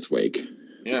currents in its wake.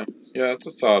 Yeah, that's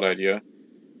a solid idea.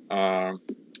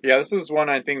 This is one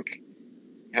I think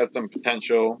has some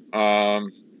potential.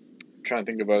 I'm trying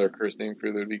to think of other cursed name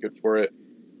crew that would be good for it.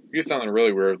 You do something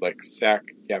really weird, like sack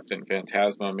Captain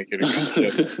Phantasma, make it a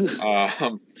good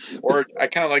ship. Or I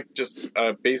kind of like just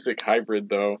a basic hybrid,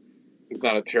 though. It's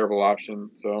not a terrible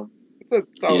option, so it's a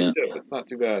solid ship. It's not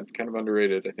too bad. Kind of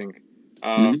underrated, I think.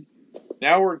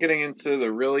 Now we're getting into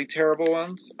the really terrible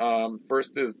ones.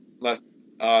 First is La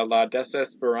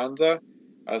Desesperanza.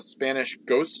 a Spanish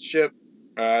ghost ship.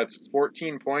 It's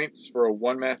 14 points for a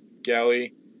 1-mast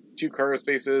galley, 2 cargo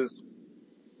spaces,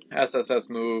 SSS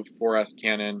move, 4S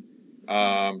cannon.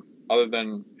 Other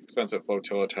than expensive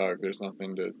flotilla tug, there's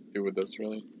nothing to do with this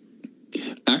really.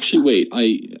 Actually,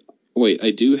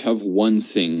 I do have one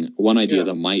idea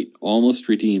that might almost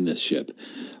redeem this ship.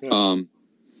 Yeah.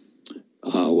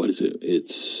 What is it?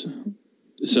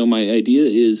 So my idea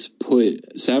is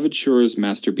put Savage Shores,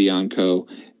 Master Bianco,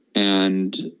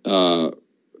 and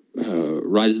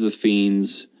Rise of the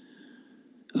Fiends.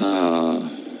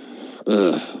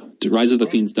 Rise of the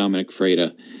Fiends, Dominic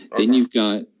Freda. Okay. Then you've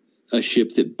got a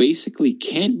ship that basically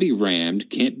can't be rammed,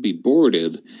 can't be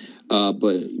boarded,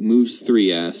 but moves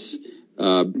 3S,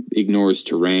 ignores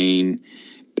terrain,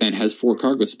 and has 4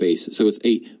 cargo space. So it's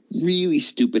a really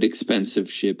stupid,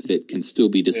 expensive ship that can still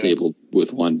be disabled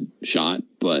with 1 shot.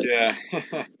 But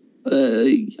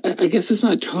I guess it's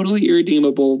not totally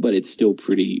irredeemable, but it's still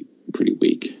pretty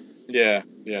weak. Yeah,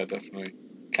 definitely.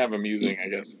 Kind of amusing, I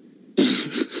guess.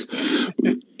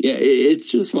 Yeah,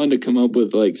 it's just fun to come up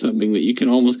with like something that you can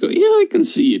almost go, yeah, I can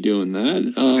see you doing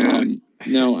that.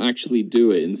 No, actually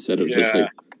do it instead of just like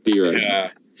theorizing.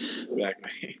 Yeah,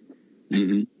 exactly.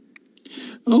 Mm-hmm.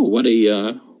 Oh,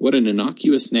 what an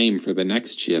innocuous name for the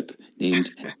next ship named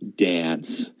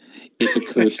Dance. It's a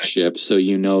cursed ship, so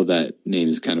you know that name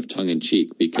is kind of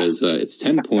tongue-in-cheek because it's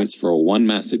 10 points for a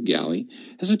 1-masted galley,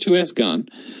 has a 2S gun,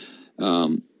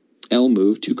 L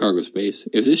move, 2 cargo space.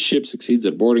 If this ship succeeds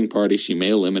at boarding party, she may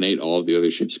eliminate all of the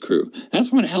other ship's crew.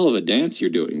 That's one hell of a dance you're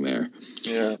doing there.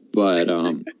 Yeah. But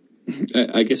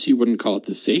I guess you wouldn't call it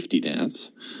the safety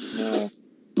dance. No.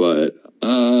 But,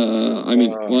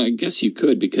 I guess you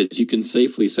could, because you can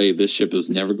safely say this ship is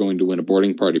never going to win a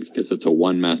boarding party because it's a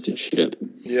 1-masted ship.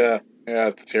 Yeah,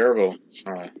 it's terrible.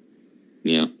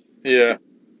 Yeah. Yeah.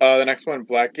 The next one,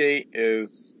 Blackgate,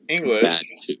 is English. Bad,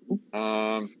 too.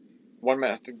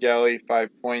 1-masted galley, 5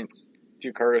 points,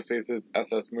 2 cargo spaces,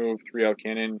 SS move, 3L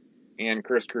cannon, and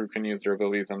cursed crew can use their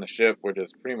abilities on the ship, which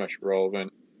is pretty much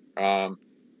irrelevant.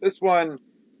 This one,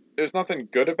 there's nothing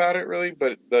good about it really,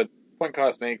 but the point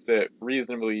cost makes it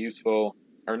reasonably useful,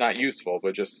 or not useful,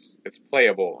 but just it's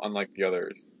playable, unlike the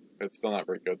others. It's still not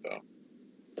very good though.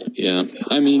 Yeah,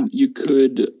 I mean, you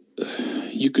could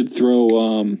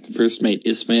throw First Mate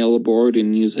Ismail aboard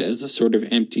and use it as a sort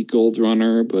of empty gold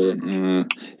runner, but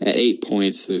at 8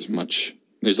 points, there's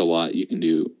a lot you can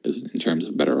do in terms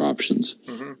of better options.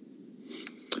 Mm-hmm.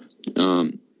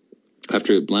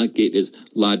 After Blackgate is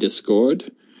La Discorde.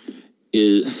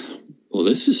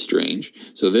 This is strange.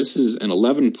 So this is an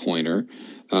 11-pointer,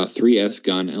 3S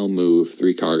gun, L move,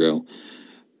 3 cargo.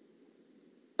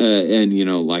 And,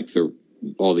 like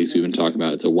all these we've been talking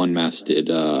about, it's a 1-masted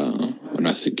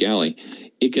galley.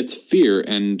 It gets fear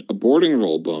and a boarding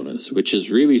roll bonus, which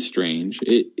is really strange.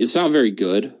 It's not very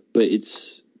good, but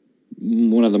it's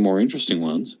one of the more interesting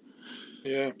ones.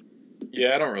 Yeah,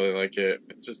 I don't really like it.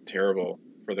 It's just terrible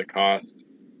for the cost.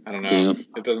 I don't know. Yeah.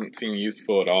 It doesn't seem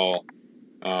useful at all.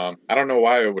 I don't know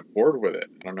why I would board with it.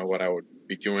 I don't know what I would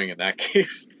be doing in that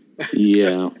case.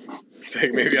 Yeah. It's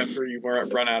like maybe after you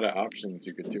run out of options,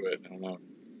 you could do it. I don't know.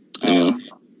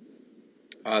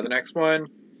 The next one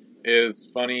is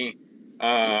funny.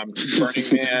 Burning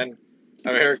Man,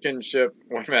 American ship,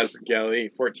 1-masted galley,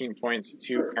 14 points,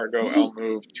 2 cargo, L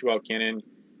move, 2 L cannon.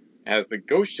 Has the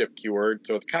ghost ship keyword,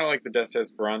 so it's kind of like the Death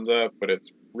Esperanza, but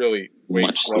it's really way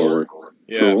much slower.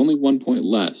 Yeah. For only 1 point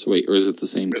less. Wait, or is it the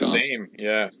same cost? Same,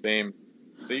 yeah, same.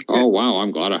 So you could, wow, I'm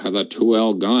glad I have that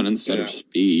 2L gun instead of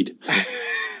speed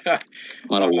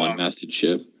on a 1-masted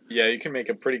ship. Yeah, you can make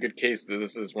a pretty good case that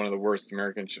this is one of the worst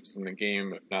American ships in the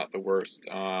game, if not the worst.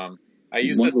 I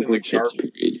use this in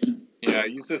the I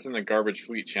use this in the garbage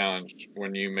fleet challenge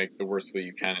when you make the worst fleet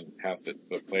you can and pass it to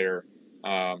the player.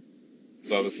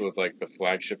 So this was like the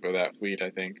flagship of that fleet, I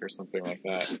think, or something like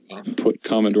that. So. Put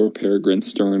Commodore Peregrine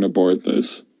Stern aboard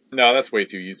this. No, that's way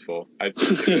too useful. I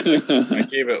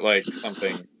gave it like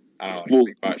something, I don't know,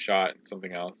 like Stinkbot shot and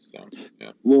something else. So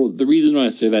yeah. Well, the reason why I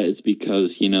say that is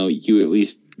because, you at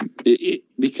least,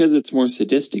 because it's more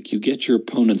sadistic, you get your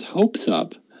opponent's hopes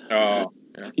up. Oh,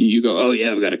 yeah. You go, oh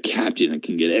yeah, I've got a captain that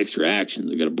can get extra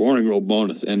actions. I got a boarding roll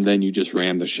bonus, and then you just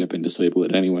ram the ship and disable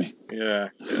it anyway. Yeah.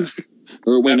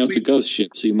 Or wait, no, it's a ghost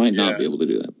ship, so you might not be able to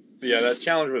do that. Yeah, that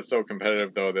challenge was so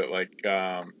competitive though that like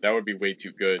that would be way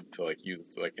too good to like use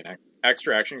to like an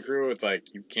extra action crew. It's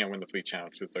like you can't win the fleet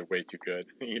challenge. It's like way too good.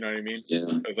 You know what I mean? Yeah.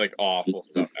 It was like awful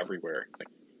stuff everywhere. Like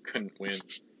couldn't win.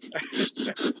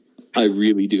 I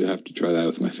really do have to try that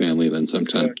with my family then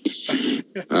sometime.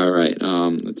 All right.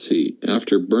 Let's see.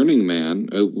 After Burning Man,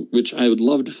 which I would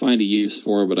love to find a use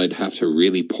for, but I'd have to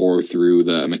really pour through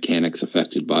the mechanics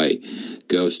affected by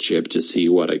Ghost Ship to see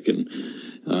what I can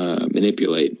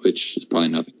manipulate, which is probably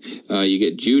nothing. You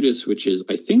get Judas, which is,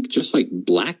 I think, just like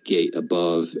Blackgate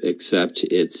above, except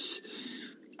it's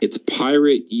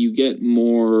pirate. You get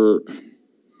more.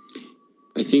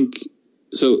 I think.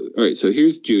 So, all right, so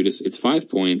here's Judas. It's 5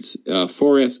 points.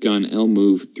 4S gun, L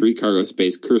move, 3 cargo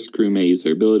space, cursed crew may use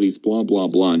their abilities, blah, blah,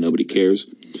 blah. Nobody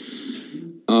cares.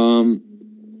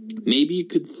 Maybe you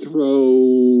could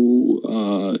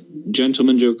throw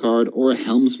Gentleman Joe card or a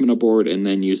Helmsman aboard and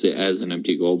then use it as an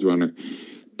empty gold runner.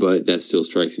 But that still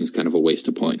strikes me as kind of a waste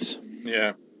of points.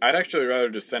 Yeah. I'd actually rather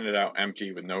just send it out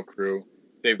empty with no crew.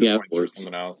 Save the points for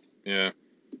someone else. Yeah.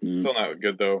 Still not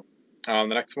good, though. The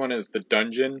next one is the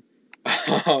Dungeon.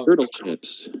 Turtle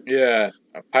ships. Yeah.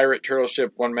 A pirate turtle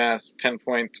ship, 1 mast, 10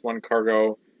 points, 1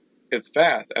 cargo. It's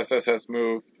fast. SSS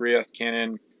move, 3S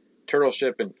cannon, turtle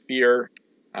ship, and fear.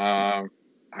 There's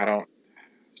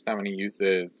not many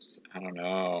uses. I don't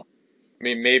know. I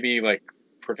mean, maybe like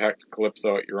protect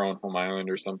Calypso at your own home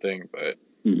island or something, but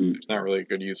there's not really a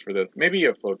good use for this. Maybe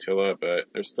a flotilla, but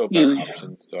there's still better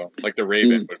options. So, like the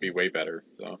Raven would be way better.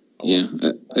 So,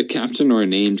 a captain or a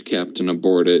named captain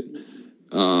aboard it.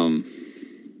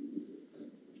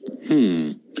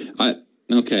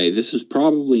 Okay, this is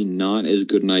probably not as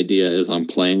good an idea as I'm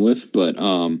playing with, but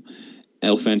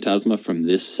El Phantasma from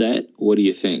this set, what do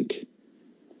you think?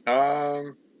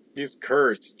 He's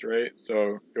cursed, right?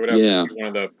 So it would have to be one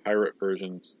of the pirate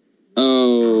versions.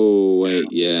 Oh,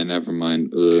 wait, never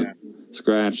mind.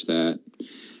 Scratch that.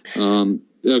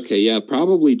 Okay, yeah,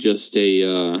 probably just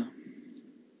a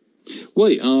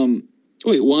wait, one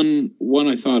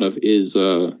I thought of is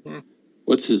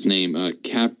what's his name?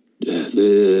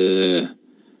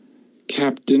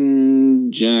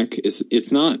 Captain Jack.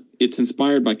 It's not. It's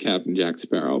inspired by Captain Jack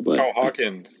Sparrow, but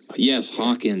Hawkins. Yes,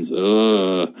 Hawkins.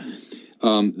 The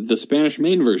Spanish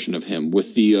main version of him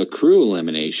with the crew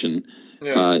elimination.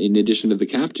 In addition to the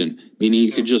captain, meaning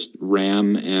you could just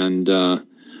ram and.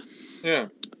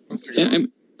 That's a good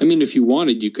one. I mean, if you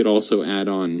wanted, you could also add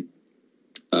on.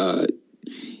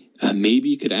 Maybe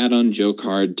you could add on Joe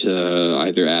card to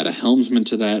either add a helmsman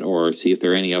to that or see if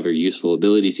there are any other useful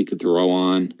abilities you could throw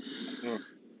on.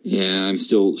 Yeah, I'm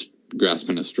still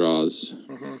grasping at straws.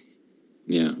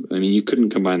 Yeah, I mean, you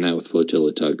couldn't combine that with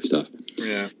flotilla tug stuff.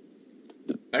 Yeah.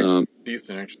 Actually,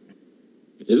 decent, actually.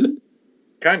 Is it?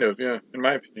 Kind of, yeah, in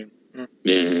my opinion.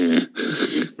 Yeah.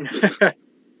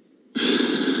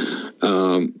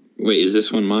 Wait, is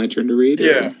this one my turn to read?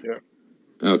 Yeah.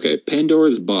 Okay,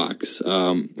 Pandora's Box.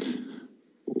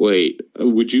 Wait,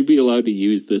 would you be allowed to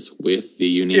use this with the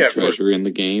unique treasure in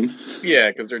the game? Yeah,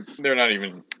 because they're not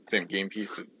even same game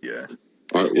pieces. Yeah.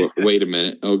 Wait a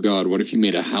minute. Oh God, what if you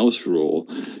made a house rule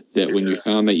that when you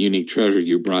found that unique treasure,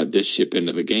 you brought this ship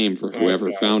into the game for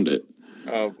whoever found it?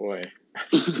 Oh boy.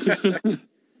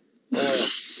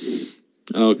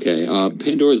 Okay,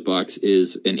 Pandora's Box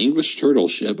is an English turtle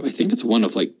ship. I think it's one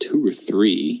of like 2 or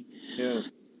 3. Yeah.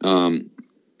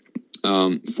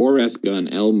 4S gun,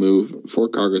 L move, 4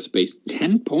 cargo space,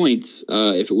 10 points.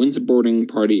 If it wins a boarding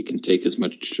party, it can take as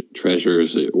much treasure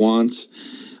as it wants.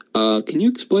 Can you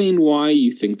explain why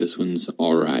you think this one's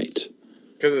all right?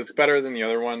 Because it's better than the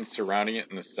other ones surrounding it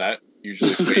in the set.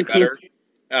 Usually way better.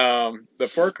 The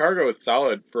 4 cargo is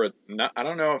solid for I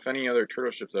don't know if any other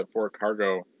turtle ships have 4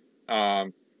 cargo.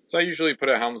 So I usually put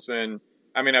a helmsman.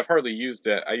 I mean, I've hardly used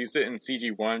it. I used it in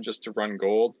CG1 just to run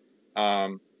gold.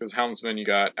 Because helmsman, you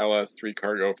got LS 3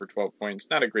 cargo for 12 points.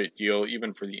 Not a great deal,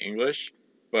 even for the English.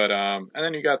 But, and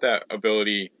then you got that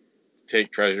ability to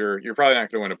take treasure. You're probably not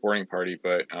going to win a boarding party,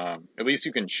 but, at least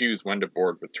you can choose when to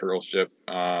board with turtle ship.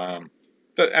 So, I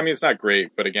mean, it's not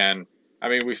great, but again, I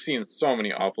mean, we've seen so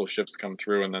many awful ships come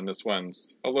through, and then this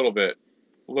one's a little bit,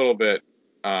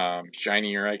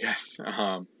 shinier, I guess.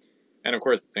 And of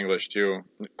course it's English too.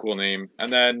 Cool name.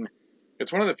 And then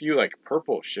it's one of the few like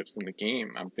purple ships in the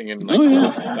game. I'm thinking like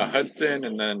the Hudson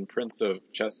and then Prince of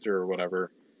Chester or whatever.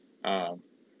 A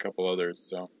couple others.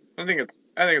 So I think it's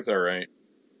all right.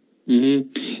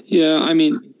 Yeah, I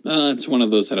mean, it's one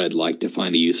of those that I'd like to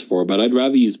find a use for, but I'd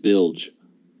rather use Bilge.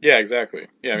 Yeah, exactly.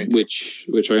 Yeah, me too.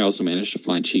 Which I also managed to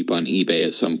find cheap on eBay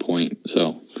at some point,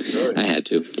 so I had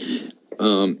to.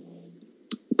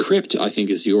 Crypt, I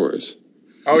think, is yours.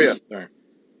 Oh yeah, sorry.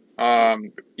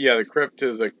 Yeah, the Crypt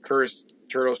is a cursed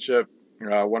turtle ship,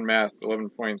 1 mast,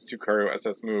 11 points, 2 cargo,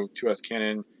 SS move, 2S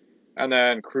cannon, and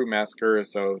then crew massacre.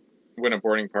 So win a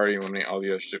boarding party, eliminate all the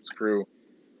other ship's crew.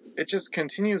 It just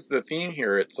continues the theme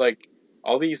here. It's like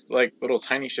all these like little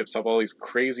tiny ships have all these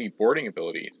crazy boarding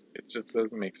abilities. It just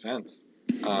doesn't make sense.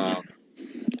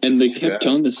 And they kept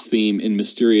on this theme in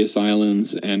Mysterious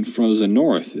Islands and Frozen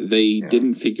North. They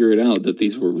didn't figure it out that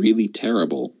these were really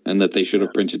terrible and that they should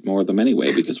have printed more of them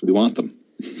anyway because we want them.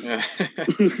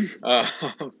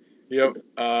 Yep.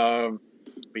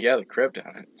 But yeah, the crypt,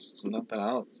 it's nothing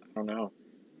else. I don't know.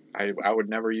 I would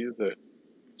never use it.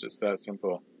 Just that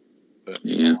simple. But,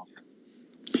 yeah.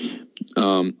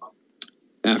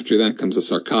 After that comes a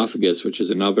sarcophagus, which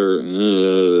is another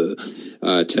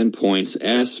 10 points.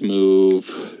 S move,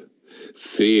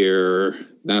 fear.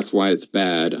 That's why it's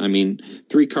bad. I mean,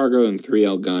 3 cargo and 3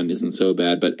 L gun isn't so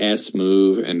bad, but S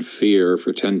move and fear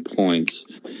for 10 points,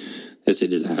 that's a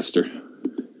disaster.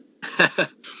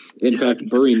 In fact,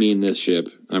 bury me in this ship.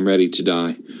 I'm ready to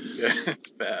die. Yeah,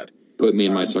 it's bad. Put me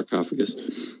in my sarcophagus.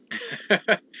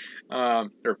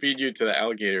 Or feed you to the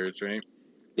alligators, right?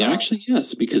 Yeah, actually,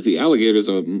 yes, because the Alligators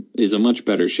is a much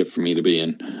better ship for me to be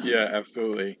in. Yeah,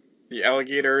 absolutely. The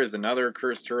Alligator is another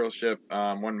cursed turtle ship.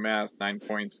 1 mast, 9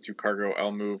 points, 2 cargo,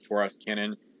 L move, 4S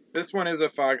cannon. This one is a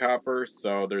fog hopper,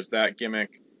 so there's that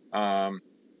gimmick. You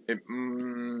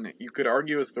could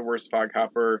argue it's the worst fog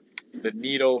hopper. The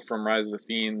Needle from Rise of the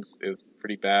Fiends is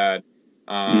pretty bad.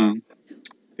 The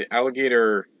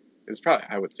Alligator is probably,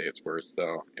 I would say it's worse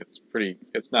though.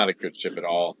 It's not a good ship at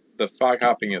all. The fog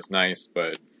hopping is nice,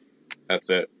 but that's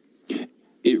it.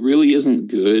 It really isn't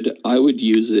good. I would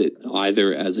use it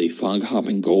either as a fog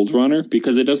hopping gold runner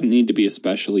because it doesn't need to be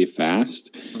especially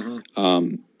fast.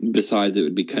 Mm-hmm. Besides, it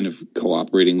would be kind of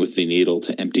cooperating with the Needle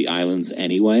to empty islands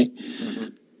anyway.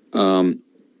 Mm-hmm.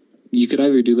 You could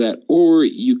either do that or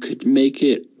you could make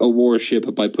it a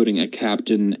warship by putting a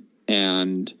captain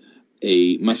and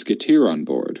a musketeer on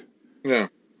board. Yeah.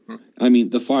 I mean,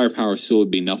 the firepower still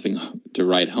would be nothing to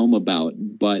write home about,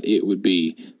 but it would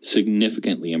be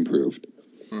significantly improved.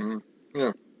 Mm-hmm.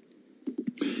 Yeah.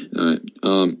 All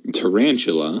right.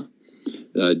 Tarantula,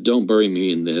 don't bury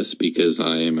me in this because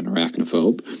I am an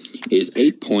arachnophobe, is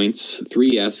 8 points,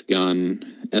 3 S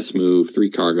gun, S move, 3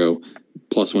 cargo,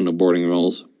 +1 to boarding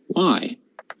rolls. Why?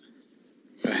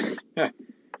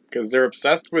 Because they're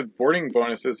obsessed with boarding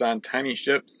bonuses on tiny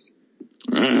ships.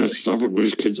 Stop with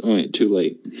these kids. Oh, wait, too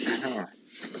late.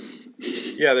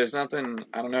 Yeah, there's nothing,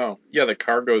 I don't know. Yeah, the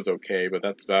cargo's okay, but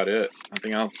that's about it.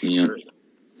 Nothing else. Yeah.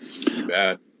 It's pretty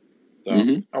bad. So,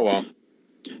 oh well.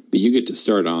 But you get to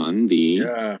start on the...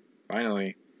 Yeah,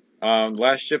 finally.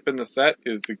 Last ship in the set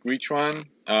is the Guichuan,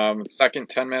 second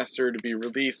 10 master to be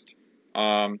released.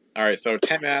 Alright, so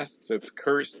 10 masts, it's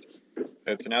cursed.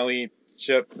 It's an LE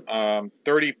ship,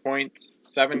 30 points,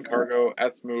 7 cargo,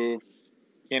 S move.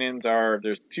 Cannons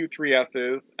there's 2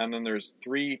 3S's, and then there's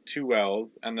 3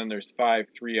 2Ls, and then there's 5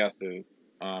 3S's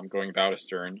going bow to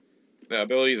stern. The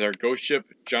abilities are Ghost Ship,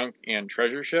 Junk, and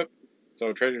Treasure Ship.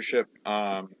 So Treasure Ship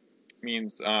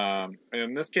means,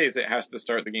 in this case, it has to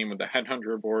start the game with the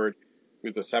Headhunter aboard,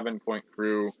 who's a 7-point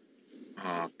crew.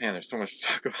 Man, there's so much to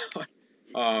talk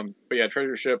about. But yeah,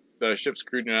 Treasure Ship, the ship's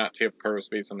crew do not take up cargo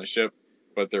space on the ship,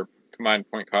 but their combined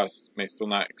point costs may still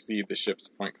not exceed the ship's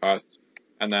point costs.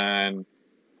 And then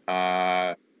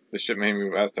the ship may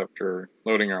move west after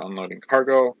loading or unloading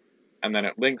cargo, and then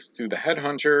it links to the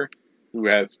Headhunter, who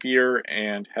has Fear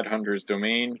and Headhunter's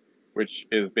Domain, which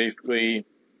is basically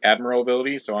Admiral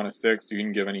ability. So on a 6, you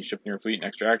can give any ship in your fleet an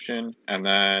extra action, and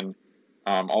then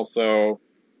also,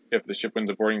 if the ship wins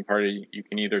a boarding party, you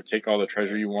can either take all the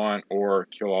treasure you want or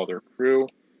kill all their crew.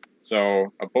 So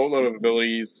a boatload of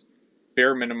abilities,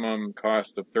 bare minimum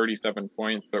cost of 37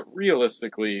 points, but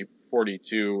realistically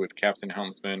 42 with Captain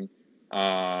Helmsman.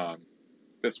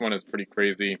 This one is pretty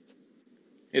crazy.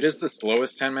 It is the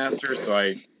slowest 10 master, so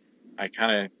I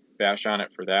kind of bash on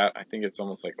it for that. I think it's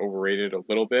almost like overrated a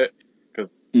little bit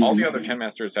because all the other 10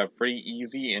 masters have pretty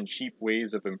easy and cheap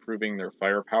ways of improving their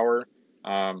firepower.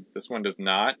 This one does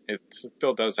not. It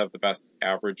still does have the best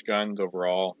average guns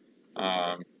overall.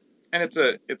 And it's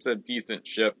a decent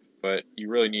ship, but you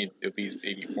really need at least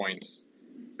 80 points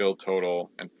build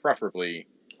total, and preferably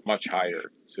much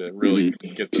higher to really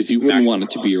get the because you wouldn't want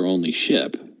it to be your only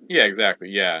ship. Yeah, exactly.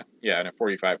 Yeah. In a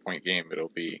 45-point game,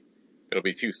 it'll be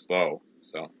too slow.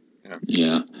 So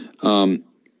yeah.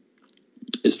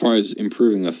 As far as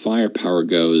improving the firepower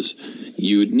goes,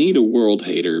 you would need a World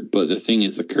Hater, but the thing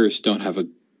is, the Curse don't have a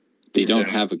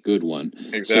good one.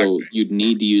 Exactly. So you'd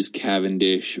need to use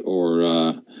Cavendish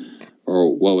or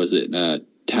what was it,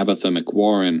 Tabitha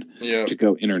McWarren to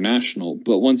go international.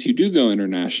 But once you do go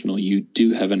international, you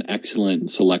do have an excellent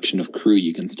selection of crew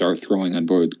you can start throwing on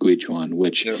board the Guichuan,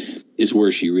 which is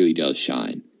where she really does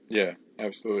shine. Yeah,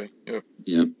 absolutely. Yep.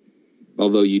 Yeah.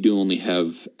 although you do only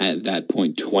have at that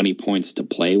point 20 points to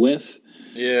play with.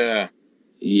 Yeah.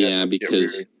 Yeah,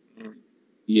 because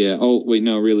yeah. Oh wait,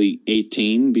 no, really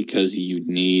 18 because you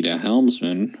need a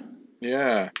helmsman.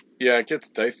 Yeah, it gets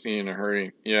dicey in a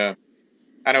hurry. Yeah,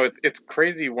 I know it's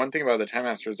crazy. One thing about the Time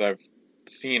Masters I've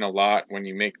seen a lot when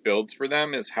you make builds for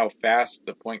them is how fast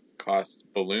the point costs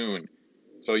balloon.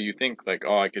 So you think like,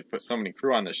 oh, I could put so many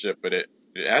crew on this ship, but it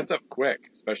adds up quick,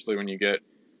 especially when you get,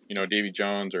 Davy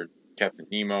Jones or Captain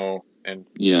Nemo and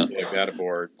like that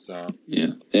aboard. So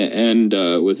yeah, and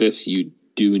with this you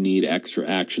do need extra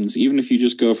actions, even if you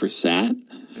just go for sat.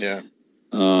 Yeah.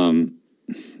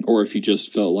 Or if you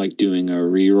just felt like doing a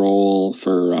reroll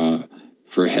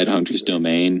for Headhunter's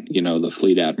Domain, the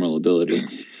Fleet Admiral ability,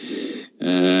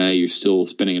 you're still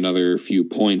spending another few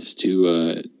points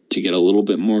to get a little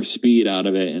bit more speed out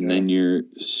of it, and then you're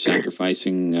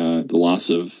sacrificing the loss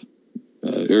of,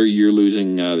 or you're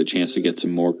losing the chance to get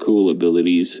some more cool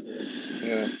abilities.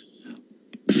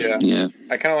 Yeah.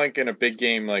 I kind of like in a big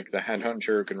game like the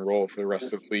Headhunter can roll for the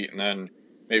rest of the fleet, and then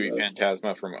maybe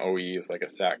Phantasma from OE is like a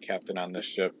SAT captain on this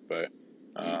ship, but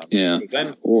then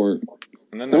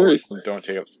the words don't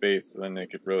take up space, so then they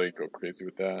could really go crazy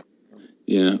with that.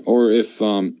 Yeah, or if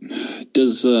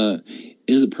is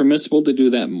it permissible to do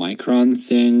that Micron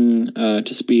thing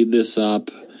to speed this up?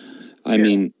 I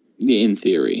mean, in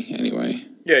theory, anyway.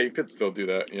 Yeah, you could still do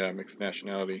that. Yeah, mixed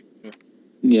nationality.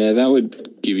 Yeah, that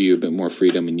would give you a bit more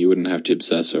freedom, and you wouldn't have to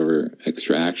obsess over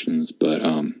extra actions. But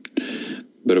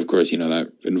of course,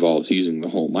 that involves using the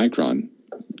whole Micron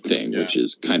thing, which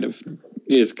is kind of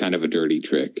a dirty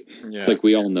trick. Yeah. It's like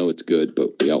we all know it's good,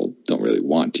 but we all don't really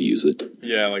want to use it.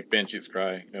 Yeah, like Banshee's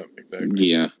Cry. Yep, exactly.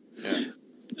 Yeah.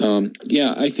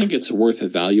 I think it's worth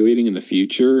evaluating in the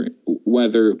future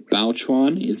whether Bao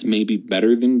Chuan is maybe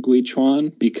better than Gui Chuan,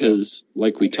 because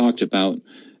like we talked about,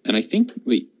 and I think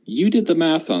you did the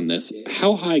math on this.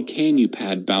 How high can you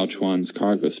pad Bao Chuan's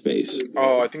cargo space?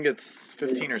 Oh, I think it's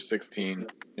 15 or 16.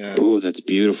 Yeah. Oh, that's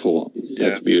beautiful.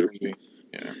 That's beautiful. Crazy.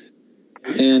 Yeah.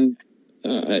 And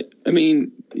I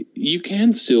mean, you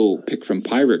can still pick from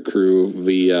Pirate Crew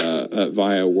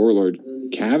via Warlord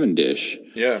Cavendish.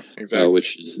 Yeah, exactly.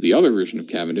 Which is the other version of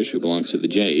Cavendish, who belongs to the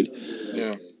Jade.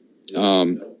 Yeah.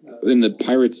 And the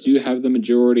Pirates do have the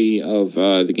majority of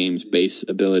the game's base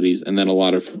abilities, and then a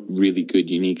lot of really good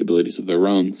unique abilities of their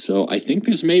own. So I think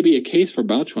there's maybe a case for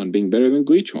Bao Chuan being better than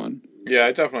Gui Chuan. Yeah,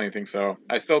 I definitely think so.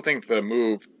 I still think the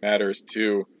move matters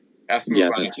too.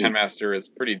 S-move on a 10 master is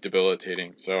pretty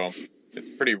debilitating, so it's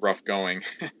pretty rough going.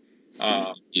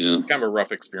 Kind of a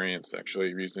rough experience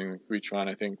actually using Gui Chuan,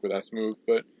 I think, with S-move.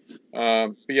 But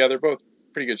yeah, they're both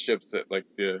pretty good ships at like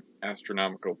the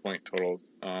astronomical point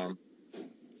totals.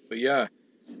 But yeah,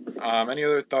 any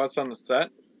other thoughts on the set?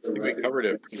 I think we covered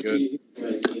it pretty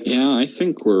good. Yeah, I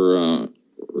think we're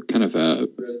kind of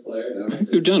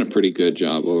we've done a pretty good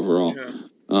job overall.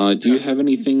 Yeah. Do you have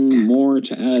anything more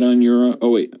to add on your?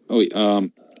 Oh wait.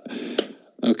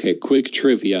 Okay, quick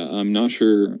trivia. I'm not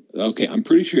sure. Okay, I'm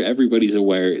pretty sure everybody's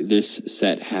aware this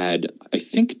set had, I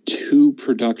think, 2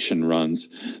 production runs.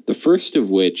 The first of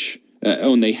which,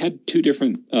 and they had 2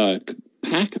 different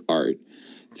pack art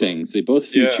things. They both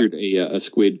featured a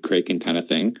squid kraken kind of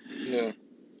thing. Yeah.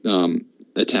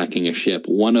 Attacking a ship.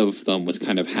 One of them was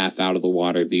kind of half out of the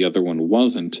water. The other one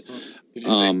wasn't. Did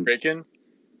you say kraken?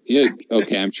 Yeah,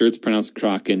 okay, I'm sure it's pronounced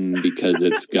Kraken because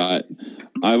it's got...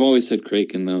 I've always said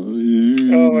Kraken, though.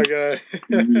 Oh, my God.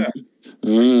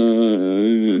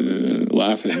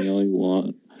 Laugh at me all you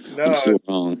want. No, I'm so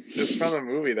wrong. It's from the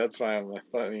movie, that's why I'm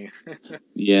funny.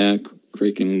 Yeah,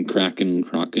 Kraken,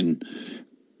 Krivbekna,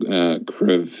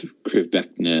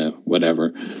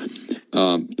 whatever.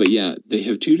 But yeah, they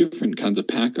have 2 different kinds of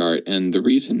pack art, and the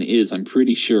reason is, I'm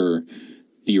pretty sure...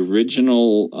 the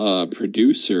original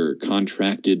producer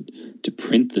contracted to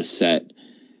print the set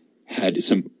had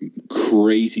some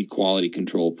crazy quality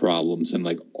control problems, and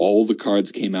like all the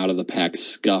cards came out of the pack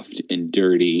scuffed and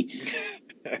dirty.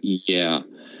 Yeah.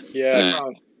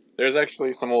 There's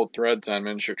actually some old threads on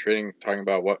Miniature Trading talking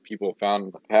about what people found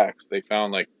in the packs. They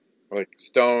found like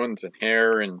stones and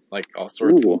hair and like all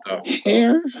sorts of stuff.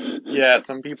 Hair? Yeah,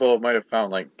 some people might have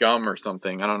found like gum or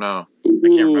something. I don't know. I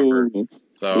can't remember.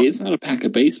 So it's not a pack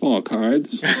of baseball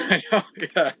cards. I know.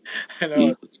 Yeah, I know.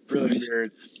 It's really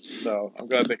weird. So I'm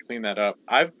glad they cleaned that up.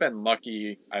 I've been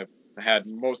lucky. I've had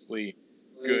mostly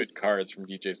good cards from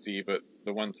DJC, but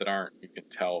the ones that aren't, you can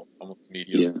tell almost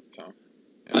immediately. Yeah. So.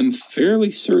 Yeah. I'm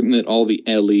fairly certain that all the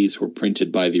LEs were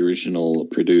printed by the original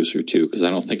producer too, because I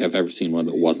don't think I've ever seen one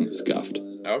that wasn't scuffed.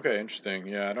 Okay, interesting.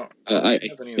 Yeah, I don't I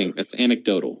think that's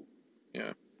anecdotal.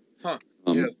 Yeah. Huh.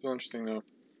 Yeah, it's so interesting though.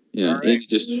 Yeah. All right.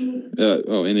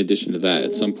 In addition to that,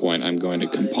 at some point, I'm going to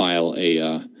compile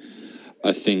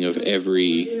a thing of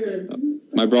every.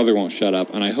 My brother won't shut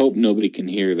up, and I hope nobody can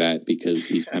hear that because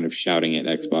he's kind of shouting at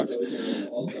Xbox.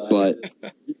 But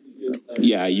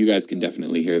yeah, you guys can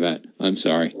definitely hear that. I'm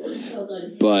sorry,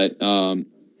 but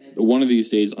one of these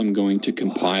days I'm going to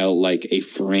compile like a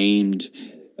framed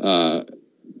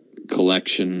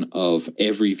collection of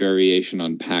every variation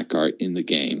on pack art in the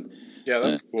game. Yeah,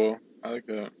 that's cool. I like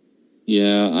that.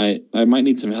 Yeah, I might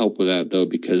need some help with that though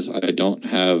because I don't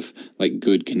have like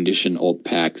good condition old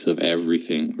packs of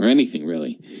everything or anything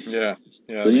really. Yeah.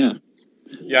 So yeah.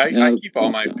 Yeah, I keep all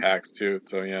my packs too,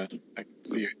 so yeah, I can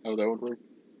see how that would work.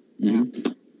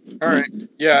 Mm-hmm. All right.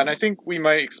 Yeah, and I think we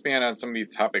might expand on some of these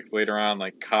topics later on,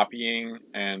 like copying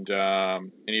and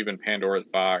even Pandora's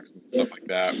box and stuff like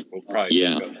that. We'll probably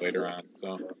discuss later on.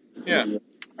 So yeah.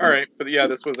 All right. But yeah,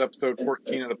 this was episode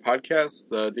 14 of the podcast,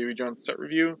 the Davy Jones Set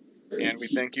Review, and we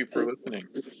thank you for listening.